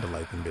I had to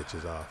light them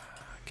bitches off.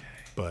 Okay,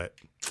 but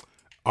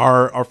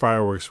our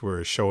fireworks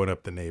were showing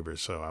up the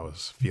neighbors, so I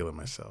was feeling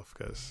myself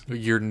because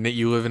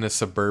you live in a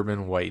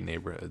suburban white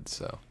neighborhood,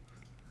 so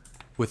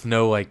with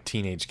no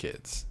teenage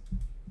kids.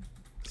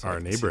 So our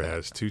neighbor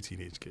has 2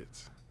 teenage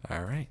kids.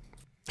 All right.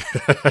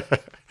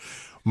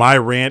 My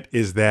rant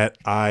is that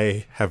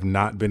I have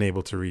not been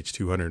able to reach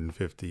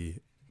 250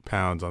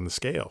 pounds on the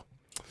scale.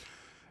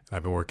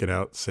 I've been working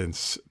out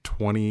since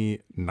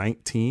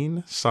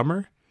 2019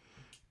 summer,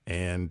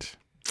 and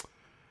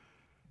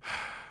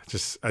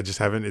I just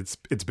haven't.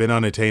 It's been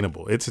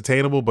unattainable. It's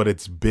attainable, but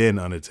it's been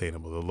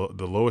unattainable.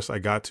 The lowest I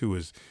got to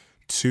was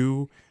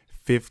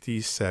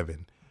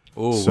 257.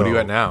 Oh, what are you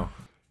at now?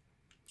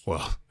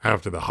 Well,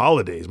 after the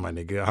holidays, my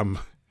nigga,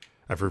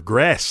 I've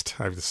regressed.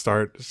 I have to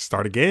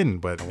start again,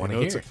 but I want to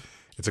hear.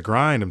 It's a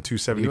grind. I'm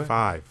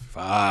 275.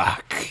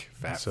 Fuck,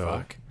 fat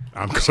fuck.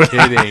 I'm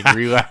kidding.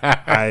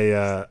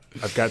 Relax.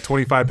 I've got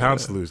 25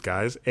 pounds to lose,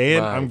 guys,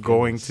 and My I'm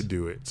going to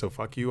do it. So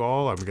fuck you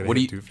all. I'm gonna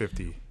hit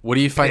 250. What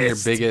do you find your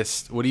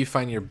biggest? What do you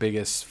find your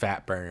biggest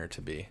fat burner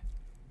to be?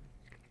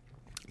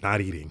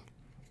 Not eating.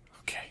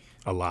 Okay.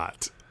 A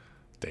lot.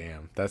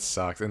 Damn, that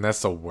sucks, and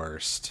that's the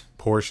worst. It's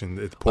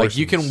portions. Like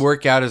you can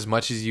work out as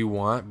much as you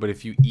want, but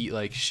if you eat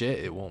like shit,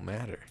 it won't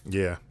matter.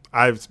 Yeah.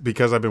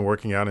 Because I've been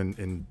working out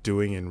and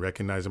doing and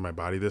recognizing my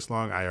body this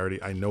long,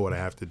 I know what I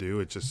have to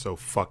do. It's just so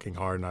fucking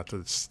hard not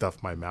to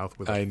stuff my mouth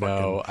with a fucking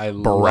brownie.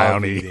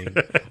 Love eating.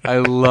 I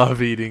love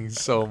eating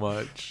so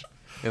much.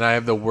 And I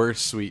have the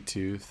worst sweet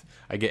tooth.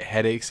 I get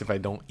headaches if I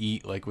don't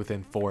eat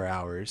within 4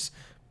 hours.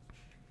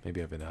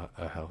 Maybe I have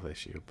a health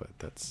issue, but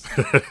that's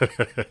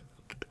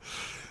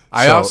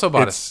I also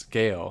bought a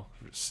scale.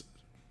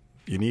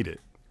 You need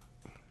it.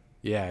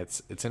 Yeah,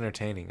 it's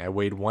entertaining. I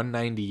weighed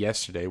 190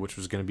 yesterday, which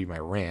was going to be my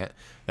rant.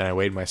 Then I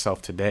weighed myself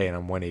today, and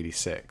I'm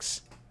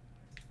 186.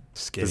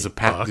 Skinny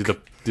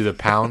do the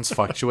pounds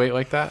fluctuate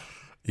like that?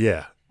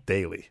 Yeah,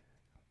 daily.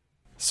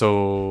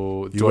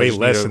 So you weigh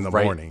less in the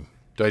morning.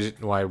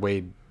 I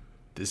weighed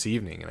this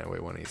evening, and I weigh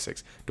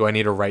 186. Do I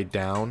need to write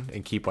down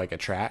and keep a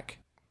track?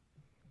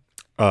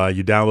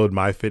 You download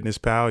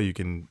MyFitnessPal. You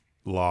can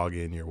log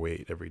in your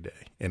weight every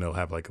day, and it'll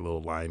have a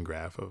little line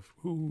graph of.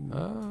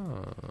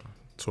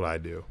 That's what I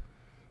do.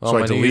 So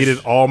I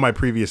deleted all my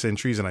previous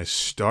entries, and I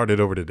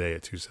started over today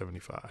at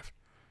 275.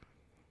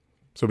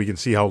 So we can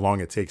see how long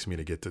it takes me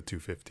to get to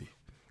 250.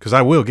 Because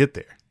I will get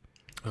there.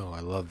 Oh, I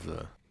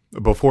love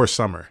before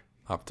summer.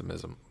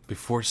 Optimism.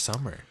 Before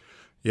summer?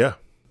 Yeah.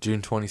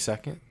 June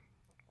 22nd?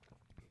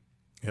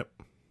 Yep.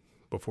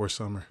 Before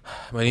summer.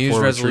 My New Year's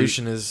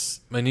resolution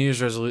is...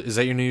 Is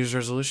that your New Year's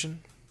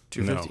resolution?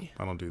 250?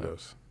 No, I don't do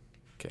those.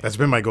 Okay. That's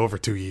been my goal for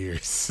 2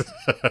 years.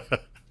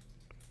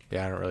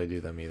 Yeah, I don't really do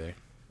them either.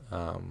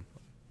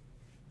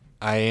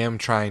 I am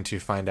trying to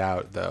find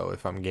out though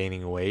if I'm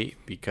gaining weight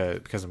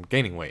because I'm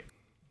gaining weight.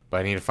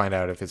 But I need to find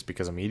out if it's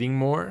because I'm eating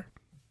more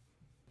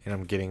and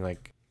I'm getting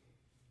like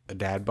a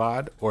dad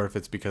bod, or if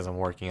it's because I'm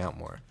working out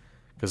more.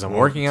 Because I'm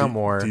working out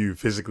more. Do you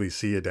physically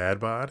see a dad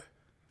bod?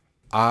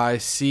 I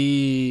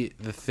see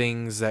the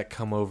things that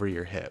come over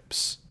your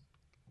hips.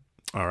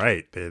 All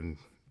right, then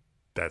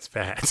that's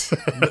fat.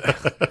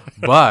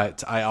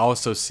 But I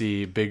also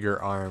see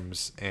bigger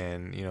arms,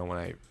 and when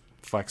I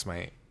flex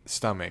my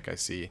stomach, I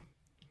see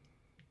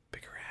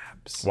bigger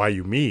abs. Why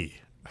you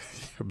me?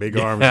 Big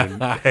arms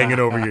and hanging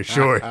over your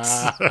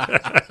shorts.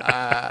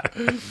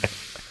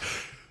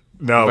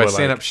 No, if I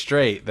stand up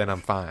straight, then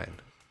I'm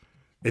fine.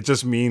 It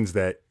just means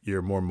that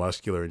you're more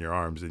muscular in your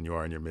arms than you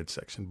are in your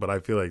midsection. But I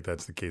feel like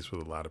that's the case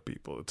with a lot of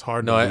people. It's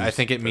hard to lose. No, I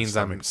think it means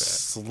I'm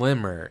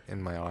slimmer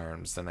in my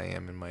arms than I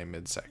am in my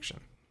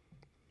midsection.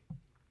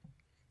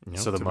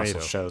 So the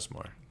muscle shows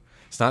more.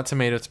 It's not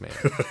tomato.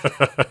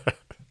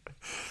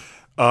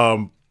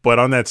 But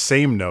on that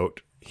same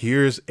note,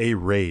 here's a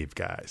rave,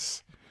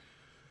 guys.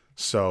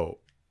 So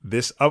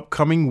this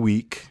upcoming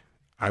week,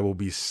 I will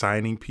be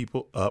signing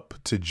people up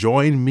to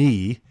join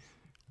me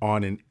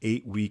on an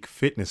 8-week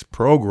fitness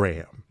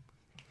program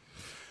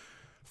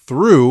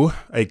through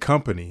a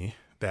company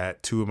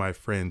that 2 of my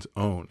friends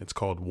own. It's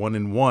called 1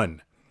 in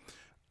 1.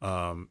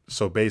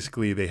 So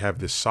basically they have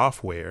this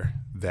software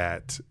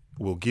that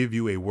will give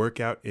you a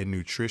workout and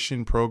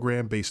nutrition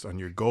program based on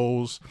your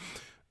goals,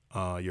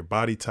 your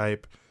body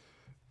type,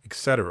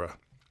 etc.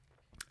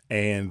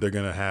 And they're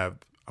going to have,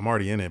 I'm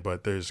already in it,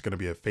 but there's going to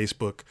be a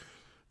Facebook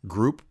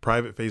group,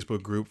 private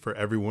Facebook group for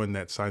everyone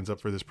that signs up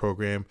for this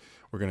program.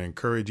 We're going to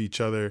encourage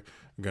each other.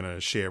 We're going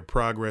to share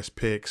progress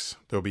pics.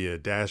 There'll be a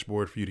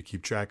dashboard for you to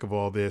keep track of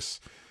all this.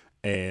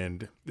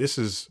 And this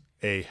is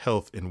a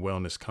health and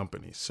wellness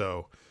company.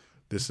 So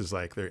this is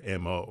like their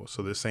MO.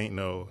 So this ain't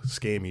no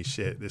scammy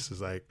shit. This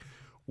is like,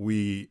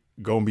 we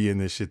gonna be in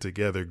this shit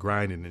together,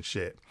 grinding and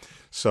shit.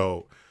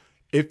 So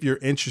if you're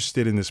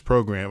interested in this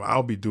program,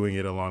 I'll be doing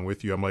it along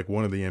with you. I'm like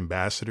one of the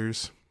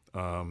ambassadors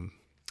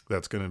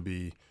that's going to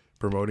be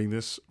promoting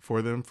this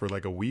for them for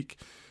like a week,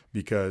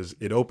 because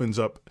it opens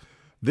up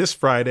this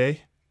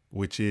Friday,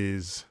 which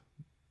is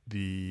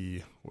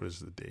what is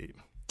the date?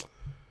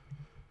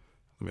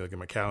 Let me look at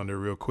my calendar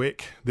real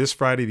quick. This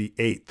Friday, the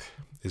 8th,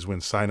 is when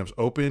signups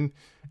open,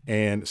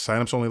 and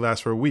signups only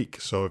last for a week.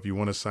 So if you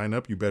want to sign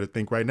up, you better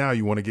think right now.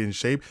 You want to get in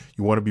shape.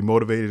 You want to be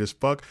motivated as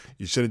fuck.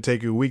 You shouldn't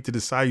take a week to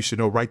decide. You should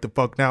know right the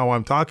fuck now while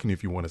I'm talking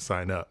if you want to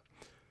sign up.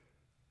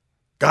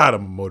 God,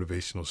 I'm a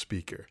motivational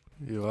speaker.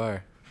 You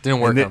are.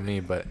 Didn't work on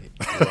me, but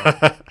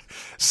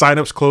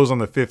signups close on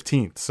the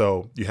 15th.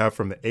 So you have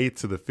from the 8th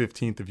to the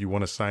 15th if you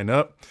want to sign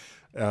up.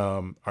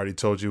 I already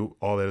told you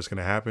all that is going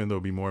to happen. There'll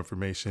be more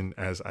information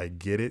as I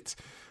get it.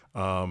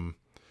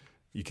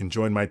 You can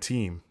join my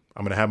team.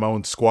 I'm going to have my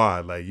own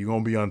squad. Like, you're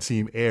going to be on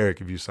Team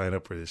Eric if you sign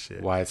up for this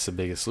shit. Why it's The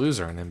Biggest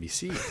Loser on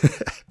NBC.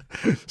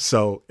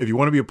 So if you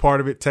want to be a part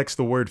of it, text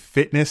the word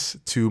fitness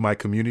to my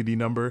community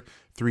number,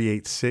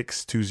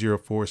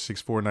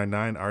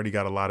 386-204-6499. I already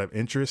got a lot of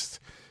interest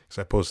because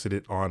I posted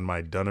it on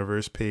my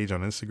Dunniverse page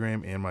on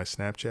Instagram and my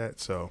Snapchat.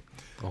 So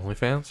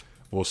OnlyFans?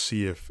 We'll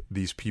see if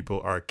these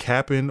people are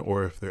capping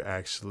or if they're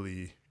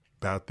actually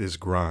about this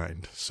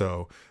grind.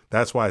 So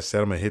that's why I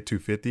said I'm going to hit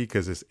 250,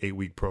 because this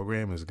 8-week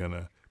program is going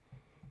to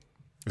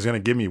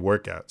give me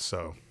workouts.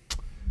 So,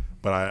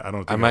 but I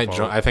don't think I might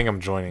join. I think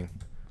I'm joining.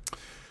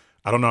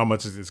 I don't know how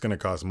much it's going to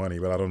cost money,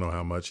 but I don't know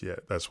how much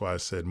yet. That's why I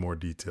said more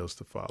details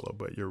to follow,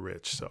 but you're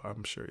rich, so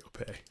I'm sure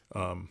you'll pay.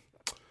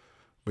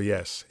 But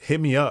yes,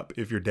 hit me up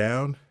if you're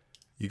down.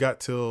 You got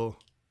till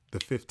the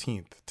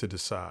 15th to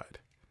decide.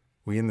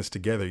 We in this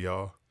together,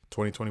 y'all.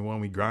 2021,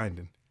 we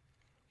grinding.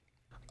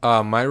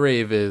 My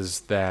rave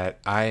is that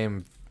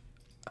I'm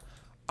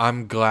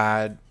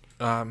glad,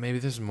 maybe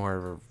this is more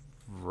of a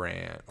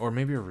rant or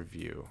maybe a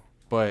review,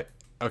 but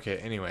okay.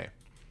 Anyway,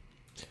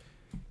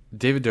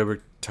 David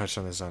Dobrik touched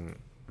on this on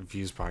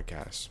Views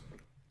podcast.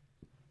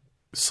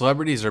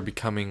 Celebrities are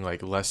becoming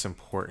like less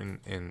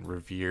important and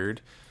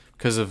revered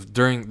because of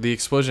during the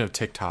explosion of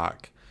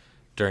TikTok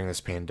during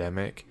this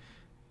pandemic.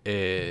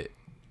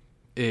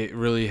 It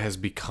really has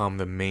become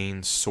the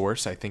main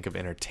source, I think, of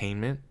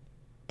entertainment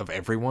of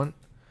everyone.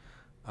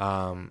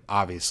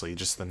 Obviously,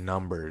 just the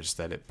numbers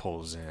that it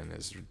pulls in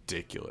is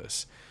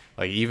ridiculous.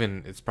 Like,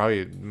 even it's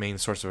probably the main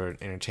source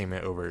of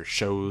entertainment over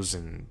shows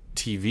and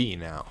TV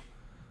now,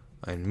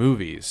 and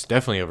movies.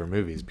 Definitely over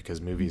movies,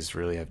 because movies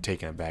really have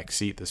taken a back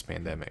seat this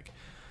pandemic.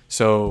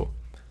 So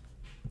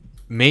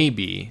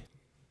maybe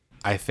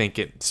I think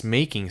it's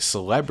making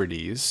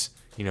celebrities,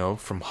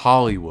 from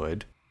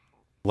Hollywood,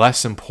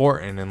 less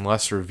important and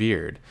less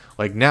revered.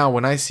 Like now,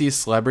 when I see a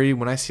celebrity,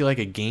 when I see like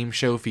a game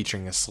show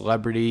featuring a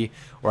celebrity,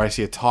 or I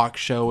see a talk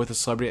show with a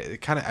celebrity,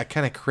 I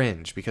kind of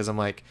cringe, because I'm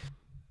like,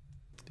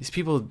 these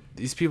people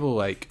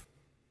like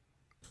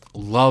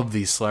love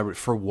these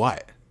celebrities for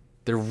what?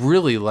 They're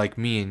really like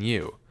me and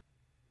you.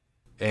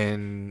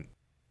 And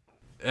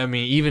I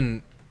mean,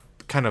 even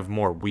kind of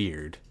more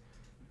weird,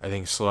 I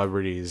think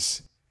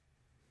celebrities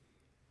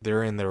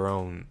they're in their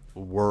own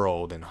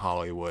world in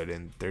Hollywood,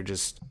 and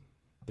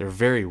they're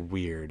very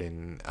weird.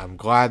 And I'm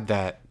glad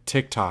that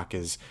TikTok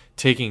is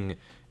taking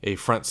a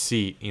front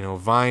seat. You know,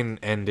 Vine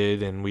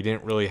ended, and we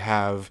didn't really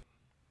have,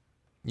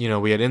 you know,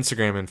 we had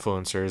Instagram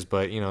influencers,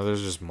 but, you know,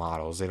 those are just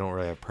models. They don't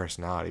really have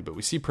personality. But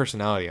we see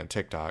personality on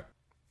TikTok.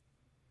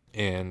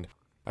 And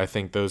I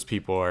think those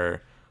people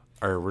are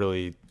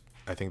really,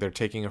 I think they're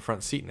taking a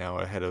front seat now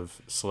ahead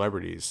of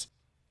celebrities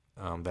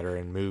that are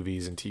in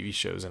movies and TV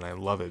shows. And I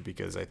love it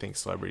because I think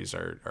celebrities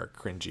are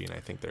cringy, and I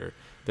think they're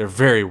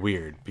very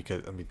weird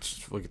because, I mean,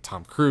 just look at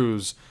Tom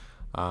Cruise.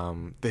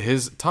 Tom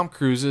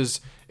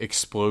Cruise's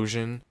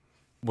explosion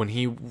when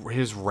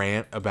his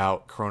rant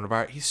about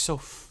coronavirus, he's so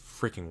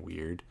freaking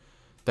weird.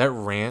 That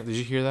rant, did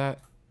you hear that?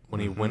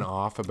 When he went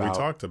off about... We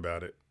talked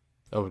about it.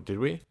 Oh, did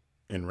we?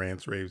 In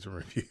Rants, Raves, and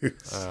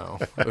Reviews. Oh,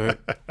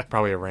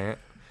 probably a rant.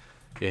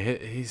 Yeah,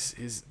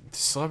 his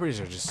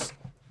celebrities are just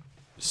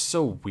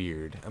so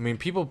weird. I mean,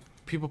 people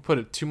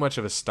put too much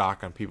of a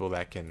stock on people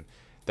that can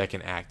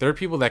act. There are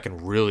people that can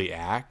really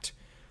act,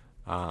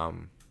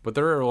 but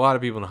there are a lot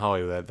of people in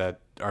Hollywood that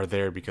are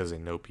there because they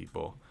know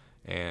people,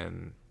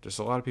 and just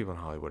a lot of people in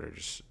Hollywood are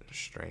just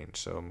strange.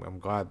 So I'm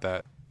glad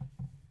that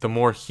the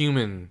more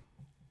human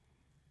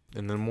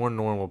and the more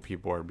normal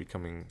people are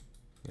becoming,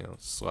 you know,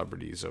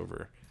 celebrities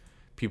over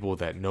people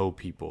that know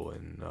people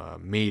and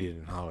made it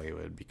in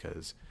Hollywood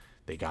because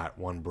they got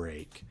one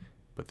break,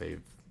 but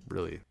they've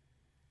really...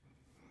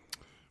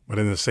 But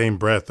in the same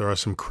breath, there are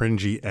some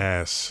cringy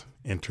ass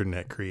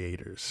internet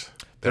creators.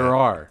 That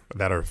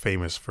are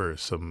famous for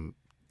some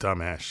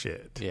dumbass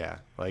shit. Yeah,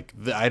 like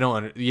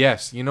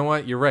yes, you know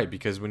what? You're right,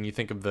 because when you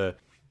think of the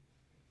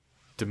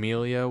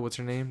D'Amelio, what's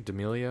her name?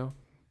 D'Amelio?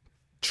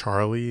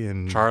 Charlie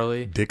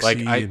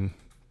Dixie. Like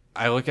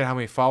I look at how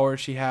many followers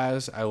she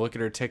has. I look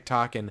at her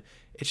TikTok, and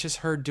it's just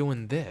her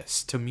doing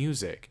this to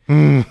music,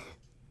 and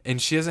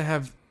she doesn't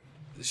have.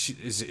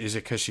 Is it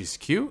because she's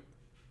cute?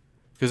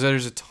 Because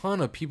there's a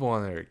ton of people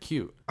on there that are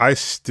cute. I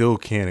still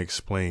can't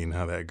explain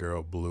how that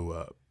girl blew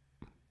up.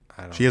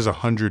 She has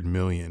 100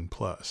 million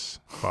plus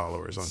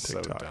followers on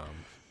TikTok. So dumb.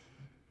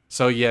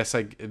 So yes,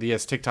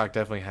 TikTok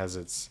definitely has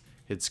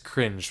its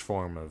cringe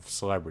form of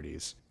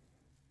celebrities.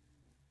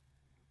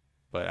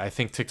 But I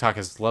think TikTok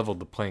has leveled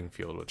the playing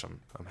field, which I'm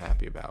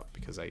happy about,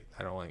 because I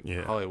don't like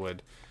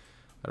Hollywood.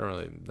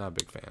 Not a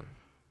big fan.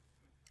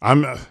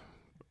 I'm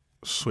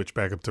switch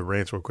back up to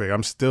rants real quick.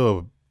 I'm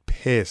still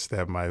pissed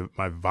that my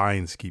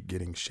Vines keep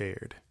getting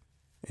shared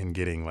and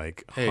getting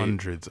like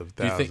hundreds of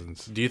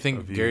thousands. Do you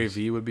think Gary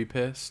Vee would be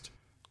pissed?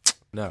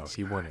 No,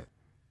 he wouldn't.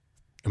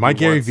 Am I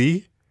Gary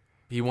Vee?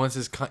 He wants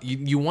his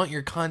you want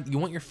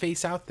your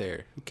face out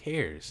there. Who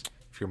cares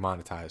if you're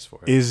monetized for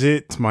it? Is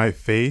it my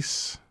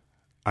face?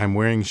 I'm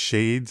wearing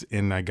shades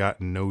and I got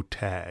no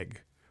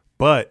tag.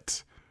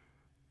 But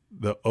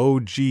the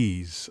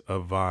OGs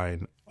of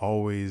Vine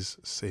always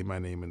say my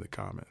name in the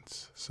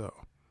comments. So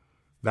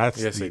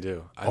that's they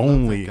do. I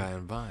only love that guy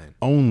on Vine.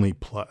 Only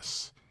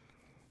plus.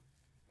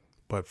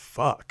 But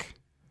fuck.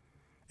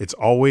 It's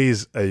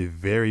always a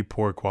very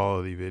poor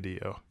quality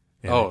video.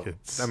 And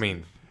I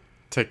mean,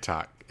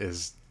 TikTok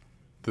is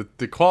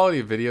the quality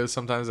of videos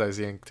sometimes I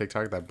see on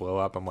TikTok that blow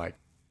up. I'm like,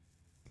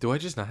 do I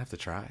just not have to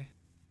try?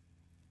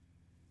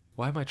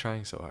 Why am I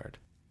trying so hard?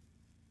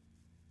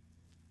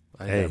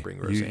 I gotta bring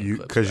Roseanne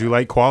clips because you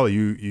like quality.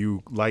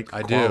 You like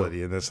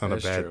quality, and that's not a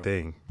bad true.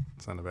 thing.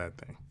 It's not a bad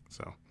thing.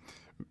 So,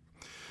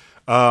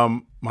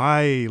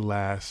 my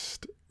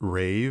last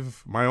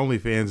rave, my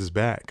OnlyFans is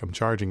back. I'm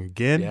charging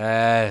again.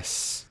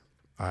 Yes.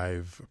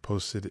 I've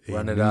posted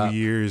a New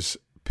Year's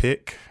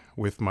pic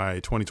with my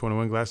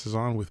 2021 glasses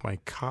on, with my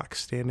cock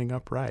standing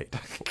upright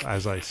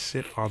as I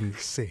sit on the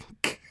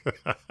sink.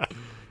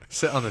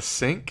 Sit on the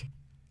sink?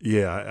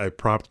 Yeah, I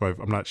propped my.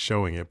 I'm not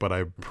showing it, but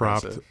I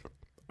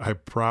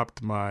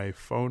propped my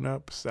phone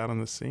up, sat on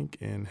the sink,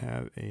 and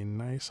had a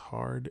nice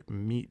hard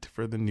meat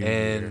for the new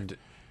year. And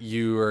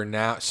you are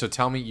now. So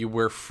tell me, you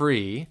were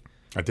free.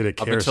 I did a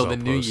carousel up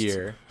until the new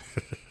year,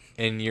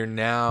 and you're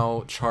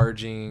now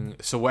charging.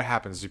 So what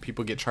happens? Do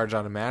people get charged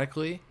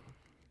automatically?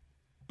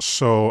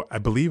 So I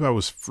believe I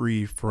was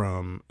free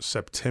from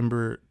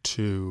September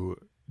to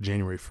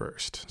January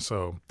 1st.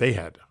 So they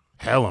had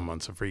hella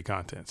months of free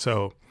content.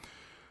 So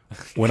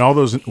when all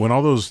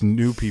those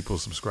new people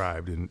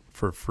subscribed and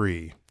for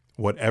free,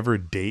 whatever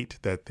date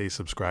that they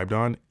subscribed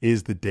on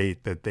is the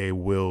date that they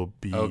will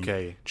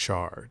be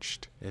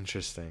charged.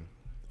 Interesting.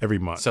 Every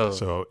month.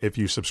 So if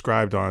you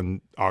subscribed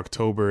on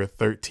October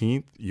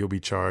 13th, you'll be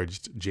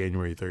charged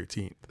January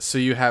 13th. So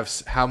you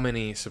have how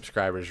many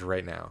subscribers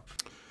right now?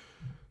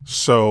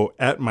 So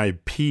at my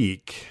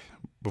peak,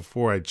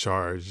 before I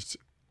charged,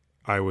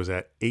 I was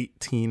at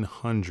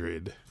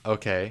 1,800.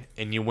 Okay.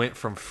 And you went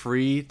from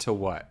free to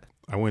what?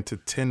 I went to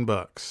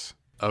 $10.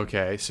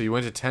 Okay. So you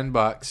went to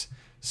 $10.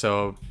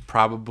 So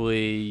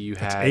probably you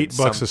had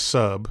 $8 a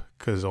sub,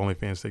 because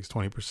OnlyFans takes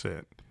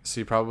 20%.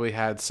 So you probably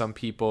had some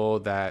people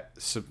that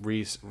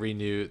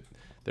renewed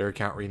their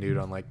account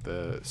on like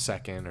the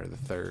 2nd or the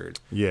 3rd.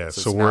 Yeah,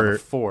 so we're the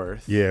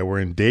 4th. Yeah,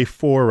 we're in day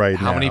 4 right now.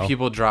 How many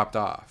people dropped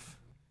off?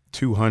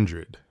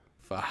 200.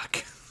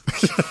 Fuck.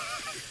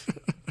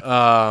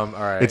 All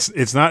right.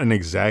 It's not an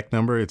exact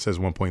number. It says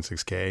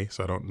 1.6K,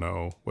 so I don't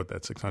know what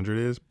that 600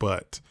 is,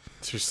 but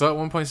so you're still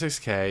at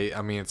 1.6K.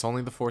 I mean, it's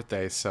only the 4th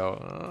day, so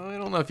I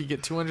don't know if you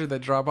get 200 that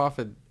drop off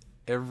at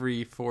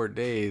every 4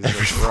 days.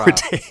 every 4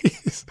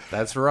 days.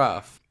 That's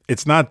rough.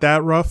 It's not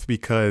that rough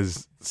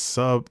because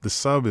the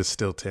sub is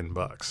still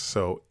 $10.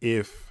 So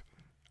if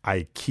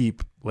I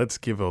keep, let's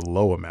give a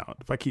low amount.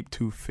 If I keep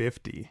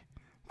 250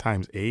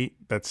 times 8,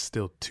 that's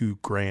still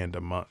 $2,000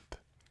 a month.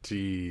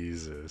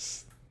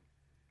 Jesus.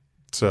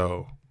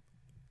 So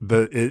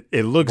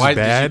it looks Why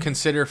bad. did you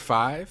consider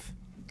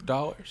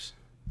 $5?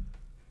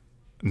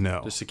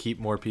 No. Just to keep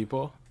more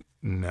people?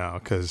 No,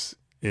 because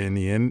in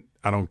the end,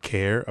 I don't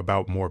care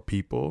about more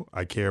people.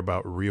 I care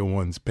about real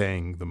ones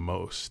paying the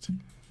most.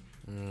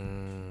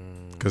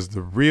 Because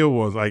the real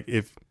ones, like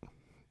if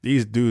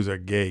these dudes are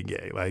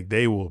gay, like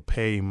they will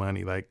pay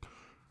money. Like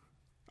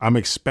I'm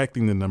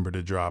expecting the number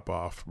to drop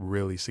off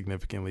really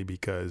significantly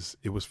because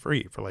it was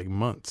free for like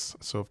months.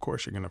 So of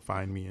course you're gonna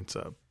find me and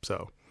sub.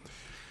 So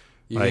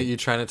you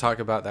trying to talk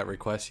about that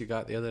request you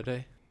got the other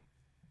day?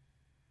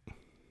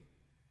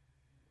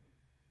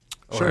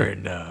 Sure. Or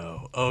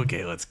no.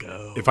 Okay, let's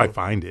go. If I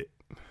find it,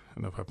 I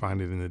don't know if I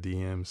find it in the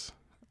DMs.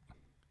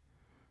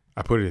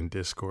 I put it in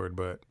Discord,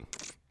 but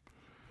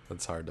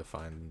that's hard to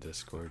find in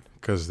Discord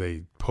because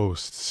they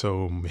post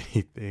so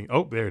many things.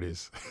 Oh, there it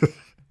is.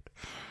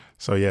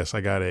 So yes,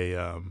 I got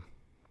a.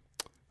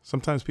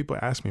 Sometimes people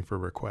ask me for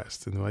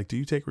requests, and they're like, "Do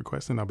you take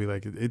requests?" And I'll be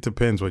like, "It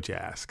depends what you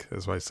ask."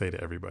 That's what I say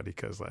to everybody,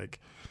 because like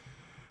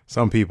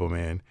some people,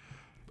 man.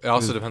 It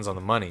also depends on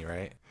the money,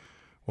 right?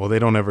 Well, they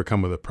don't ever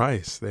come with a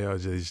price. They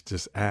always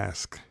just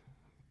ask,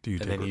 "Do you?"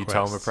 And take then requests? You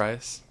tell them a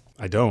price.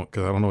 I don't,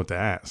 because I don't know what to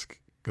ask.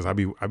 Because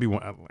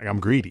I'm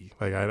greedy.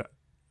 Like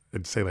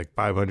I'd say like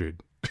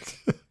 500.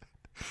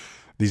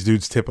 These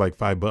dudes tip like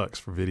 $5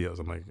 for videos.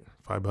 I'm like,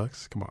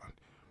 $5? Come on.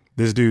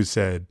 This dude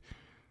said,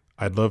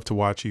 "I'd love to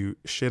watch you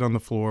shit on the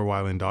floor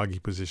while in doggy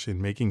position,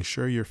 making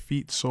sure your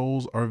feet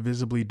soles are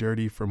visibly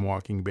dirty from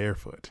walking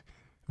barefoot.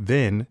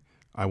 Then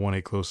I want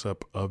a close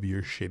up of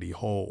your shitty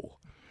hole."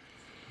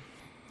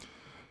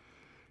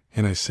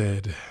 And I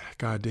said,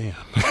 "God damn."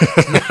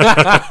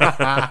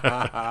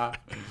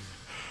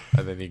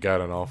 And then you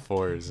got on all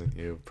fours and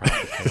you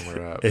propped the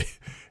camera up.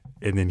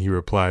 And then he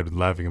replied with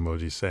laughing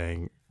emoji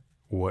saying,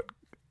 "What?"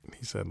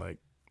 He said, like,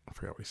 I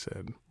forgot what he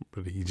said,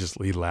 but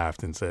he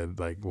laughed and said,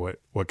 like, what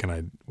can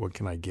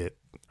I get,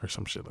 or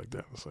some shit like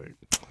that. I was like,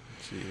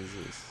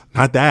 Jesus,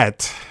 not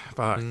that.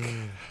 Fuck.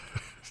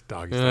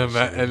 Doggy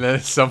and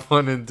then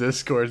someone in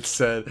Discord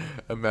said,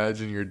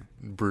 "Imagine you're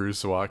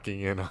Bruce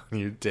walking in on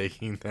you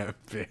taking that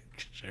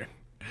picture."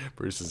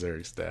 Bruce is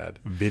Eric's dad.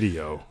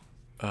 Video.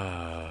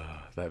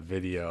 That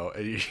video,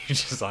 and you're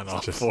just on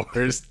all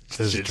fours,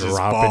 just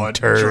dropping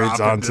turds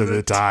onto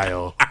the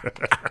tile.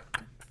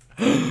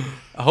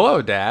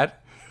 Hello, Dad.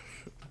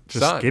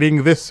 Just Son.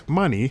 Getting this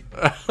money.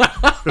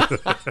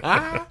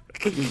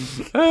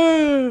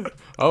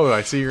 Oh,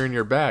 I see you're in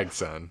your bag,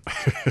 son.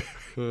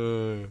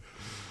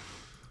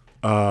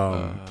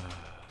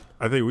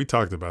 I think we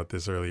talked about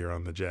this earlier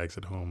on the Jags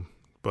at Home,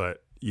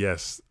 but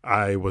yes,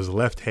 I was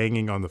left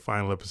hanging on the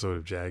final episode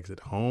of Jags at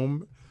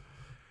Home.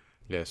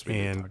 Yes, we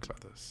did talk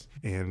about this.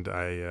 And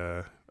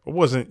I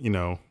wasn't,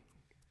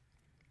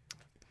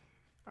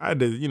 I had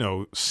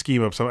to,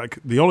 scheme up something.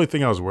 The only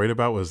thing I was worried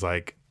about was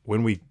like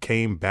when we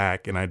came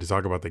back and I had to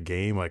talk about the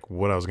game, like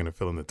what I was going to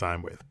fill in the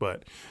time with.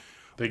 But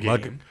the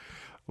game?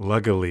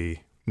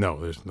 Luckily,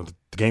 the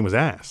game was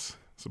ass.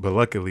 But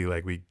luckily,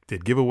 like we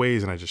did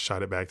giveaways and I just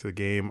shot it back to the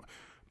game,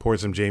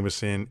 poured some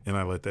Jameson, and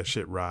I let that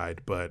shit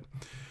ride. But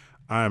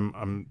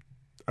I'm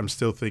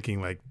still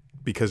thinking like,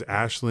 because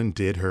Ashlyn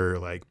did her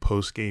like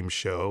post game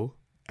show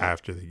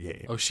after the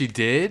game. Oh, she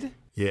did?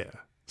 Yeah.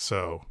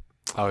 So.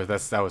 Oh,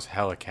 that was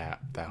hella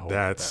cap.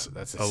 That's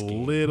a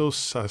little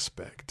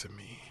suspect to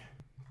me.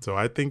 So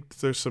I think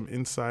there's some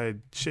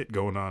inside shit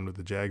going on with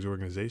the Jags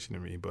organization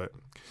to me. But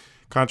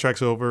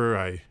contract's over.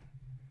 I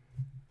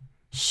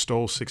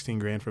stole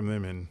 $16,000 from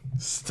them and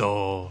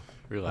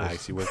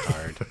Relax, you worked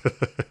hard.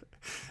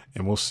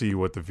 And we'll see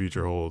what the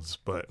future holds.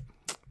 But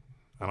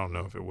I don't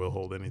know if it will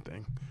hold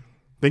anything.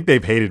 I think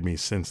they've hated me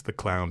since the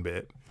clown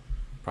bit.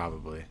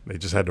 Probably. They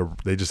just had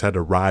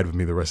to ride with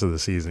me the rest of the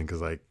season because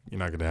like you're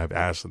not gonna have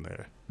Ashlyn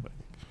there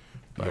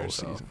by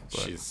herself.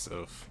 She's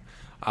so.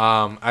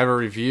 I have a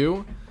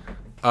review.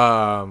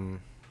 I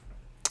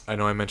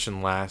know I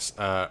mentioned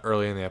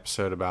early in the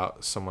episode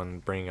about someone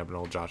bringing up an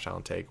old Josh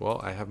Allen take.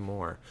 Well, I have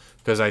more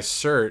because I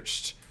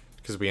searched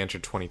because we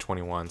entered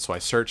 2021, so I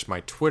searched my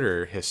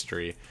Twitter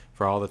history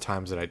for all the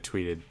times that I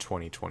tweeted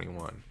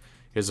 2021.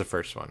 Here's the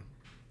first one.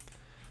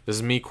 This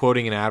is me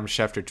quoting an Adam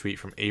Schefter tweet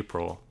from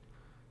April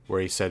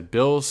where he said,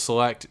 "Bills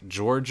select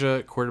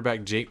Georgia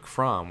quarterback Jake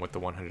Fromm with the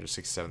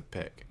 167th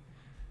pick."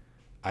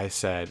 I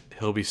said,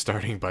 "He'll be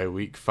starting by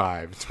week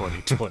 5,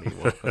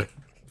 2021."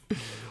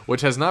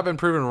 Which has not been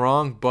proven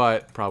wrong,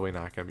 but probably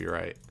not going to be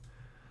right.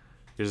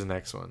 Here's the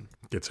next one.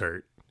 Gets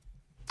hurt.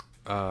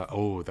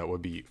 That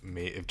would be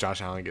if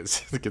Josh Allen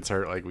gets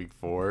hurt like week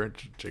 4.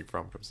 Jake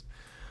Fromm comes.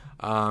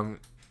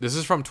 This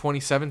is from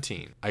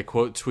 2017. I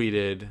quote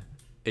tweeted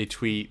a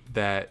tweet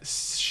that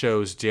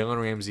shows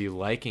Jalen Ramsey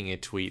liking a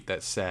tweet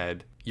that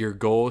said, "Your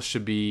goal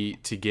should be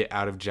to get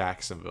out of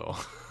Jacksonville."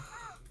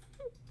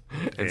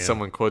 And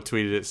someone quote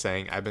tweeted it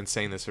saying, "I've been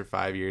saying this for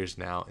 5 years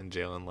now," and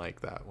Jalen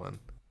liked that one.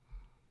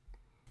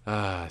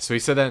 So he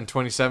said that in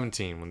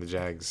 2017 when the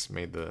Jags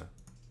made the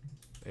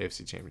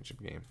AFC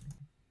Championship game.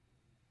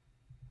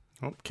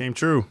 Oh, came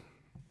true.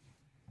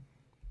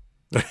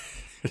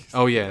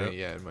 Oh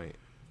yeah.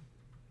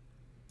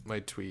 My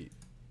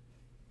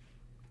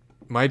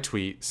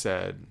tweet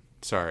said,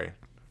 sorry,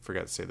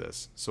 forgot to say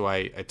this. So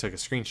I took a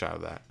screenshot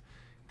of that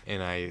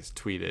and I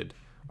tweeted,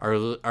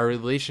 our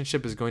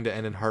relationship is going to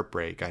end in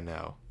heartbreak, I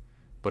know,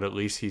 but at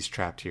least he's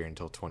trapped here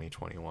until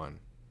 2021.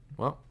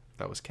 Well,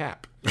 that was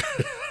Cap.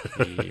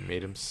 He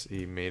made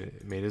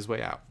his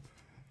way out.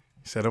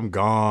 He said, "I'm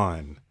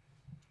gone."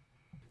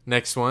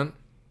 Next one.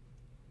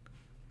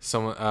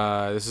 Someone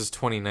this is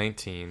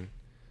 2019.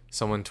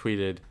 Someone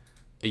tweeted,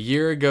 "A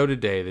year ago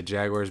today, the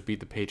Jaguars beat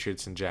the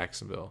Patriots in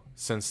Jacksonville.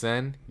 Since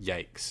then,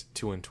 yikes,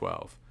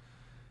 2-12.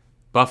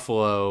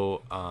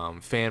 Buffalo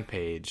fan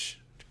page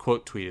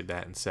quote tweeted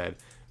that and said,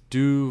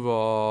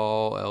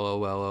 "Duval,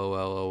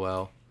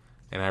 LOL."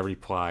 And I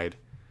replied,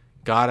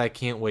 "God, I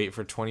can't wait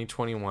for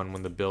 2021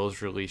 when the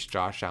Bills release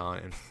Josh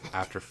Allen and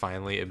after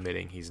finally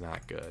admitting he's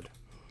not good."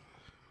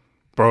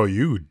 Bro,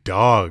 you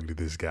dogged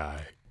this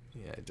guy.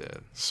 Yeah, I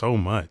did. So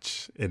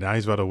much. And now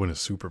he's about to win a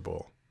Super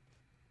Bowl.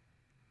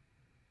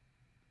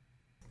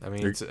 I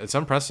mean, it's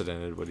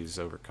unprecedented what he's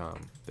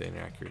overcome, the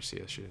inaccuracy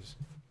issues.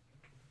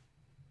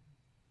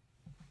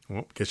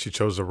 Well, guess you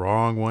chose the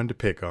wrong one to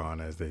pick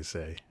on, as they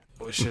say.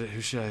 Who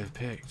should I have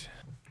picked?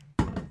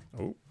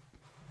 Oh.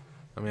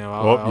 I mean,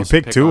 you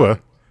picked Tua.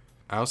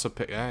 I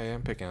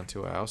am picking on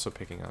Tua. I also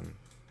picking on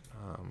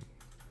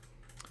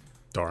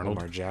Darnold.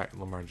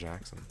 Lamar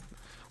Jackson.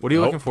 What are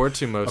you looking forward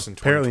to most in 2021?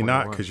 Apparently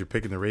not, because you're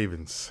picking the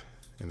Ravens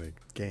in the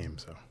game.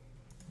 So,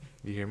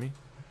 you hear me?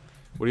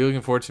 What are you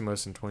looking forward to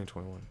most in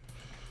 2021?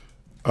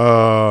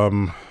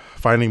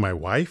 Finding my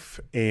wife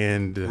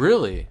and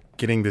really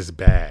getting this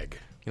bag.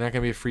 You're not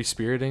gonna be a free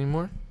spirit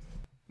anymore?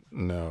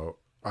 No,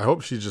 I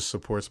hope she just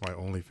supports my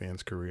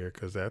OnlyFans career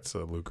because that's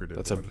a lucrative.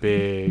 That's a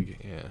big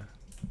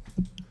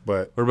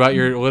But what about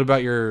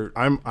your?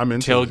 I'm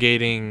into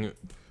tailgating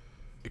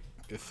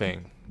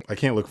thing. I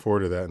can't look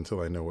forward to that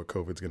until I know what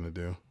COVID's gonna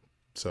do.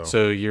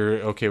 So you're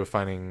okay with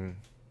finding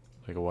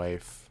like a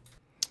wife?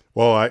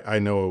 Well, I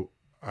know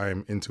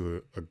I'm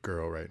into a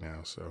girl right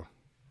now, so.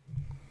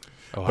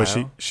 Ohio?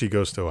 But she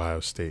goes to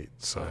Ohio State,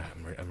 so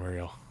I'm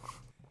real.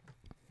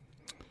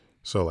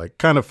 So like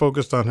kind of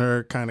focused on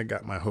her, kind of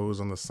got my hose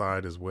on the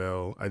side as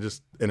well. I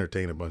just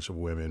entertain a bunch of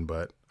women,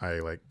 but I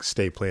like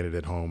stay planted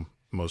at home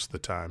most of the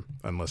time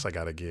unless I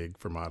got a gig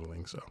for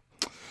modeling. So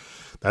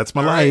that's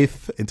my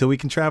life until we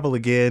can travel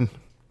again.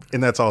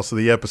 And that's also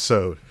the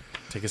episode.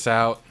 Take us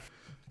out.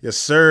 Yes,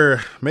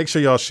 sir. Make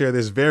sure y'all share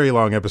this very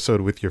long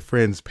episode with your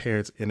friends,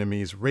 parents,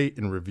 enemies. Rate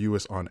and review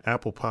us on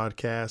Apple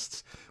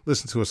Podcasts.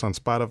 Listen to us on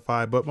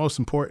Spotify. But most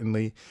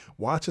importantly,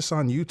 watch us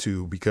on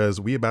YouTube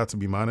because we about to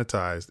be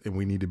monetized and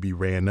we need to be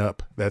ran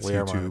up. That's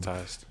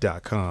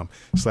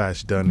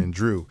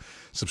youtube.com/DunandDrew.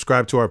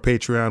 Subscribe to our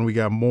Patreon. We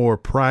got more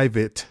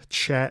private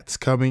chats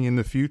coming in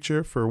the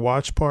future for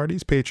watch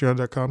parties.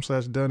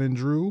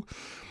 Patreon.com/DunandDrew.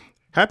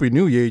 Happy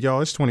New Year, y'all.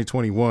 It's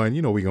 2021.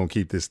 You know we're going to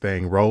keep this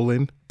thing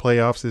rolling.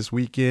 Playoffs this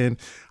weekend,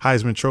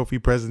 Heisman Trophy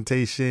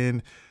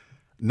presentation,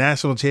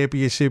 national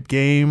championship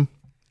game.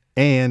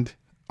 And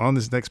on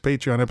this next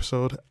Patreon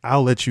episode,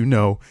 I'll let you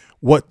know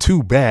what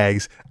 2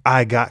 bags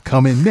I got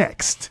coming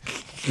next.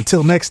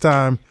 Until next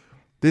time,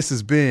 this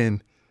has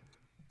been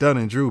Dun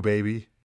and Drew, baby.